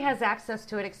 nobody has access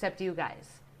to it except you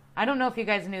guys. I don't know if you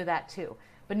guys knew that too,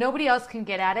 but nobody else can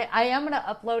get at it. I am going to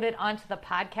upload it onto the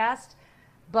podcast,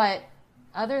 but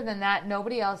other than that,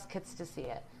 nobody else gets to see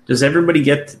it. Does everybody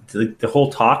get the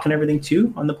whole talk and everything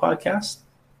too on the podcast?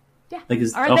 Yeah. They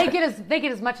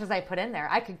get as much as I put in there.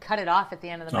 I could cut it off at the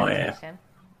end of the meditation,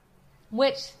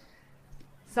 which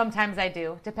sometimes I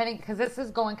do, depending because this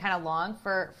is going kind of long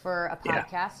for a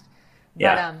podcast.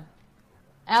 Yeah.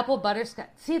 But apple butterscotch.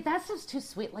 See, that's just too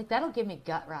sweet. Like that'll give me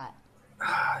gut rot.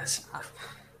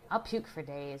 I'll puke for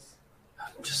days.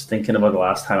 Just thinking about the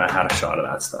last time I had a shot of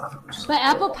that stuff. But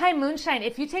apple pie moonshine,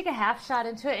 if you take a half shot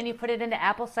into it and you put it into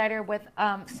apple cider with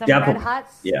some Red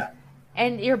Hots,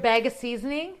 and your bag of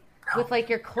seasoning with like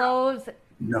your cloves,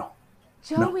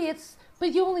 Joey,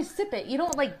 but you only sip it. You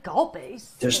don't like gulp it.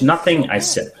 There's nothing I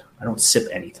sip. I don't sip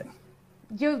anything.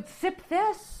 You sip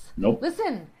this? Nope.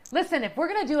 Listen. If we're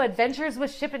gonna do adventures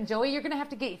with Ship and Joey, you're gonna have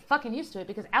to get fucking used to it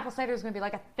because apple cider is gonna be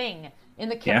like a thing in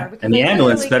the camera. Yeah, and the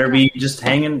ambulance better be just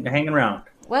hanging around.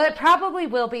 Well, it probably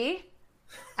will be.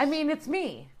 I mean, it's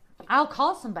me. I'll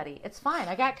call somebody. It's fine.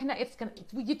 I got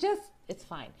it's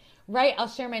fine, right? I'll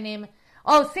share my name.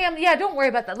 Oh, Sam, yeah, don't worry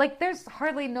about that. Like, there's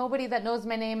hardly nobody that knows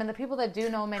my name, and the people that do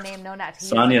know my name know not to.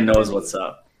 Sonia knows what's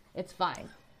up. It's fine.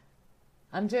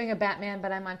 I'm doing a Batman,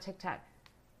 but I'm on TikTok.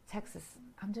 Texas.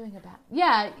 I'm doing a Batman.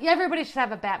 Yeah, everybody should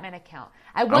have a Batman account.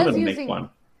 I'm going to make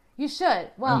one. You should.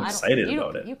 Well, I'm excited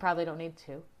about it. You probably don't need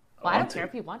to. Well, I don't care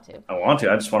if you want to. I want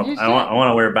to. I just want to. I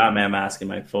want to wear a Batman mask in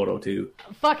my photo too.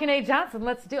 Fucking A. Johnson,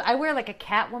 let's do it. I wear like a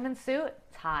Catwoman suit.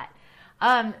 It's hot.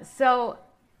 So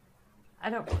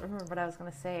I don't remember what I was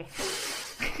going to say.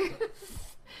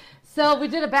 So we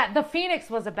did the Phoenix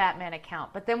was a Batman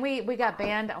account, but then we got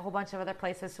banned a whole bunch of other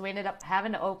places, so we ended up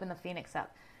having to open the Phoenix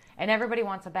up. And everybody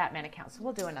wants a Batman account, so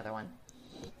we'll do another one.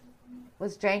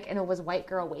 Was drank and it was white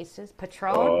girl wasted.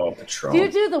 Patron. Oh, Patron. Do you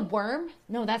do the worm?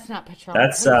 No, that's not Patron.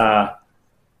 That's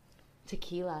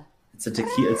tequila. It's a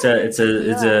tequila.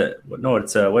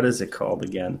 It's a what is it called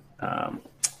again?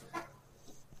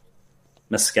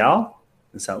 Mezcal?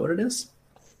 Is that what it is?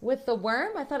 With the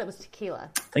worm? I thought it was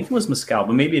tequila. I think it was mezcal,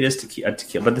 but maybe it is tequila.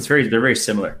 But they're very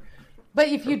similar. But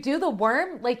if you do the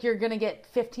worm, like you're gonna get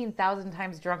 15,000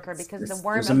 times drunker because the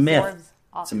worm there's a myth.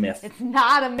 It's a myth. It's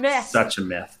not a myth. Such a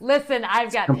myth. Listen,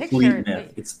 I've got Complete pictures.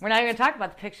 myth. We're not even going to talk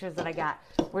about the pictures that I got.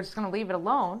 We're just going to leave it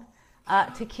alone.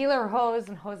 Tequila Rose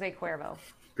and Jose Cuervo.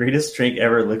 Greatest drink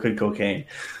ever, liquid cocaine.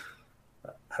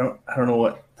 I don't know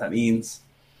what that means.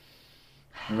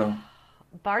 I don't know.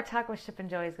 Bar talk with Chip and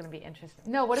Joey is going to be interesting.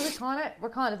 No, what are we calling it? We're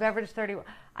calling it beverage 31.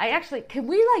 Can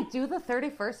we do the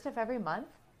 31st of every month?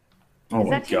 Oh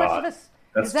my God.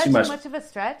 Is that too much of a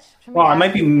stretch? Well, I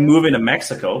might be moving to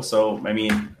Mexico, so I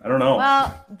mean, I don't know.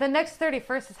 Well, the next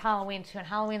 31st is Halloween too, and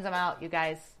Halloween's I'm out, you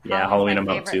guys. Yeah, Halloween I'm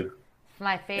out too. It's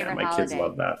my favorite my holiday. kids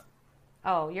love that.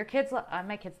 Oh, your kids?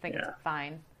 My kids think it's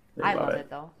fine. I love it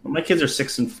though. Well, my kids are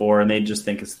 6 and 4, and they just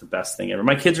think it's the best thing ever.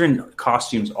 My kids are in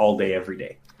costumes all day, every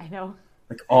day. I know.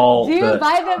 Like all. Do you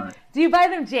buy them? Do you buy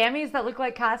them jammies that look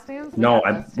like costumes? No,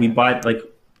 we buy like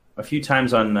a few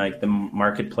times on like the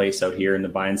marketplace out here in the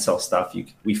buy and sell stuff.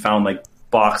 We found like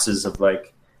boxes of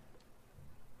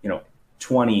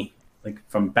 20, like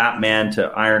from Batman to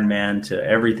Iron Man to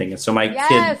everything. And so my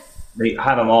kid, they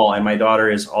have them all. And my daughter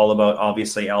is all about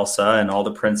obviously Elsa and all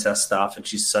the princess stuff. And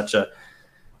she's so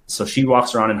she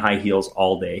walks around in high heels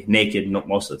all day, naked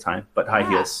most of the time, but high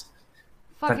heels.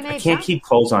 I can't keep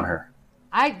clothes on her.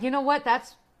 You know what?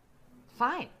 That's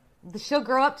fine. She'll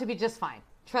grow up to be just fine.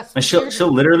 Trust me. And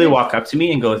she'll literally walk up to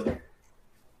me and go,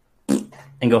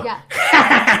 and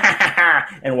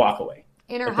walk away.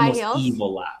 In her high heels?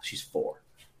 Evil laugh. She's 4.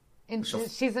 And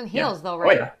she's in heels though,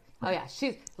 right? Oh yeah.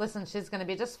 She's going to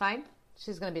be just fine.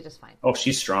 She's going to be just fine. Oh,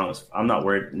 she's strong. I'm not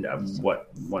worried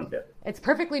one bit. It's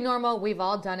perfectly normal. We've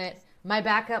all done it. My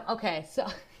backup. Okay, so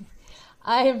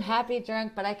I am happy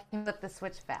drunk, but I can flip the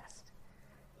switch fast.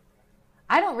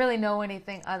 I don't really know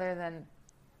anything other than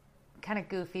kind of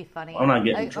goofy, funny. I'm not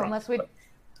getting drunk.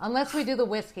 Unless we do the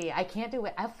whiskey. I can't do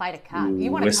it. I'll fight a cop.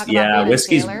 You want to whiskey, talk about being a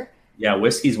sailor? Yeah,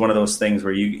 whiskey's one of those things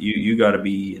where you got to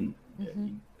be in.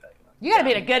 You got to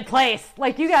be in a good place.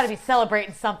 Like, you got to be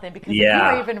celebrating something, because if you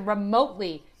are even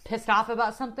remotely pissed off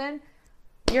about something,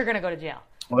 you're going to go to jail.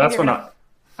 Well, that's when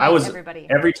I was, everybody.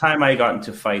 Every time I got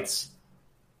into fights,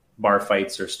 bar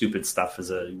fights or stupid stuff as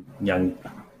a young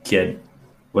kid,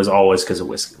 was always because of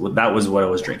whiskey. That was what I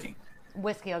was drinking.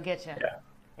 Whiskey will get you. Yeah.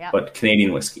 Yep. But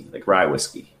Canadian whiskey, like rye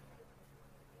whiskey.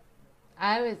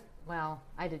 I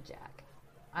did Jack.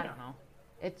 I don't know.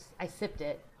 I sipped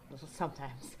it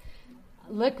sometimes.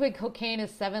 Liquid cocaine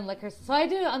is 7 liquors. So I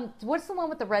do, what's the one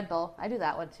with the Red Bull? I do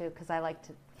that one too, because I like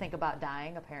to think about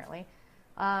dying, apparently.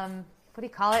 What do you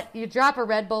call it? You drop a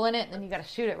Red Bull in it, and then you got to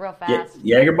shoot it real fast.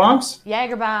 Jaeger bombs?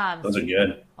 Jaeger bombs. Those are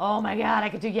good. Oh my God, I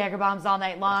could do Jaeger bombs all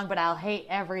night long, but I'll hate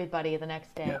everybody the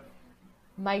next day. Yeah.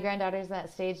 My granddaughter's in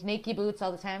that stage. Nike boots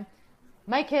all the time.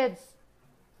 My kids,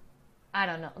 I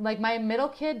don't know. Like, my middle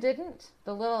kid didn't.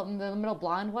 The middle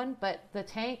blonde one. But the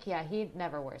tank, he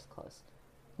never wears clothes.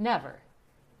 Never.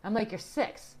 I'm like, you're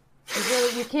 6.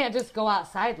 You can't just go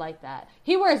outside like that.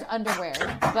 He wears underwear,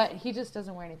 but he just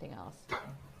doesn't wear anything else.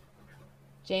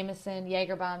 Jameson,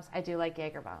 Jaeger bombs. I do like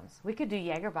Jaeger bombs. We could do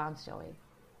Jaeger bombs, Joey.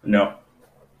 No.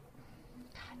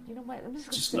 God, you know what? I'm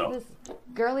just gonna say this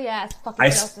girly ass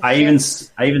fucking. I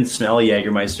even smell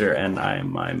Jägermeister and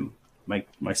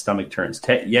my stomach turns.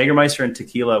 Jägermeister and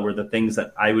tequila were the things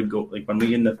that I would go, like,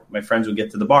 when my friends would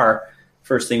get to the bar.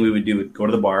 First thing we would do would go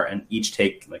to the bar and each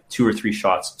take like 2 or 3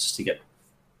 shots just to get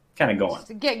kind of going. Just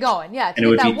to get going, yeah. To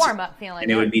get that warm up feeling.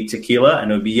 And it would be tequila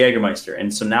and it would be Jägermeister.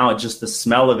 And so now it's just the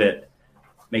smell of it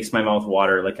makes my mouth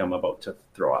water like I'm about to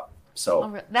throw up.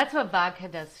 So that's what vodka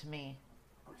does to me.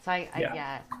 So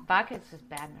vodka is just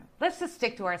bad. Let's just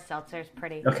stick to our seltzers.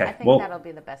 Pretty. Okay. I think that'll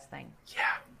be the best thing.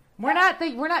 Yeah. We're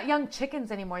not young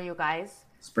chickens anymore, you guys.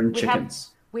 Spring chickens.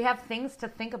 We have things to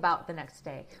think about the next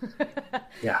day.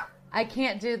 Yeah. I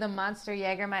can't do the Monster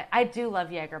Jaeger. I do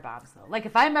love Jaeger bombs though. Like,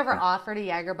 if I'm ever offered a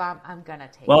Jaeger bomb, I'm gonna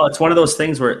take it. Well, it's one of those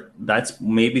things where that's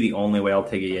maybe the only way I'll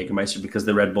take a Jägermeister, because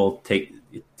the Red Bull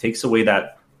takes away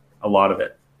a lot of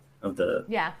it.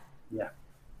 Yeah.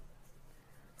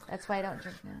 That's why I don't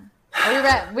drink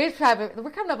now. We're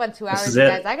coming up on 2 hours,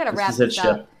 guys. I gotta wrap this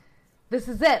up. This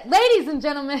is it, ladies and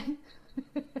gentlemen.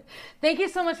 Thank you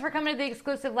so much for coming to the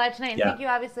exclusive live tonight, and thank you,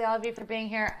 obviously, all of you for being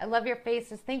here. I love your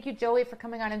faces. Thank you, Joey, for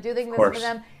coming on and doing this for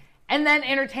them, and then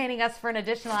entertaining us for an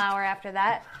additional hour after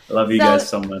that. I love you guys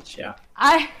so much. Yeah,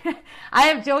 I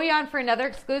have Joey on for another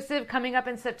exclusive coming up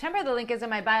in September. The link is in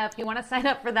my bio if you want to sign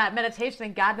up for that meditation,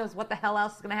 and God knows what the hell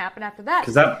else is going to happen after that.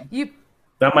 Because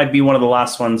that might be one of the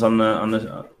last ones on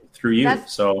the through you.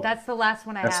 That's the last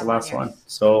one I have. That's the last one.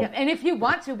 So, and if you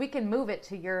want to, we can move it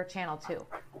to your channel too.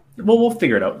 Well, we'll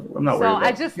figure it out. I'm not worried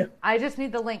about it. I just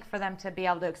need the link for them to be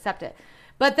able to accept it.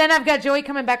 But then I've got Joey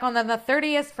coming back on the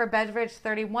 30th for Beverage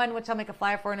 31, which I'll make a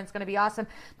flyer for, and it's going to be awesome.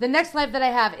 The next live that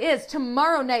I have is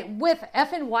tomorrow night with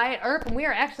F and Wyatt Earp, and we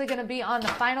are actually going to be on the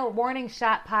Final Warning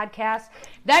Shot podcast.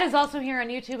 That is also here on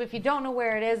YouTube. If you don't know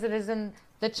where it is in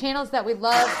the channels that we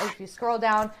love. If you scroll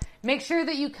down, make sure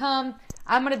that you come.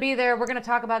 I'm going to be there. We're going to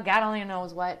talk about God only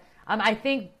knows what. I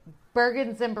think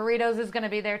Bergens and Burritos is going to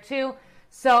be there too.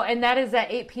 So, and that is at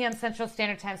 8 p.m. Central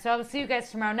Standard Time. So I will see you guys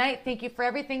tomorrow night. Thank you for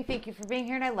everything. Thank you for being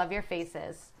here, and I love your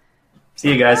faces.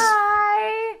 See you guys. Bye.